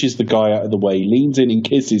back, pushes the guy out of the way, leans in and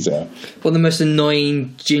kisses her. One of the most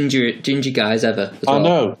annoying ginger guys ever. I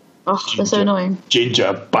know. Oh, they're so annoying.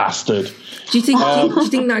 Ginger bastard. Do you think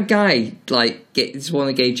that guy is one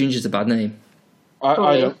that gave Gingers a bad name? I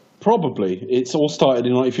don't. Probably. It's all started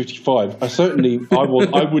in 1955.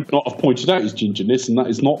 I would not have pointed out his gingerness, and that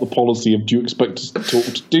is not the policy of Do You Expect Us to Talk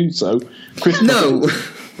to do so. Chris No.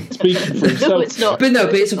 Speaking for himself. No, it's not. But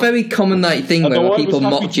it's a very common thing where people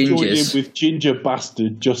mock gingers. With ginger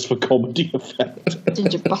bastard just for comedy effect.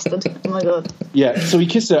 Ginger bastard. Oh my god. Yeah, so he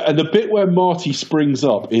kisses her, and the bit where Marty springs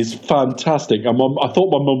up is fantastic. I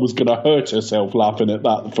thought my mum was going to hurt herself laughing at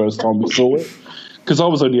that the first time we saw it. Because I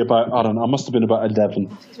was only about, I must have been about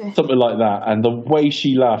 11, something like that. And the way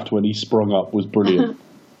she laughed when he sprung up was brilliant.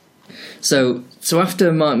 So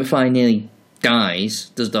after Mark McFly nearly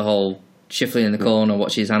dies, does the whole shuffling in the corner,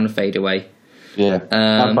 watch his hand fade away. Yeah,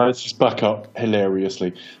 and manages back up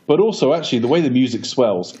hilariously. But also, actually, the way the music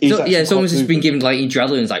swells is it's almost it's been given like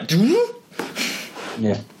adrenaline. It's like,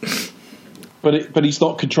 yeah. But he's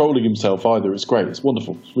not controlling himself either. It's great. It's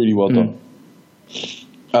wonderful. It's really well done.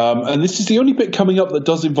 And this is the only bit coming up that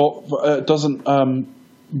doesn't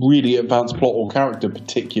really advance plot or character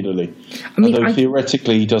particularly. Although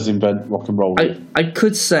theoretically he does invent rock and roll. I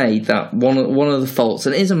could say that one of the faults,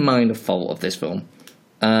 and it is a minor fault of this film,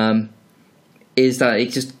 is that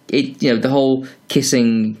the whole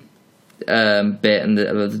kissing bit and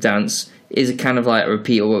the dance is a kind of like a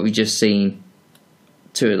repeat of what we just seen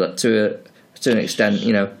to an extent,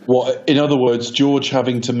 What, in other words, George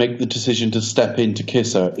having to make the decision to step in to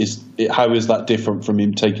kiss her, how is that different from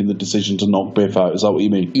him taking the decision to knock Biff out? Is that what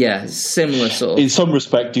you mean? Yeah, similar sort of. In some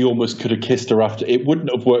respect, he almost could have kissed her after. It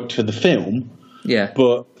wouldn't have worked for the film. Yeah.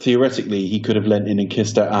 But theoretically, he could have leant in and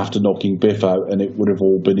kissed her after knocking Biff out, and it would have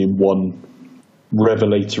all been in one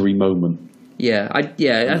revelatory moment. Yeah, I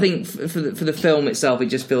think for the film itself, it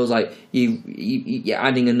just feels like you're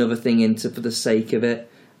adding another thing into for the sake of it.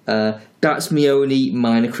 That's my only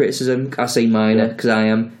minor criticism. I say minor because I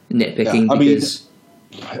am nitpicking.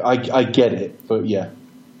 Yeah, I get it, but yeah,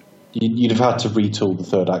 you'd have had to retool the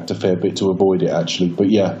third act a fair bit to avoid it, actually.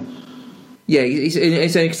 But yeah, it's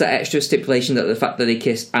only because that extra stipulation that the fact that they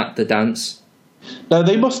kissed at the dance. Now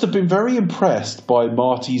they must have been very impressed by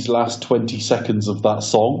Marty's last 20 seconds of that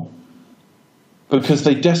song, because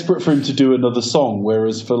they're desperate for him to do another song,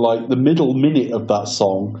 whereas for like the middle minute of that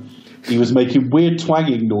song, he was making weird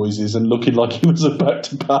twanging noises and looking like he was about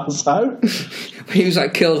to pass out. He was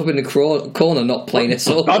like curled up in the corner, not playing a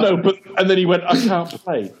song. I know, and then he went, I can't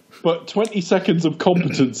play. But 20 seconds of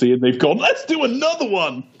competency and they've gone, let's do another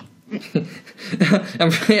one.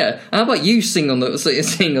 Yeah, how about you sing on this?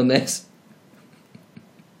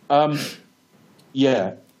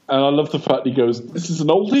 Yeah, and I love the fact he goes, this is an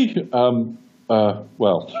oldie?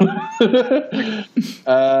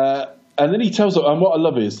 And then he tells them, and what I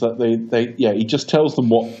love is that he just tells them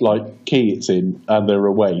what like key it's in, and they're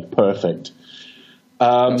away. Perfect.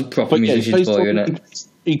 That's proper musician's boy, isn't it?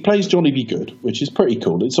 He plays Johnny B. Good, which is pretty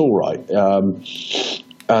cool. It's all right.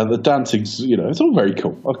 The dancing's, it's all very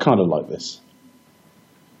cool. I kind of like this.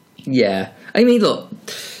 Yeah, I mean, look,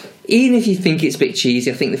 even if you think it's a bit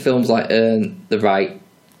cheesy, I think the film's like earned the right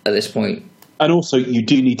at this point. And also, you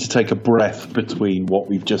do need to take a breath between what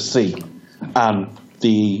we've just seen and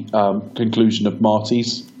the conclusion of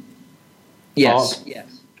Marty's arc.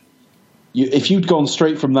 Yes. If you'd gone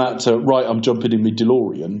straight from that to, right, I'm jumping in my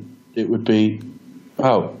DeLorean, it would be,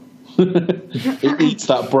 it needs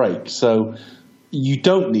that break. So you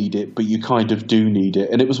don't need it, but you kind of do need it.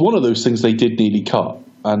 And it was one of those things they did nearly cut.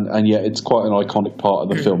 And yet it's quite an iconic part of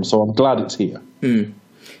the film. So I'm glad it's here.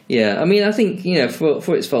 Yeah, I mean, I think,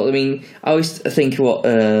 for its fault, I mean, I always think what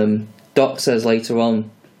Doc says later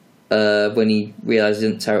on, when he realised he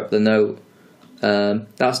didn't tear up the note,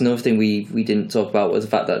 that's another thing we didn't talk about, was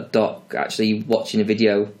the fact that Doc actually watching a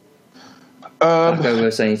video back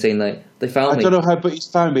over saying like, they found me. I don't know how, but he's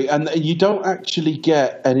found me. And you don't actually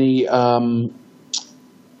get any...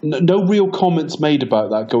 no real comments made about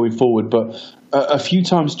that going forward, but a few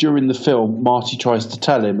times during the film, Marty tries to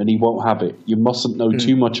tell him and he won't have it. You mustn't know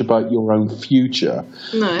too much about your own future.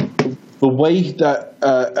 No. The way that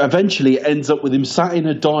eventually it ends up with him sat in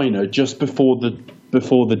a diner just before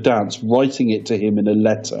the dance, writing it to him in a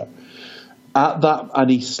letter. At that,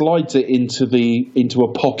 and he slides it into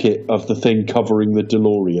a pocket of the thing covering the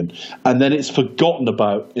DeLorean, and then it's forgotten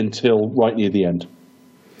about until right near the end.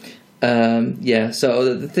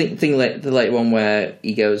 So the later one where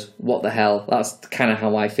he goes, "What the hell?" That's kind of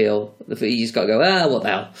how I feel. You just got to go, what the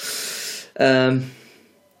hell?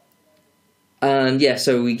 And yeah,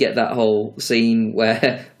 so we get that whole scene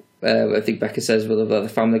where I think Becca says, "Well, the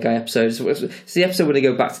Family Guy episode." So it's the episode where they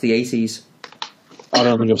go back to the 80s. I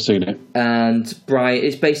don't think I've seen it. And Brian,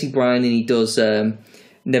 it's basically Brian, and he does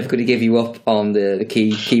 "Never Gonna Give You Up" on the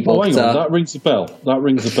keyboard. Oh, hang on, that rings a bell.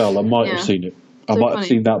 I might have seen it. I might have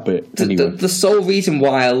seen that bit. Anyway. The sole reason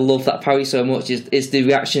why I love that parody so much is the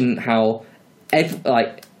reaction, how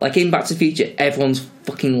like in Back to the Future, everyone's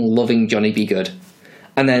fucking loving Johnny B. Good.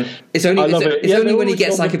 And then it's only when he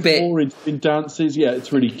gets like a bit in dances. Yeah,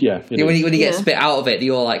 it's really when he gets a bit out of it,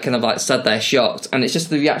 you're like kind of like stood there shocked, and it's just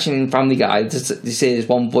the reaction in Family Guy. You see this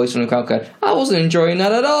one voice from the crowd going, "I wasn't enjoying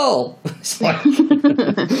that at all." It's like,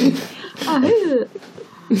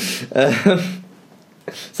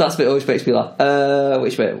 so that's the bit always makes me laugh.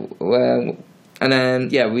 Which bit? And then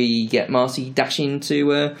we get Marty dashing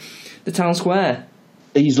to the town square.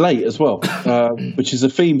 He's late as well, which is a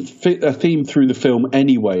theme through the film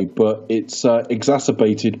anyway, but it's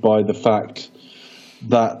exacerbated by the fact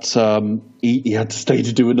that he had to stay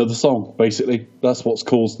to do another song, basically. That's what's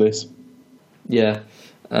caused this. Yeah.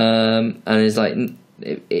 And it's like,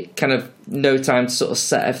 it kind of no time to sort of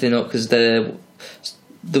set everything up, because the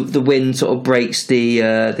wind sort of breaks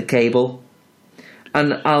the cable.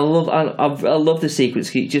 And I love the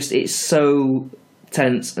sequence. It's so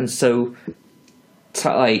tense and so...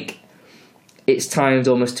 it's timed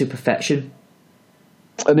almost to perfection,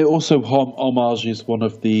 and it also homages one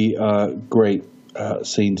of the great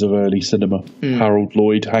scenes of early cinema. Harold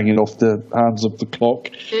Lloyd hanging off the hands of the clock.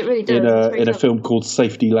 It really does. In a film called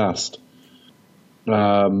Safety Last.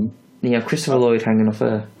 Christopher Lloyd hanging off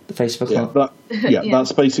the face of a clock.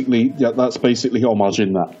 That's basically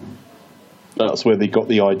homaging that. That's where they got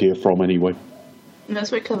the idea from, anyway. And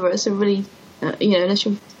that's very clever. It's a really, unless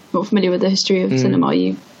you're not familiar with the history of cinema,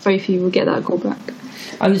 very few will get that callback.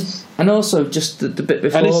 And also just the bit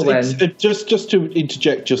before just to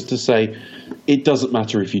interject, just to say, it doesn't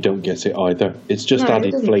matter if you don't get it either. It's just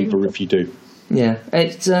added flavour if you do. Yeah,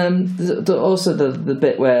 it's also the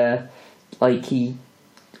bit where like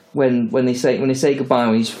when they say goodbye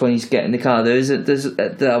when he's getting in the car, there's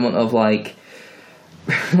the element of like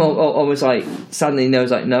almost like suddenly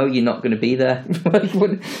knows like, no, you're not going to be there.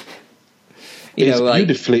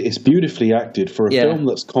 It's beautifully acted for a film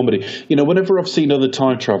that's comedy. Whenever I've seen other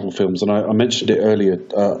time travel films, and I mentioned it earlier,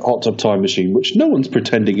 Hot Tub Time Machine, which no one's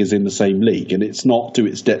pretending is in the same league, and it's not to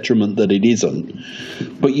its detriment that it isn't,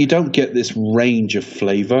 but you don't get this range of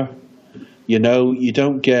flavour. You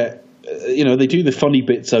don't get... they do the funny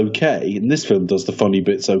bits okay, and this film does the funny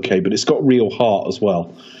bits okay, but it's got real heart as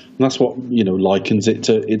well. And that's what, likens it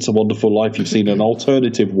to It's a Wonderful Life. You've seen an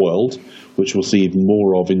alternative world, which we'll see even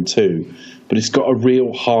more of in 2, but it's got a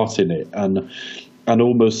real heart in it, and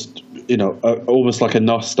almost, almost like a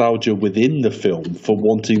nostalgia within the film for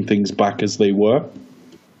wanting things back as they were.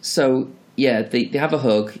 So, they have a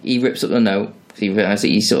hug. He rips up the note.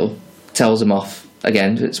 He sort of tells him off.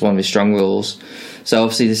 Again, it's one of his strong rules. So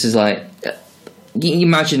obviously this is like... You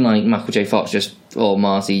imagine like Michael J. Fox or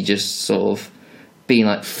Marty just sort of being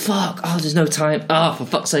like, fuck, there's no time. For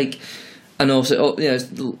fuck's sake. And also,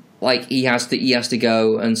 like he has to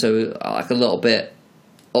go, and so like a little bit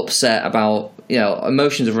upset about,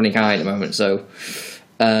 emotions are running high at the moment. So,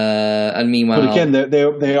 and meanwhile, but again,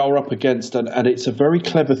 they are up against, and it's a very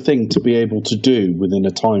clever thing to be able to do within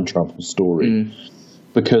a time travel story,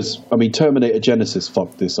 because Terminator Genesis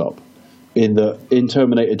fucked this up. In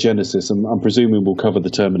Terminator Genesis, and I'm presuming we'll cover the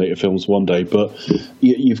Terminator films one day, but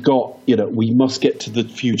you've got, we must get to the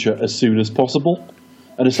future as soon as possible.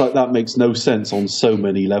 And it's like, that makes no sense on so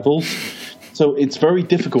many levels. So it's very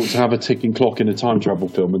difficult to have a ticking clock in a time travel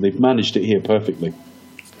film, and they've managed it here perfectly.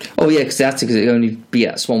 Oh, yeah, because it can only be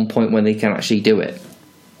at one point when they can actually do it.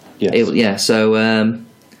 Yes. So...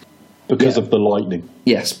 because of the lightning.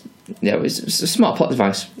 Yes. it's a smart plot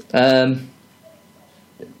device.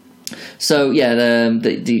 So yeah,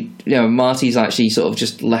 Marty's actually sort of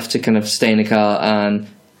just left to kind of stay in the car and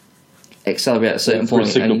accelerate at a certain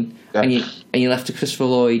point, and you left to Christopher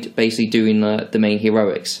Lloyd basically doing the main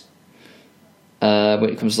heroics. When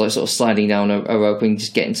it comes to like sort of sliding down a rope and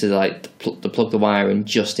just getting to like plug the wire in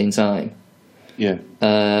just in time. Yeah.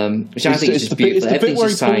 Which I think is just beautiful. It's the bit where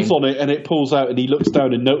he pulls on it and it pulls out and he looks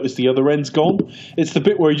down and notices the other end's gone. It's the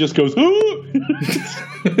bit where he just goes, oh!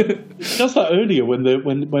 He does that earlier when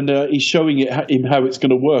he's showing him how it's going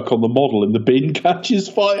to work on the model and the bin catches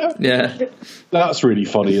fire. Yeah. That's really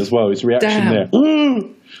funny as well, his reaction there.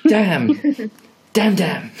 Damn.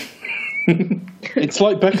 It's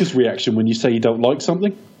like Becca's reaction when you say you don't like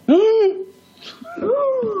something.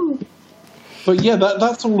 But yeah,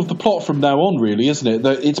 that's all of the plot from now on, really, isn't it?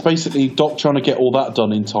 It's basically Doc trying to get all that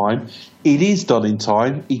done in time. It is done in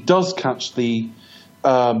time. He does catch he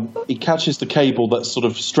catches the cable that's sort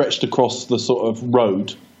of stretched across the sort of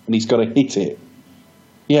road, and he's got to hit it.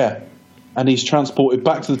 Yeah, and he's transported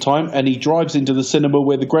back to the time, and he drives into the cinema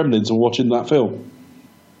where the Gremlins are watching that film.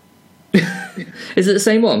 Is it the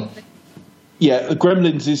same one? Yeah, the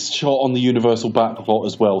Gremlins is shot on the Universal backlot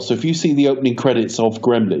as well. So if you see the opening credits of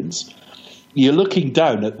Gremlins, you're looking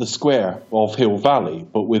down at the square of Hill Valley,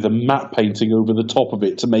 but with a matte painting over the top of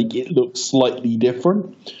it to make it look slightly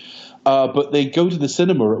different. But they go to the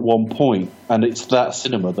cinema at one point, and it's that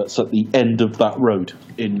cinema that's at the end of that road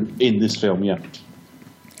in this film, yeah.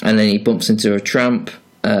 And then he bumps into a tramp.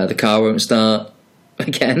 The car won't start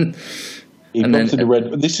again. He bumps into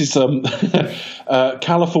red. This is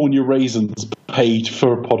California Raisins paid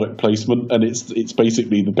for a product placement, and it's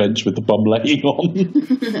basically the bench with the bum laying on.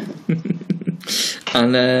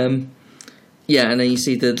 And and then you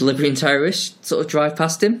see the delivering terrorist sort of drive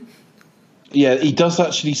past him. Yeah, he does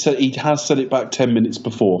actually he has set it back 10 minutes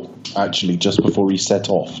before, actually, just before he set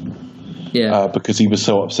off. Yeah, because he was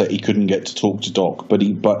so upset he couldn't get to talk to Doc. But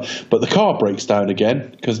the car breaks down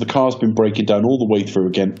again because the car's been breaking down all the way through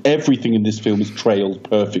again. Everything in this film is trailed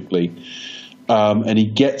perfectly. And he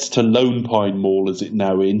gets to Lone Pine Mall as it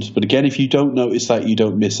now ends. But again, if you don't notice that, you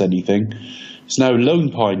don't miss anything. It's now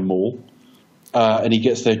Lone Pine Mall. And he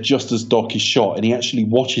gets there just as Doc is shot. And he actually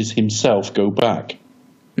watches himself go back.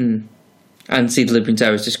 Mm. And see the Delivering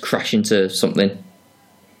Terrorist just crash into something.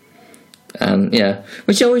 Yeah,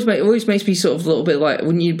 which always makes me sort of a little bit like,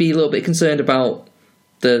 wouldn't you be a little bit concerned about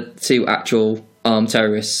the two actual armed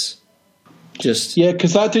terrorists? Because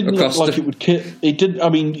that didn't look like it would kill. It didn't. I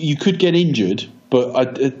mean, you could get injured,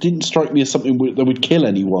 but it didn't strike me as something that would kill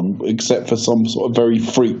anyone except for some sort of very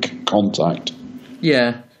freak contact.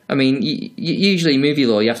 Yeah, I mean, usually in movie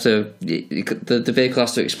law, you have to the vehicle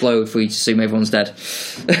has to explode for you to assume everyone's dead.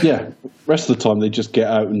 Yeah, rest of the time they just get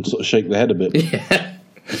out and sort of shake their head a bit. Yeah.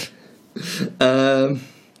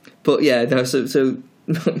 But yeah, no. So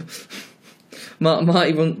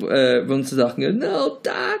Marty runs to Doc and goes, "No,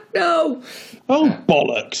 Doc, no!" Oh,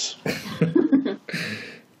 bollocks!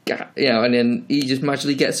 Yeah, and then he just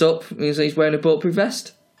magically gets up and he's wearing a bulletproof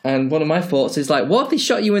vest. And one of my thoughts is like, what if they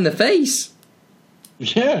shot you in the face?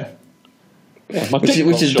 Yeah.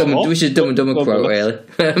 Which is Dumb and Dumber quote, really.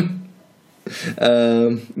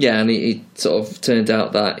 Yeah, and it sort of turned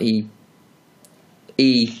out that he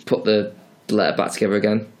put the letter back together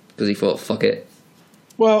again because he thought, fuck it.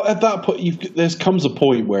 Well, at that point, there comes a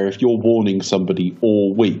point where if you're warning somebody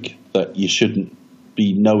all week that you shouldn't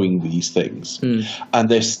be knowing these things, and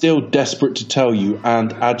they're still desperate to tell you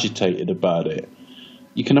and agitated about it,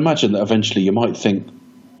 you can imagine that eventually you might think,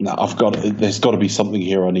 "No, there's got to be something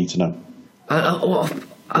here I need to know."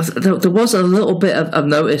 There was a little bit I've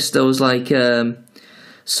noticed. There was like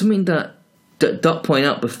something that Doc pointed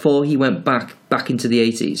out before he went back into the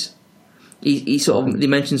 80s. He sort of, they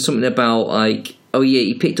mentioned something about like, oh yeah,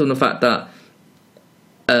 he picked on the fact that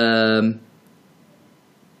that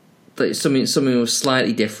something was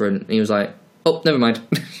slightly different. And he was like, oh, never mind.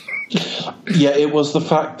 Yeah, it was the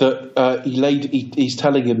fact that he's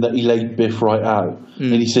telling him that he laid Biff right out,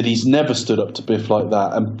 and he said he's never stood up to Biff like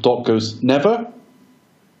that, and Doc goes, never?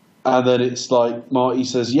 And then it's like, Marty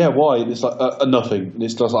says, yeah, why? And it's like, nothing. And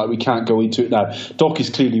it's just like, we can't go into it now. Doc is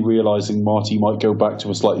clearly realising Marty might go back to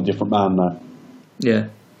a slightly different man now. Yeah.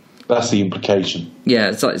 That's the implication.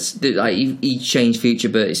 Yeah, it's like he changed future,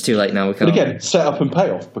 but it's too late now. We can't. But again, set up and pay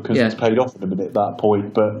off, because it's paid off in a minute at that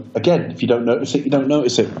point. But again, if you don't notice it, you don't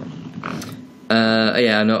notice it.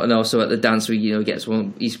 Yeah, and also at the dance, he gets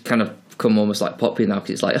one. He's kind of become almost like popular now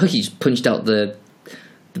because it's like, oh, he's punched out the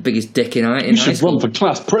biggest dick in high school. You should run for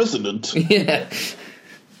class president. Yeah,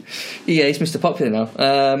 he's Mr. Popular now.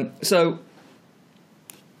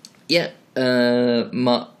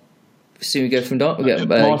 Soon we go from Doc.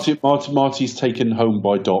 Marty's taken home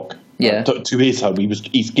by Doc. Yeah. To his home.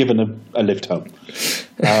 He's given a lift home.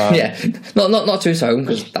 Yeah, not to his home,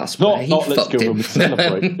 because that's where he let's fucked go him. home and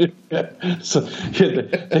celebrate. So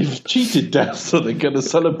they've cheated death, so they're going to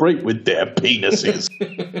celebrate with their penises.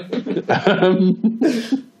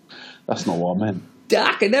 That's not what I meant.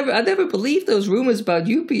 Doc, I never believed those rumors about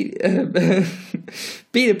you being a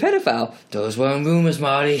pedophile. Those weren't rumors,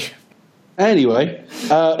 Marty. Anyway,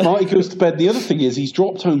 Marty goes to bed. The other thing is he's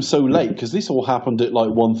dropped home so late, because this all happened at like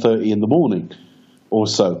 1:30 in the morning or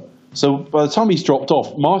so. So by the time he's dropped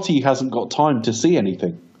off, Marty hasn't got time to see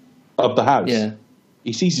anything of the house. Yeah.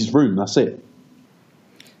 He sees his room, that's it.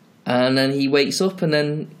 And then he wakes up, and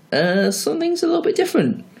then something's a little bit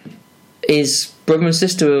different. His brother and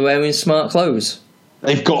sister are wearing smart clothes.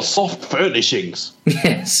 They've got soft furnishings.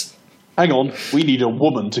 Yes. Hang on, we need a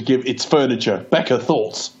woman to give its furniture. Becca,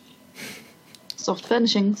 thoughts? Soft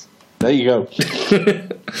furnishings. There you go.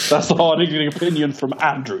 That's the hard-hitting opinion from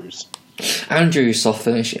Andrews. Andrew's soft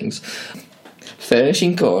furnishings.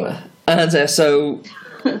 Furnishing corner. And so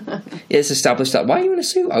it's established that, why are you in a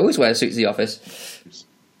suit? I always wear a suit to the office.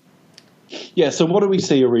 Yeah, so what do we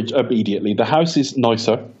see immediately? The house is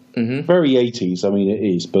nicer. Mm-hmm. Very 80s, I mean it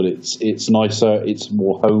is, but it's nicer, it's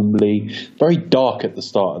more homely. Very dark at the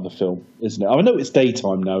start of the film, isn't it? I know it's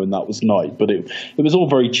daytime now and that was night, but it was all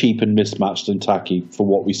very cheap and mismatched and tacky for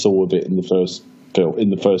what we saw of it in the first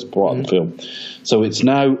part of the film. So it's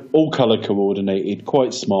now all colour coordinated,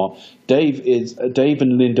 quite smart. Dave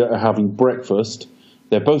and Linda are having breakfast.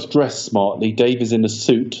 They're both dressed smartly. Dave is in a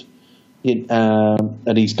suit,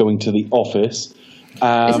 and he's going to the office.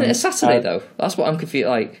 Isn't it a Saturday though? That's what I'm confused.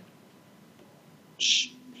 Like,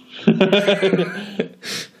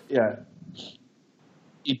 yeah.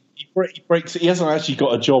 He breaks. He hasn't actually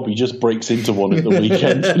got a job. He just breaks into one at the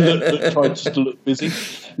weekend and tries to look busy.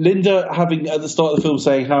 Linda, having at the start of the film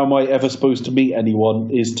saying, "How am I ever supposed to meet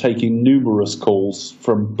anyone?" is taking numerous calls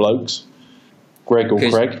from blokes, Greg or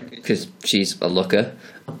Craig, because she's a looker.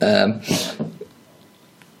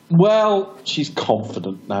 Well, she's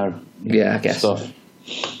confident now. Yeah, I guess. Stuff.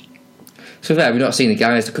 So there, we've not seen the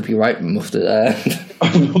guys that could be right muffed there.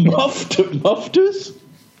 Mufters?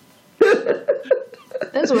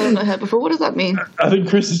 There's a word I've not heard before. What does that mean? I think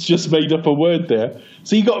Chris has just made up a word there.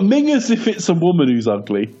 So you got mingers if it's a woman who's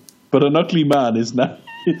ugly, but an ugly man is now.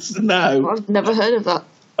 I've never heard of that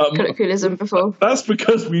colloquialism before. That's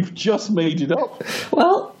because we've just made it up.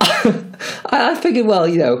 Well, I figured, well,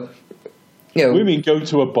 you know, women go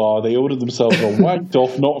to a bar, they order themselves a wanked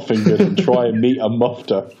off, not fingered, and try and meet a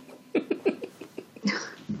mufter.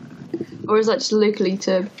 Or is that just locally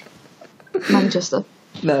to Manchester?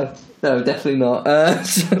 No, definitely not. Yeah.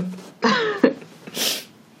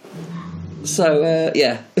 So,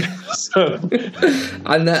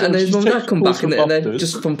 and his mum and dad come back, and they're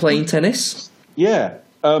just from playing tennis. Yeah.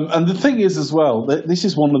 And the thing is, as well, this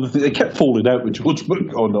is one of the things they kept falling out with Crispin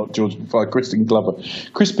Glover.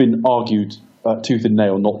 Crispin argued tooth and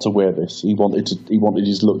nail not to wear this. He wanted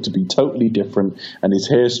his look to be totally different and his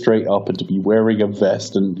hair straight up and to be wearing a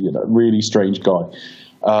vest and really strange guy.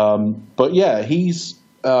 But yeah,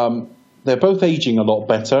 they're both aging a lot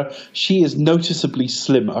better. She is noticeably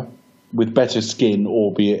slimmer with better skin,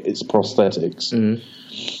 albeit it's prosthetics. Mm.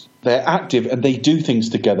 They're active and they do things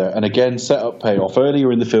together. And again, set up payoff.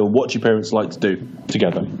 Earlier in the film, what do your parents like to do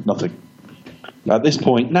together? Nothing. At this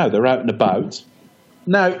point, now they're out and about.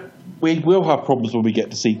 Now, we will have problems when we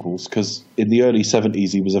get to sequels, because in the early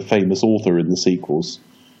 70s, he was a famous author in the sequels.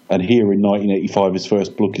 And here in 1985, his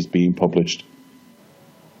first book is being published.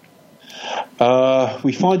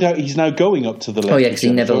 We find out he's now going up to the left. Oh, yeah, because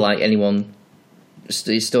he never liked anyone.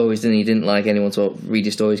 His stories, didn't he? He didn't like anyone to read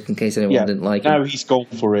his stories in case anyone didn't like him. Now he's gone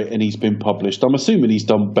for it and he's been published. I'm assuming he's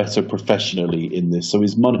done better professionally in this. So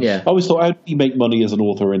his money. Yeah. I always thought, how did he make money as an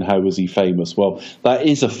author and how was he famous? Well, that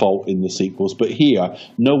is a fault in the sequels. But here,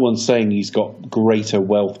 no one's saying he's got greater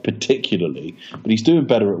wealth particularly, but he's doing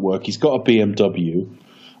better at work. He's got a BMW.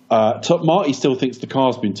 Marty still thinks the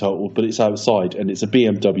car's been totaled, but it's outside and it's a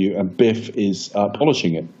BMW, and Biff is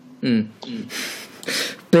polishing it. Mm.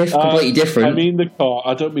 Biff, completely different. I mean the car.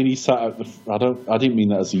 I don't mean he sat out the. I didn't mean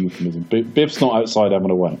that as a euphemism. Biff's not outside having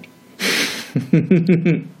a wank.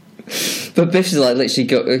 But Biff's like literally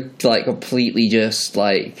got like completely just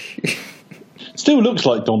like. Still looks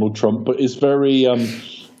like Donald Trump, but is very.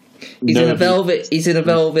 He's in a velvet. He's in a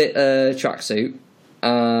velvet tracksuit,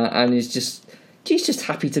 and he's just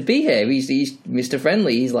happy to be here. He's Mr.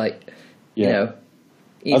 Friendly. He's like, he's there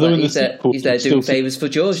doing favours for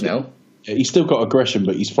George now. He's still got aggression,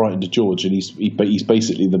 but he's frightened of George, and he's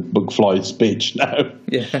basically the McFly's bitch now.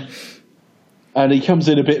 Yeah. And he comes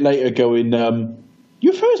in a bit later going,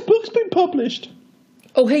 your first book's been published.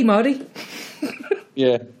 Oh, hey, Marty.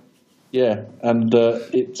 Yeah. And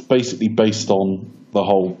it's basically based on the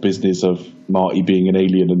whole business of Marty being an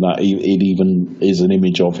alien, and that it even is an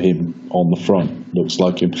image of him on the front. Looks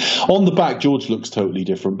like him. On the back, George looks totally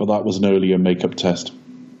different, but that was an earlier makeup test.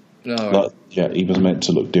 Right. He was meant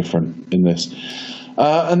to look different in this.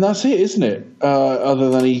 And that's it, isn't it? Other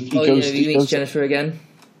than he goes... He meets Jennifer again?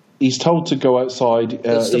 He's told to go outside...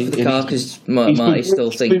 Stuff for the car, because Marty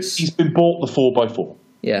still thinks... He's been bought the 4x4.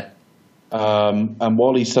 Yeah. And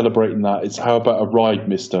while he's celebrating that, it's, how about a ride,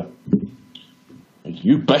 mister?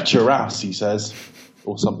 You bet your ass, he says.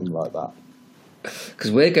 Or something like that.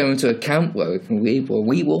 Because we're going to a camp where we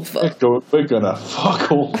will fuck. We're going to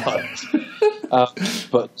fuck all night.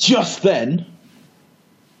 But just then,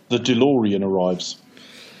 the DeLorean arrives.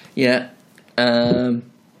 Yeah.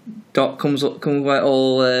 Doc comes like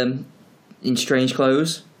all in strange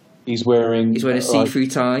clothes. He's wearing a see-through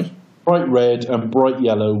tie. Bright red and bright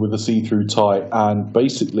yellow with a see-through tie, and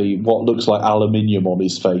basically what looks like aluminium on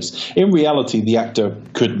his face. In reality, the actor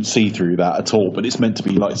couldn't see through that at all, but it's meant to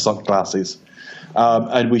be like sunglasses.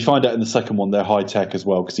 And we find out in the second one they're high tech as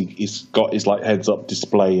well, because he's got his like heads-up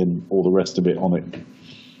display and all the rest of it on it.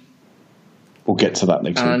 We'll get to that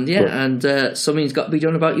next week. And something's got to be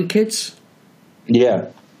done about you kids. Yeah.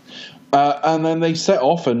 And then they set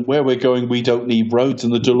off, and where we're going, we don't need roads,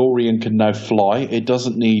 and the DeLorean can now fly. It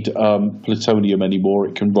doesn't need plutonium anymore.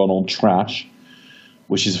 It can run on trash,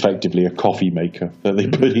 which is effectively a coffee maker that they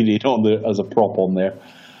put it in on as a prop on there.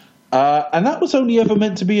 And that was only ever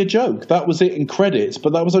meant to be a joke. That was it in credits,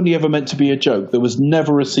 but that was only ever meant to be a joke. There was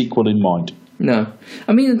never a sequel in mind. No.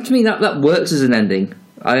 I mean, to me, that works as an ending.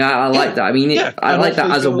 I like that. I mean, I like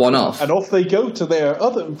that as a one-off. And off they go to their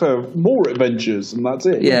for more adventures, and that's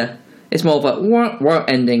it. Yeah. It's more of a what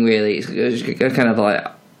ending, really. It's kind of like,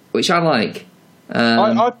 which I like.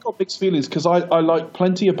 I've got mixed feelings, because I like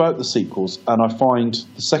plenty about the sequels, and I find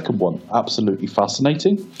the second one absolutely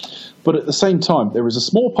fascinating. But at the same time, there is a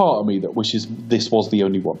small part of me that wishes this was the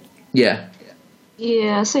only one. Yeah.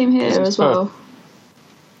 Yeah, same here as well.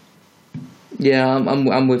 Yeah,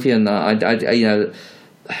 I'm with you on that.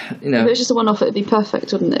 If it was just a one-off, it'd be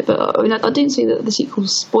perfect, wouldn't it? But I mean, I didn't see that the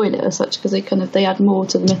sequels spoil it as such, because they add more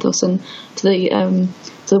to the mythos and to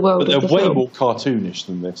the world. But they're of the way film. more cartoonish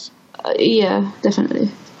than this. Yeah,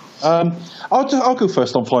 definitely. I'll go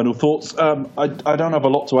first on final thoughts. I don't have a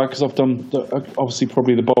lot to add, because I've done obviously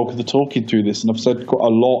probably the bulk of the talking through this, and I've said quite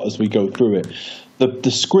a lot as we go through it.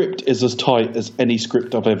 The script is as tight as any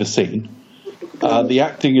script I've ever seen. The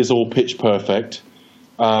acting is all pitch perfect.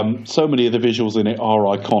 So many of the visuals in it are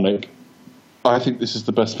iconic. I think this is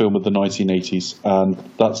the best film of the 1980s, and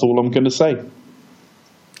that's all I'm going to say.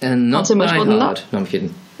 And not so much more than that. No, I'm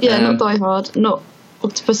kidding. Yeah, not Die Hard, not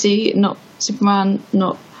Octopussy, not Superman,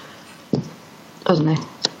 not... I don't know.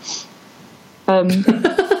 A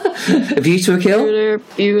View to a Kill?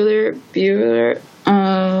 Bueller,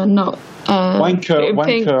 not...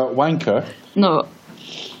 Wanker. Not...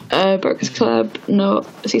 Breakfast Club, not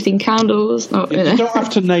 16 Candles, not... You don't have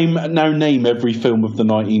to name every film of the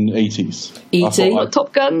 1980s. E.T. Not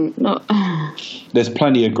Top Gun, not... There's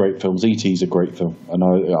plenty of great films. E.T.'s a great film, and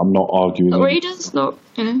I'm not arguing. Not Raiders, not,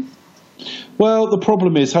 Well, the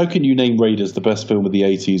problem is, how can you name Raiders the best film of the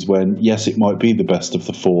 80s when, yes, it might be the best of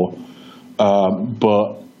the four,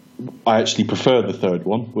 but I actually prefer the third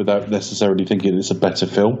one without necessarily thinking it's a better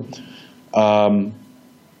film.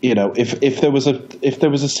 If there was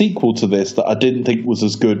a sequel to this that I didn't think was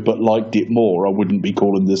as good but liked it more, I wouldn't be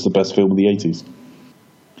calling this the best film of the 80s.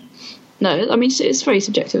 No, I mean, it's very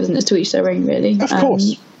subjective, isn't it? To each their own, really. Of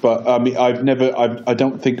course, but I mean, I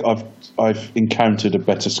don't think I've encountered a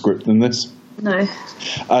better script than this. No.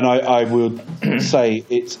 And I would say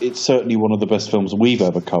it's certainly one of the best films we've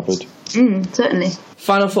ever covered. Certainly.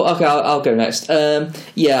 Final thought. Okay, I'll go next.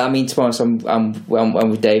 Yeah, I mean, to be honest, I'm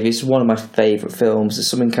with Dave. It's one of my favourite films. There's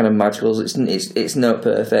something kind of magical. It's not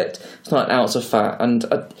perfect. It's not an ounce of fat, and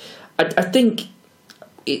I think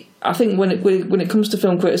when it comes to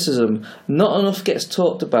film criticism, not enough gets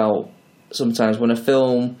talked about sometimes when a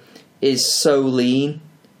film is so lean.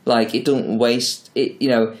 Like, it doesn't waste it.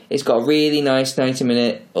 It's got a really nice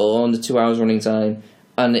 90-minute or under 2 hours running time,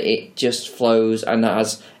 and it just flows, and that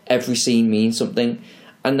has every scene means something.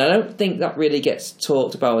 And I don't think that really gets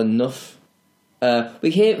talked about enough. We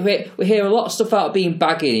hear a lot of stuff out being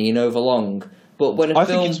baggy and overlong, but when I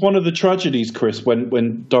think it's one of the tragedies, Chris,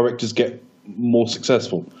 when directors get more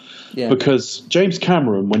successful. Yeah. Because James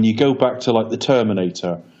Cameron, when you go back to like The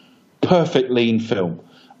Terminator, perfect lean film.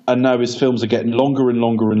 and now his films are getting longer and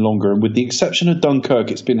longer and longer. And with the exception of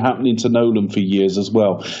Dunkirk, it's been happening to Nolan for years as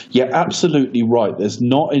well. You're absolutely right. There's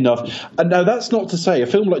not enough. And now that's not to say a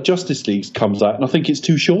film like Justice League comes out and I think it's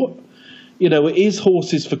too short. You know, it is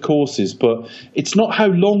horses for courses, but it's not how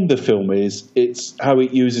long the film is, it's how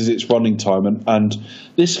it uses its running time. And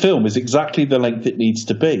this film is exactly the length it needs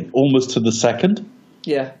to be, almost to the second.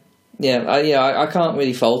 Yeah. I can't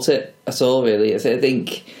really fault it at all, really. I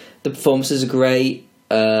think the performances are great.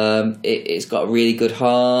 It's got a really good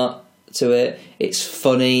heart to it. It's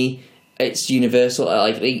funny. It's universal.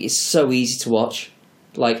 Like, it's so easy to watch.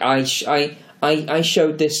 Like, I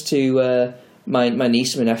showed this to my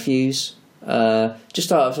niece and my nephews.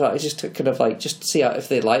 Just out of like, just to kind of like just see if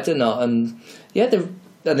they liked it or not, and yeah,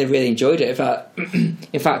 they really enjoyed it.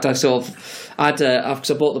 In fact, I sort of because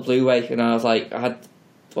I bought the Blu-ray and I was like, I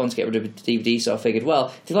wanted to get rid of the DVD, so I figured, well,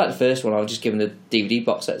 if they like the first one, I'll just give them the DVD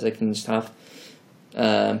box set so they can just have.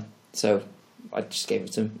 So I just gave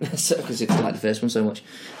it to them because they like the first one so much.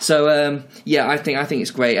 So yeah, I think it's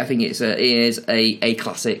great. I think it is a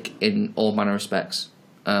classic in all manner of respects.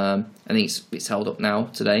 I think it's held up now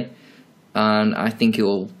today. And I think it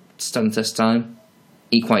will stand the test of time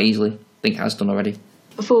quite easily. I think it has done already.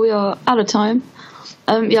 Before we are out of time,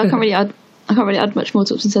 I can't really add much more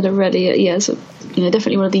to what's been said already. Yeah, so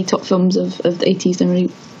definitely one of the top films of the 80s, definitely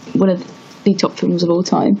one of the top films of all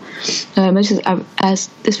time. As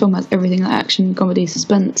this film has everything: like action, comedy,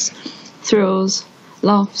 suspense, thrills,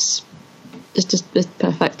 laughs. It's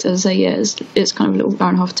perfect. As I say, yeah, it's kind of a little hour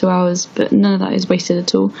and a half, 2 hours, but none of that is wasted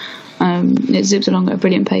at all. It zips along at a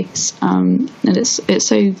brilliant pace, and it's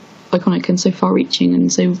so iconic and so far-reaching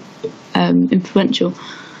and so influential,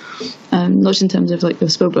 not just in terms of like the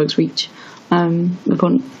Spielberg's reach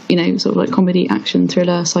upon sort of like comedy, action,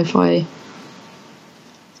 thriller, sci-fi,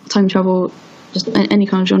 time travel, just any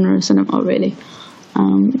kind of genre of cinema really,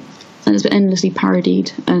 and it's been endlessly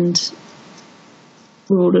parodied and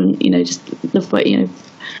ruled, and just loved by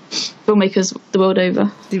filmmakers the world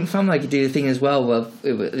over. It even felt like you do the thing as well,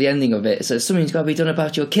 the ending of it. So something's got to be done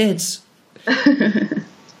about your kids.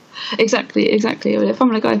 Exactly. I mean,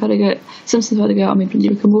 Family Guy, I've had a go. Simpsons have had a go. I mean,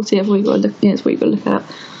 Rick and Morty. It's what you've got to look at.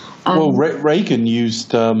 Well, Reagan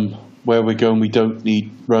used "Where We're Going, We Don't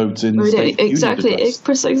Need Roads" in the State exactly.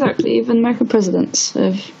 Exactly. Even American presidents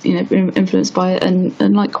have been influenced by it,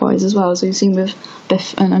 and likewise as well. So we've seen with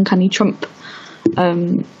Biff and Uncanny Trump.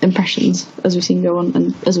 Impressions as we've seen go on,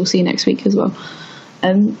 and as we'll see next week as well.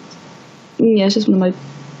 It's just one of my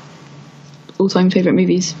all-time favourite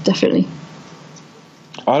movies, definitely.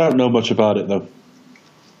 I don't know much about it though,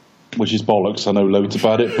 which is bollocks. I know loads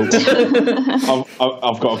about it, but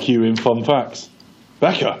I've got a queue in fun facts.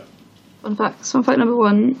 Becca. Fun facts. Fun fact number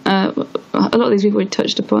one. A lot of these we've already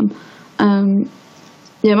touched upon.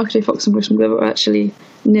 Michael J. Fox and Bruce McGregor were actually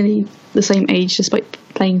nearly the same age, despite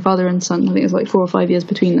playing father and son. I think it was like 4 or 5 years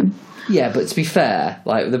between them. Yeah, but to be fair,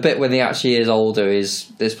 like the bit when he actually is older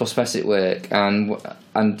is there's prosthetic work, and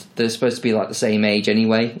they're supposed to be like the same age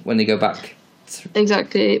anyway when they go back.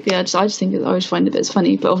 Exactly. Yeah, I just think I always find it a bit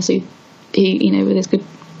funny, but obviously he, with his good,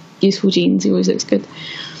 useful genes, he always looks good.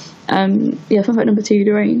 Fun fact number 2: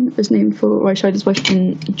 Lorraine was named for Roy Scheider's wife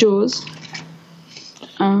in Jaws.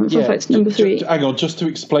 Fun fact number 3. Hang on, just to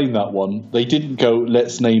explain that one, they didn't go,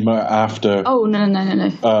 let's name her after. Oh no.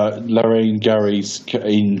 Lorraine Gary's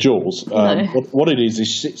in Jaws. No. What it is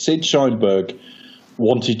Sid Sheinberg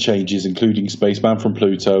wanted changes, including Spaceman from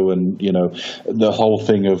Pluto, and the whole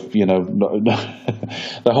thing of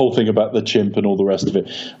the whole thing about the chimp and all the rest of it.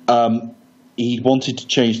 He wanted to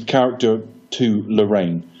change the character to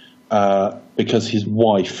Lorraine. Because his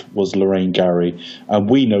wife was Lorraine Gary, and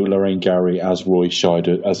we know Lorraine Gary as Roy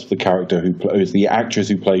Scheider, as the character as the actress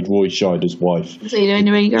who played Roy Scheider's wife. So you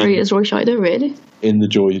know Lorraine Gary as Roy Scheider, really? In the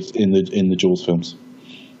Jaws films.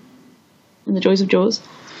 In the Joys of Jaws.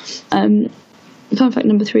 Fun fact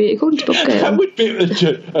number 3: according to Bob Gale, that would be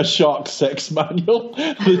a shark sex manual.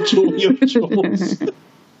 The Joy of Jaws.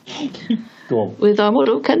 Go on. With our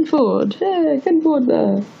model Ken Ford. Yeah, Ken Ford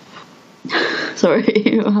there.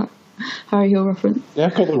 Sorry. Harry Hill reference. Yeah, I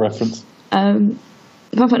got the reference. Fun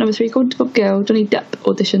fact number 3: according to Bob Gale, Johnny Depp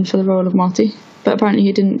auditioned for the role of Marty, but apparently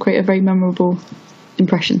he didn't create a very memorable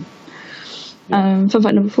impression. Fun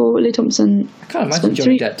fact number 4: Lee Thompson. I can't imagine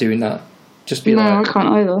Johnny Depp doing that. Just be no, I can't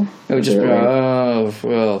either. It would just be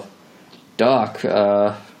dark.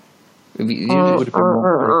 It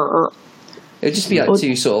would just be like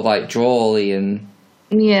too sort of like drawly and.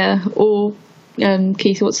 Yeah, or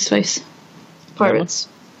Keith, what's his face? Pirates.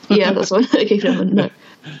 Yeah, that's what Keith Lemon. No.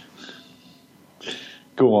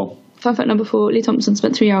 Go on. Fun fact number 4: Lee Thompson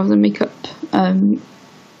spent 3 hours in makeup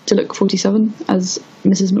to look 47 as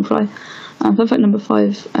Mrs. McFly. Fun fact number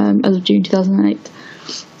 5, as of June 2008.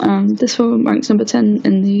 This film ranks number 10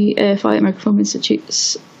 in the AFI American Film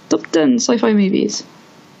Institute's top 10 sci-fi movies.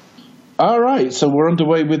 All right, so we're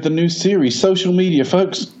underway with the new series. Social media,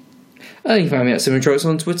 folks. You can find me at Cinetrox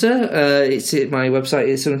on Twitter. My website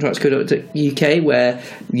is cinetrox.co.uk, where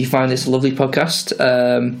you find this lovely podcast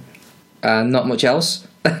and not much else.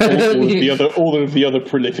 all of the other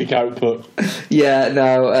prolific output. Yeah,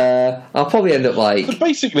 no, I'll probably end up like... But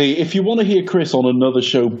basically, if you want to hear Chris on another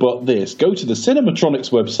show but this, go to the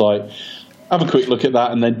Cinematronics website, have a quick look at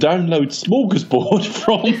that, and then download Smorgasbord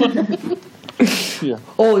from... Yeah.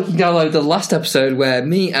 Or you can download the last episode where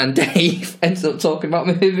me and Dave ended up talking about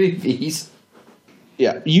movies.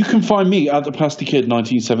 Yeah, you can find me at the Pasty Kid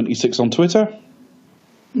 1976 on Twitter.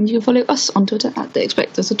 And you can follow us on Twitter at The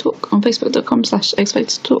Expect Us to Talk, on facebook.com/Expect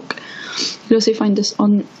Us to Talk. You can also find us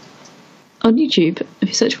on YouTube if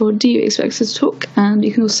you search for Do You Expect Us to Talk, and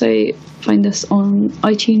you can also find us on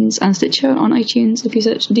iTunes and Stitcher on iTunes if you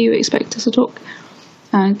search Do You Expect Us to Talk,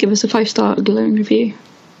 and give us a 5-star glowing review.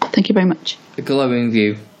 Thank you very much. A glowing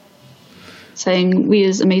review. Saying we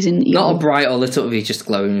is amazing. Not a bright or lit up review, just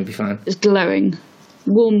glowing would be fine. It's glowing.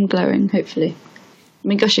 Warm glowing, hopefully. I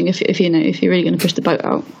mean, gushing if you're really going to push the boat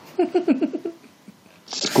out.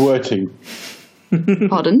 Squirting.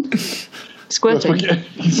 Pardon? Squirting.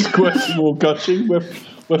 Squirting or gushing,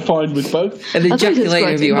 we're fine with both. And ejaculating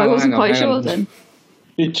review. I wasn't quite sure then.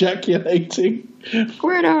 Ejaculating.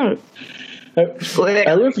 Squirt out.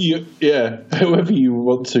 However you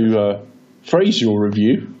want to phrase your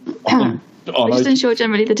review. Just ensure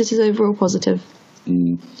generally that it is overall positive.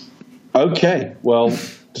 Okay, well,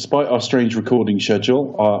 despite our strange recording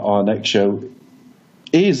schedule, our next show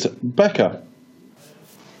is Becca.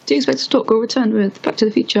 Do you expect to talk or return with Back to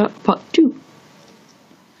the Future Part 2?